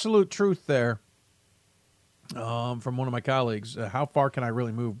absolute truth there from one of my colleagues. How far can I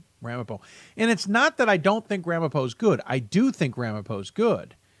really move Ramapo? And it's not that I don't think Ramapo's good. I do think Ramapo's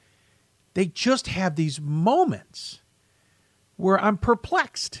good. They just have these moments where I'm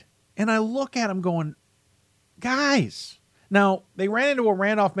perplexed. And I look at them going, guys. Now, they ran into a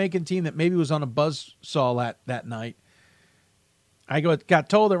Randolph-Macon team that maybe was on a buzzsaw that night. I got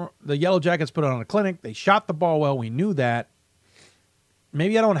told the Yellow Jackets put on a clinic. They shot the ball well. We knew that.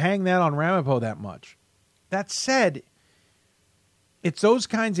 Maybe I don't hang that on Ramapo that much. That said, it's those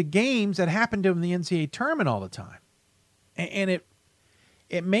kinds of games that happen to them in the NCAA tournament all the time. And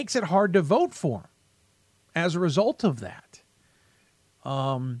it makes it hard to vote for them as a result of that.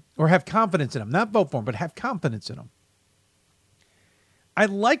 Or have confidence in them. Not vote for them, but have confidence in them. I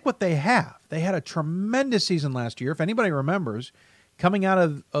like what they have. They had a tremendous season last year. If anybody remembers, coming out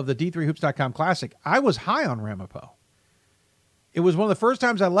of the D3Hoops.com Classic, I was high on Ramapo. It was one of the first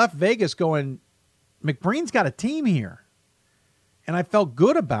times I left Vegas going, McBreen's got a team here. And I felt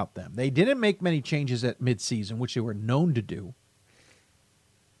good about them. They didn't make many changes at midseason, which they were known to do.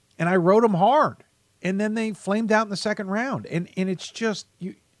 And I rode them hard. And then they flamed out in the second round. And it's just,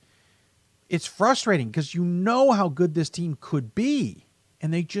 it's frustrating because you know how good this team could be.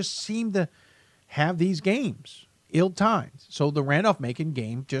 And they just seem to have these games, ill times. So the Randolph-Macon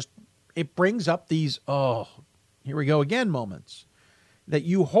game it brings up these, oh, here we go again moments that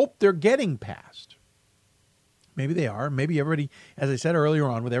you hope they're getting past. Maybe they are. Maybe everybody, as I said earlier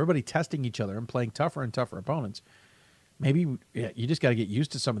on, with everybody testing each other and playing tougher and tougher opponents, maybe you just got to get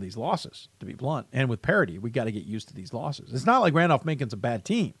used to some of these losses, to be blunt. And with parity, we got to get used to these losses. It's not like Randolph-Macon's a bad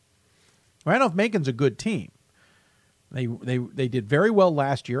team. Randolph-Macon's a good team. They did very well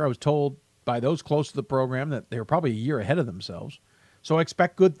last year. I was told by those close to the program that they were probably a year ahead of themselves. So I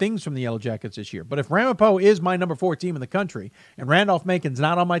expect good things from the Yellow Jackets this year. But if Ramapo is my number 4 team in the country and Randolph-Macon's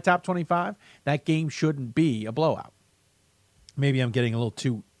not on my top 25, that game shouldn't be a blowout. Maybe I'm getting a little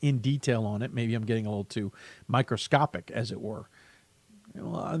too in detail on it. Maybe I'm getting a little too microscopic, as it were.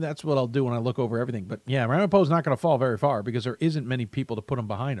 Well, that's what I'll do when I look over everything. But, yeah, Ramapo's not going to fall very far because there isn't many people to put them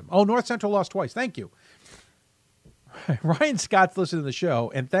behind him. Oh, North Central lost twice. Thank you. Ryan Scott's listening to the show,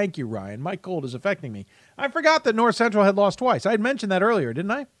 and thank you, Ryan. My cold is affecting me. I forgot that North Central had lost twice. I had mentioned that earlier,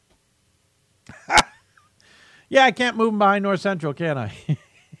 didn't I? Yeah, I can't move them behind North Central, can I?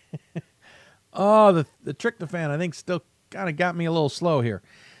 Oh, the tryptophan, I think, still kind of got me a little slow here.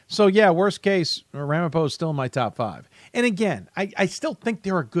 So, yeah, worst case, Ramapo is still in my top 5. And again, I still think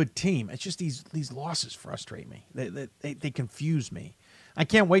they're a good team. It's just these losses frustrate me. They confuse me. I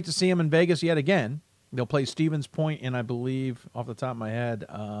can't wait to see them in Vegas yet again. They'll play Stevens Point, and I believe, off the top of my head,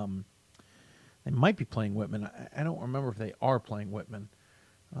 they might be playing Whitman. I don't remember if they are playing Whitman.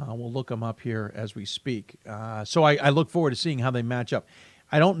 We'll look them up here as we speak. So I look forward to seeing how they match up.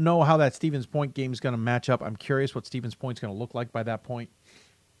 I don't know how that Stevens Point game is going to match up. I'm curious what Stevens Point's going to look like by that point.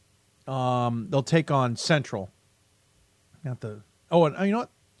 They'll take on Central. And you know what?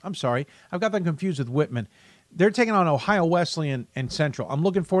 I'm sorry. I've got them confused with Whitman. They're taking on Ohio Wesleyan and Central. I'm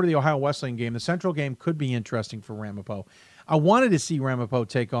looking forward to the Ohio Wesleyan game. The Central game could be interesting for Ramapo. I wanted to see Ramapo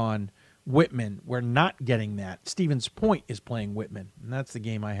take on Whitman. We're not getting that. Stevens Point is playing Whitman, and that's the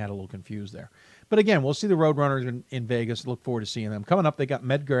game I had a little confused there. But again, we'll see the Roadrunners in Vegas. Look forward to seeing them. Coming up, they got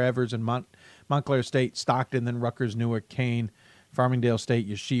Medgar Evers and Montclair State, Stockton, then Rutgers, Newark, Kane, Farmingdale State,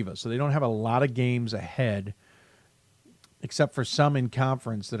 Yeshiva. So they don't have a lot of games ahead, except for some in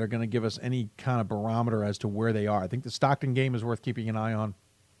conference that are going to give us any kind of barometer as to where they are. I think the Stockton game is worth keeping an eye on.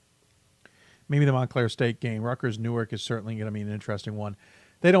 Maybe the Montclair State game. Rutgers, Newark is certainly going to be an interesting one.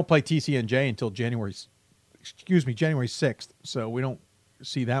 They don't play TCNJ until January 6th. So we don't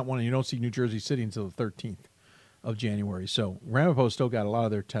see that one, and you don't see New Jersey City until the 13th of January. So Ramapo still got a lot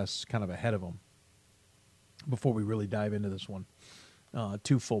of their tests kind of ahead of them before we really dive into this one.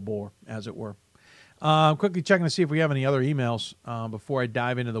 Too full bore, as it were. Quickly checking to see if we have any other emails before I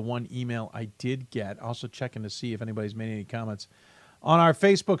dive into the one email I did get. Also checking to see if anybody's made any comments on our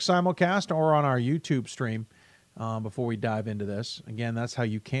Facebook simulcast or on our YouTube stream before we dive into this. Again, that's how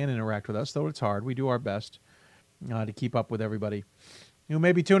you can interact with us, though it's hard. We do our best to keep up with everybody who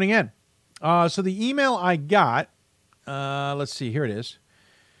may be tuning in. So the email I got, let's see, here it is.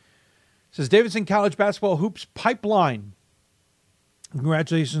 It says, Davidson College Basketball Hoops Pipeline.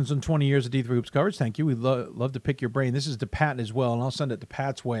 Congratulations on 20 years of D3 Hoops coverage. Thank you. We'd love to pick your brain. This is to Pat as well, and I'll send it to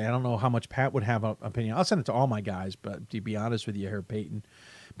Pat's way. I don't know how much Pat would have an opinion. I'll send it to all my guys, but to be honest with you here,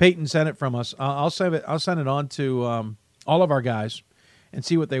 Peyton sent it from us. I'll send it on to all of our guys and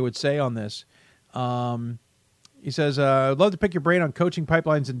see what they would say on this. He says, I'd love to pick your brain on coaching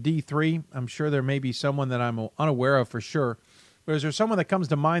pipelines in D3. I'm sure there may be someone that I'm unaware of for sure. But is there someone that comes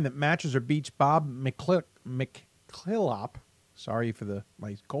to mind that matches or beats Bob McClillop? Sorry for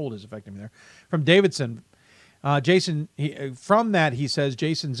my cold is affecting me there. From Davidson. Jason, from that, he says,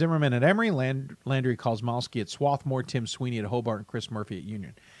 Jason Zimmerman at Emory, Landry Kozmowski at Swarthmore, Tim Sweeney at Hobart, and Chris Murphy at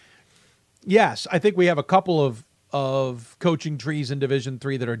Union. Yes, I think we have a couple of coaching trees in Division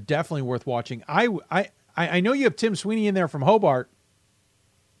III that are definitely worth watching. I know you have Tim Sweeney in there from Hobart.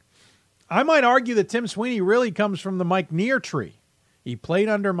 I might argue that Tim Sweeney really comes from the Mike Neer tree. He played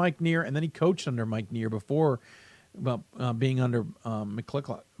under Mike Neer, and then he coached under Mike Neer before being under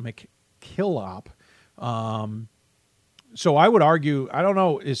McKillop. So I would argue, I don't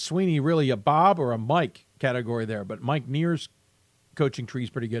know, is Sweeney really a Bob or a Mike category there? But Mike Neer's coaching tree is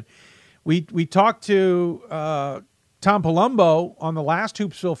pretty good. We talked to Tom Palumbo on the last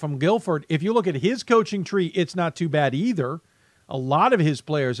Hoopsville from Guilford. If you look at his coaching tree, it's not too bad either. A lot of his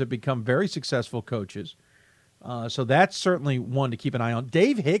players have become very successful coaches. So that's certainly one to keep an eye on.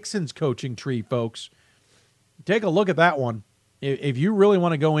 Dave Hickson's coaching tree, folks. Take a look at that one. If you really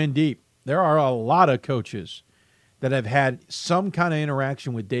want to go in deep, there are a lot of coaches that have had some kind of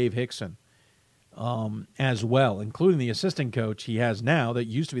interaction with Dave Hickson as well, including the assistant coach he has now that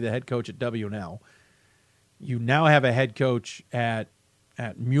used to be the head coach at W&L. You now have a head coach at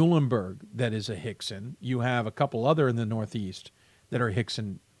Muhlenberg that is a Hickson. You have a couple other in the Northeast that are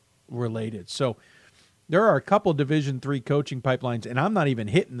Hickson related. So there are a couple Division III coaching pipelines, and I'm not even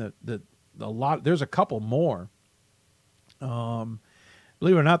hitting the lot. There's a couple more.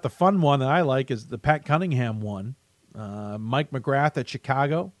 Believe it or not, the fun one that I like is the Pat Cunningham one. Mike McGrath at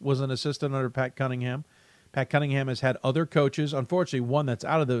Chicago was an assistant under Pat Cunningham. Pat Cunningham has had other coaches. Unfortunately, one that's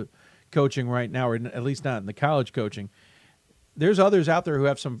out of the coaching right now, or at least not in the college coaching. There's others out there who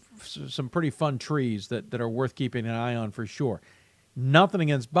have some pretty fun trees that are worth keeping an eye on for sure. Nothing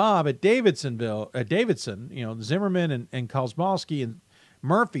against Bob at Davidson. Zimmerman and Kozmowski and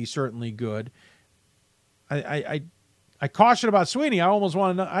Murphy certainly good. I caution about Sweeney. I almost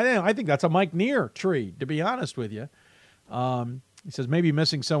want to know. I think that's a Mike Neer tree, to be honest with you. He says, maybe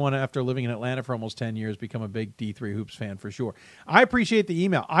missing someone after living in Atlanta for almost 10 years, become a big D3 Hoops fan for sure. I appreciate the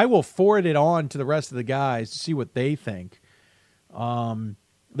email. I will forward it on to the rest of the guys to see what they think.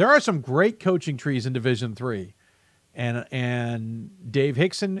 There are some great coaching trees in Division III. And Dave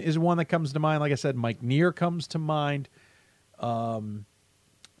Hickson is one that comes to mind. Like I said, Mike Neer comes to mind.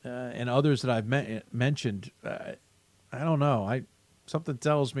 and others that I've mentioned, I don't know. Something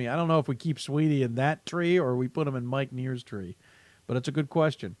tells me I don't know if we keep Sweetie in that tree or we put him in Mike Neer's tree, but it's a good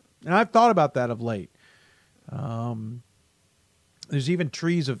question, and I've thought about that of late. There's even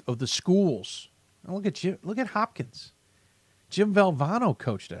trees of the schools. Now look at Hopkins. Jim Valvano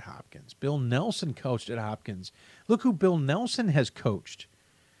coached at Hopkins. Bill Nelson coached at Hopkins. Look who Bill Nelson has coached.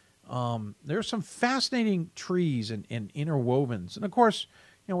 There's some fascinating trees and interwovens. And, of course,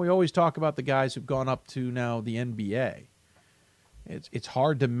 we always talk about the guys who've gone up to now the NBA. It's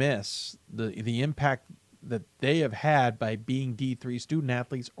hard to miss the impact that they have had by being D3 student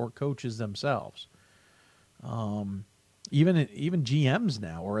athletes or coaches themselves. Even GMs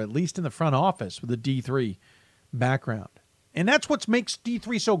now, or at least in the front office with a D3 background. And that's what makes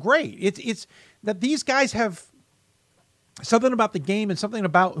D3 so great. It's that these guys have something about the game and something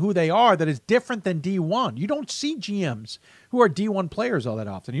about who they are that is different than D1. You don't see GMs who are D1 players all that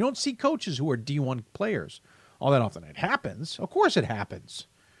often. You don't see coaches who are D1 players all that often. It happens. Of course it happens.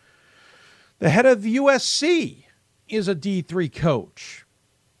 The head of the USC is a D3 coach.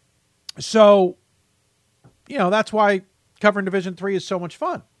 So, that's why covering Division III is so much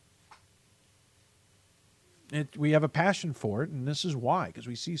fun. We have a passion for it, and this is why, because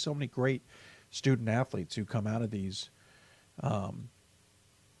we see so many great student athletes who come out of these, come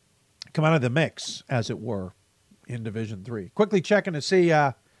out of the mix, as it were, in Division III. Quickly checking to see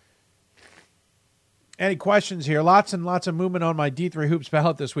any questions here. Lots and lots of movement on my D3 Hoops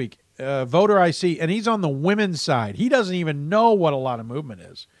ballot this week. Voter I see, and he's on the women's side. He doesn't even know what a lot of movement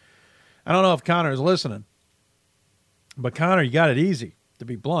is. I don't know if Connor is listening, but Connor, you got it easy, to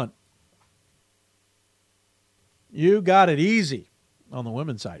be blunt. You got it easy on the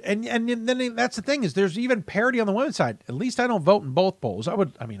women's side. And then that's the thing is there's even parity on the women's side. At least I don't vote in both polls. I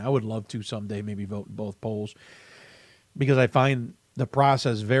would love to someday maybe vote in both polls because I find the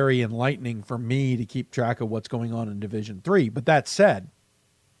process very enlightening for me to keep track of what's going on in Division III. But that said,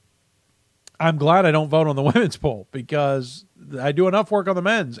 I'm glad I don't vote on the women's poll because I do enough work on the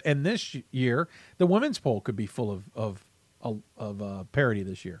men's. And this year, the women's poll could be full of parity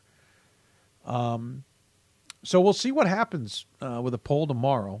this year. So we'll see what happens with a poll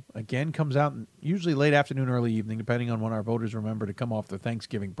tomorrow. Again, comes out usually late afternoon, early evening, depending on when our voters remember to come off their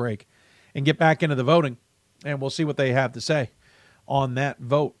Thanksgiving break and get back into the voting. And we'll see what they have to say on that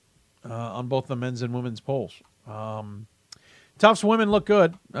vote on both the men's and women's polls. Tufts women look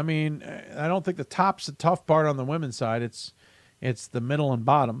good. I mean, I don't think the top's the tough part on the women's side. It's the middle and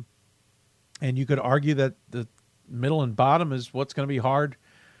bottom. And you could argue that the middle and bottom is what's going to be hard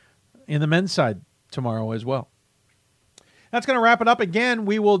in the men's side tomorrow as well. That's going to wrap it up. Again,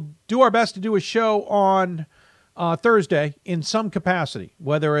 we will do our best to do a show on Thursday in some capacity,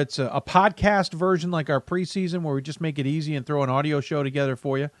 whether it's a podcast version like our preseason where we just make it easy and throw an audio show together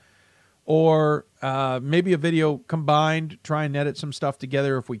for you, or maybe a video combined, try and edit some stuff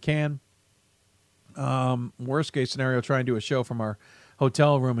together if we can. Worst case scenario, try and do a show from our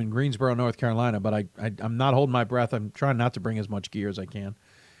hotel room in Greensboro, North Carolina, but I'm not holding my breath. I'm trying not to bring as much gear as I can.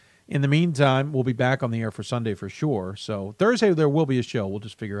 In the meantime, we'll be back on the air for Sunday for sure. So Thursday there will be a show. We'll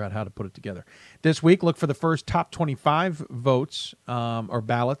just figure out how to put it together. This week, look for the first top 25 votes or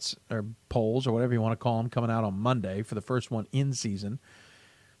ballots or polls or whatever you want to call them coming out on Monday for the first one in season.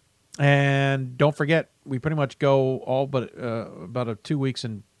 And don't forget, we pretty much go all but about 2 weeks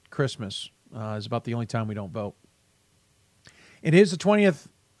in Christmas is about the only time we don't vote. It is the 20th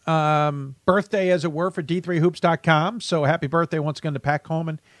birthday, as it were, for D3Hoops.com. So happy birthday once again to Pat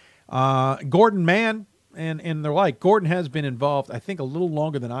Coleman. Gordon Mann and the like. Gordon has been involved, I think, a little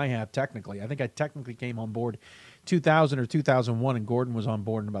longer than I have technically. I think I technically came on board 2000 or 2001, and Gordon was on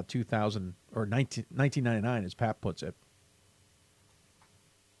board in about 2000 or 1999, as Pat puts it.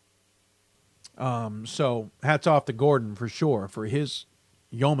 So hats off to Gordon for sure for his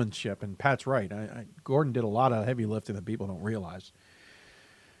yeomanship, and Pat's right. Gordon did a lot of heavy lifting that people don't realize.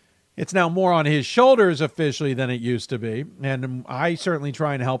 It's now more on his shoulders officially than it used to be, and I certainly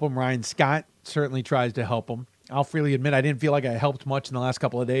try and help him. Ryan Scott certainly tries to help him. I'll freely admit I didn't feel like I helped much in the last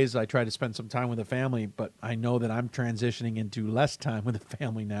couple of days. I tried to spend some time with the family, but I know that I'm transitioning into less time with the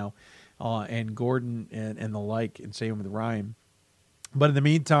family now, and Gordon and the like, and same with Ryan. But in the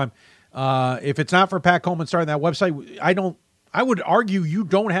meantime, if it's not for Pat Coleman starting that website, I would argue you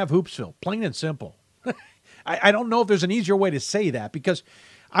don't have Hoopsville, plain and simple. I don't know if there's an easier way to say that, because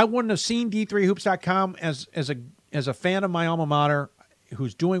I wouldn't have seen D3Hoops.com as a fan of my alma mater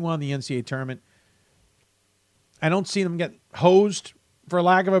who's doing well in the NCAA tournament. I don't see them get hosed, for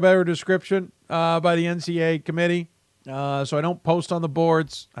lack of a better description, by the NCAA committee. So I don't post on the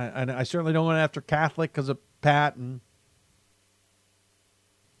boards. I certainly don't go after Catholic because of Pat. And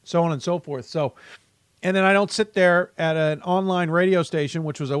so on and so forth. So, and then I don't sit there at an online radio station,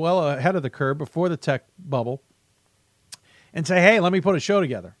 which was well ahead of the curve before the tech bubble, and say, hey, let me put a show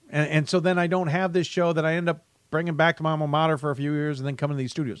together. And so then I don't have this show that I end up bringing back to my alma mater for a few years and then coming to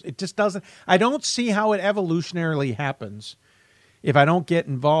these studios. It just doesn't. I don't see how it evolutionarily happens if I don't get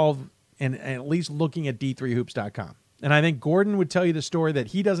involved in at least looking at D3Hoops.com. And I think Gordon would tell you the story that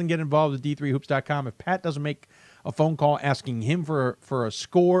he doesn't get involved with D3Hoops.com if Pat doesn't make a phone call asking him for a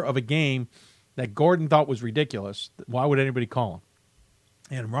score of a game that Gordon thought was ridiculous. Why would anybody call him?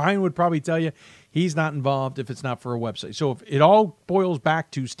 And Ryan would probably tell you he's not involved if it's not for a website. So if it all boils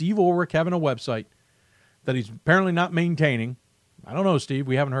back to Steve Ulrich having a website that he's apparently not maintaining, I don't know, Steve,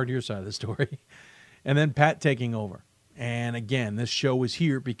 we haven't heard your side of the story, and then Pat taking over. And again, this show is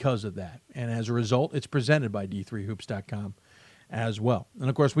here because of that. And as a result, it's presented by D3Hoops.com as well. And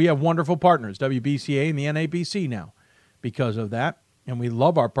of course, we have wonderful partners, WBCA and the NABC now, because of that. And we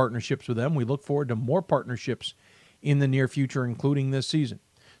love our partnerships with them. We look forward to more partnerships in the near future, including this season.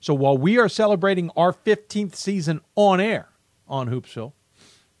 So while we are celebrating our 15th season on air on Hoopsville,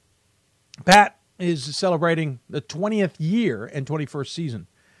 Pat is celebrating the 20th year and 21st season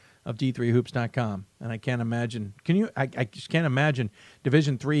of D3Hoops.com. And I can't imagine, I just can't imagine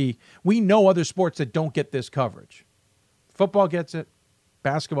Division III. We know other sports that don't get this coverage. Football gets it.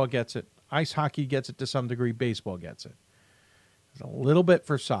 Basketball gets it. Ice hockey gets it to some degree. Baseball gets it. There's a little bit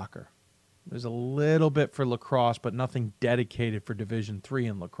for soccer. There's a little bit for lacrosse, but nothing dedicated for Division III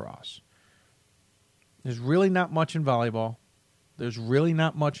in lacrosse. There's really not much in volleyball. There's really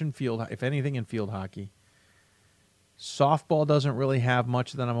not much in field, if anything, in field hockey. Softball doesn't really have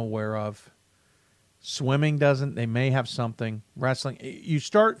much that I'm aware of. Swimming doesn't. They may have something. Wrestling. You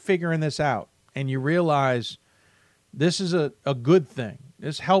start figuring this out, and you realize this is a good thing.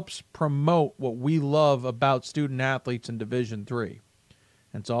 This helps promote what we love about student athletes in Division III.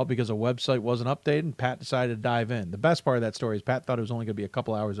 And it's all because a website wasn't updated, and Pat decided to dive in. The best part of that story is Pat thought it was only going to be a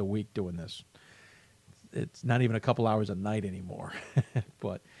couple hours a week doing this. It's not even a couple hours a night anymore.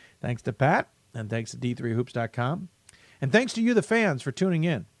 But thanks to Pat, and thanks to D3Hoops.com. And thanks to you, the fans, for tuning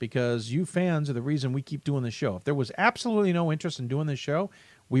in, because you fans are the reason we keep doing this show. If there was absolutely no interest in doing this show,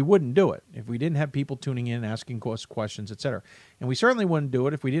 we wouldn't do it. If we didn't have people tuning in, asking questions, etc. And we certainly wouldn't do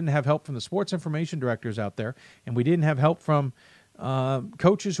it if we didn't have help from the sports information directors out there, and we didn't have help from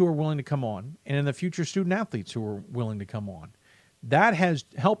coaches who are willing to come on, and in the future, student athletes who are willing to come on. That has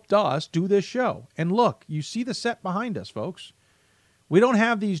helped us do this show. And look, you see the set behind us, folks. We don't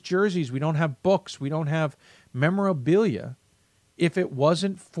have these jerseys. We don't have books. We don't have memorabilia if it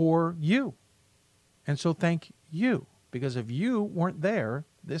wasn't for you. And so thank you, because if you weren't there,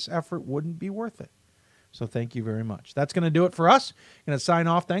 this effort wouldn't be worth it. So thank you very much. That's going to do it for us. Going to sign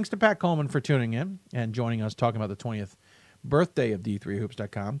off. Thanks to Pat Coleman for tuning in and joining us talking about the 20th birthday of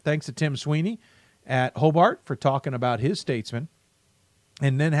D3Hoops.com. Thanks to Tim Sweeney at Hobart for talking about his Statesman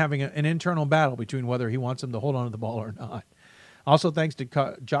and then having an internal battle between whether he wants him to hold on to the ball or not. Also, thanks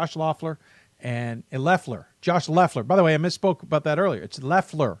to Josh Loeffler and Leffler. Josh Leffler. By the way, I misspoke about that earlier. It's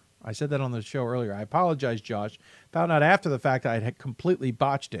Leffler. I said that on the show earlier. I apologize, Josh. Found out after the fact I had completely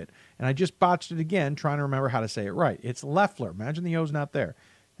botched it, and I just botched it again trying to remember how to say it right. It's Leffler. Imagine the O's not there.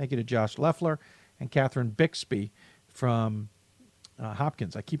 Thank you to Josh Leffler and Catherine Bixby from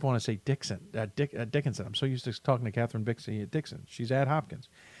Hopkins. I keep wanting to say Dickinson. I'm so used to talking to Catherine Bixby at Dixon. She's at Hopkins.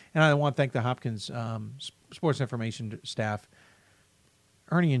 And I want to thank the Hopkins sports information staff.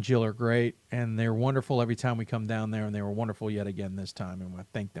 Ernie and Jill are great, and they're wonderful every time we come down there, and they were wonderful yet again this time, and I want to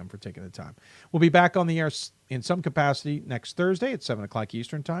thank them for taking the time. We'll be back on the air in some capacity next Thursday at 7 o'clock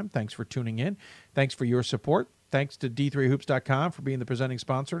Eastern Time. Thanks for tuning in. Thanks for your support. Thanks to D3Hoops.com for being the presenting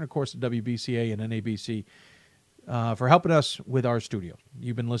sponsor, and, of course, to WBCA and NABC for helping us with our studio.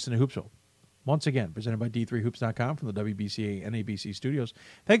 You've been listening to Hoopsville. Once again, presented by D3Hoops.com from the WBCA and NABC studios.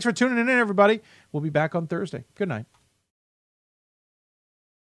 Thanks for tuning in, everybody. We'll be back on Thursday. Good night.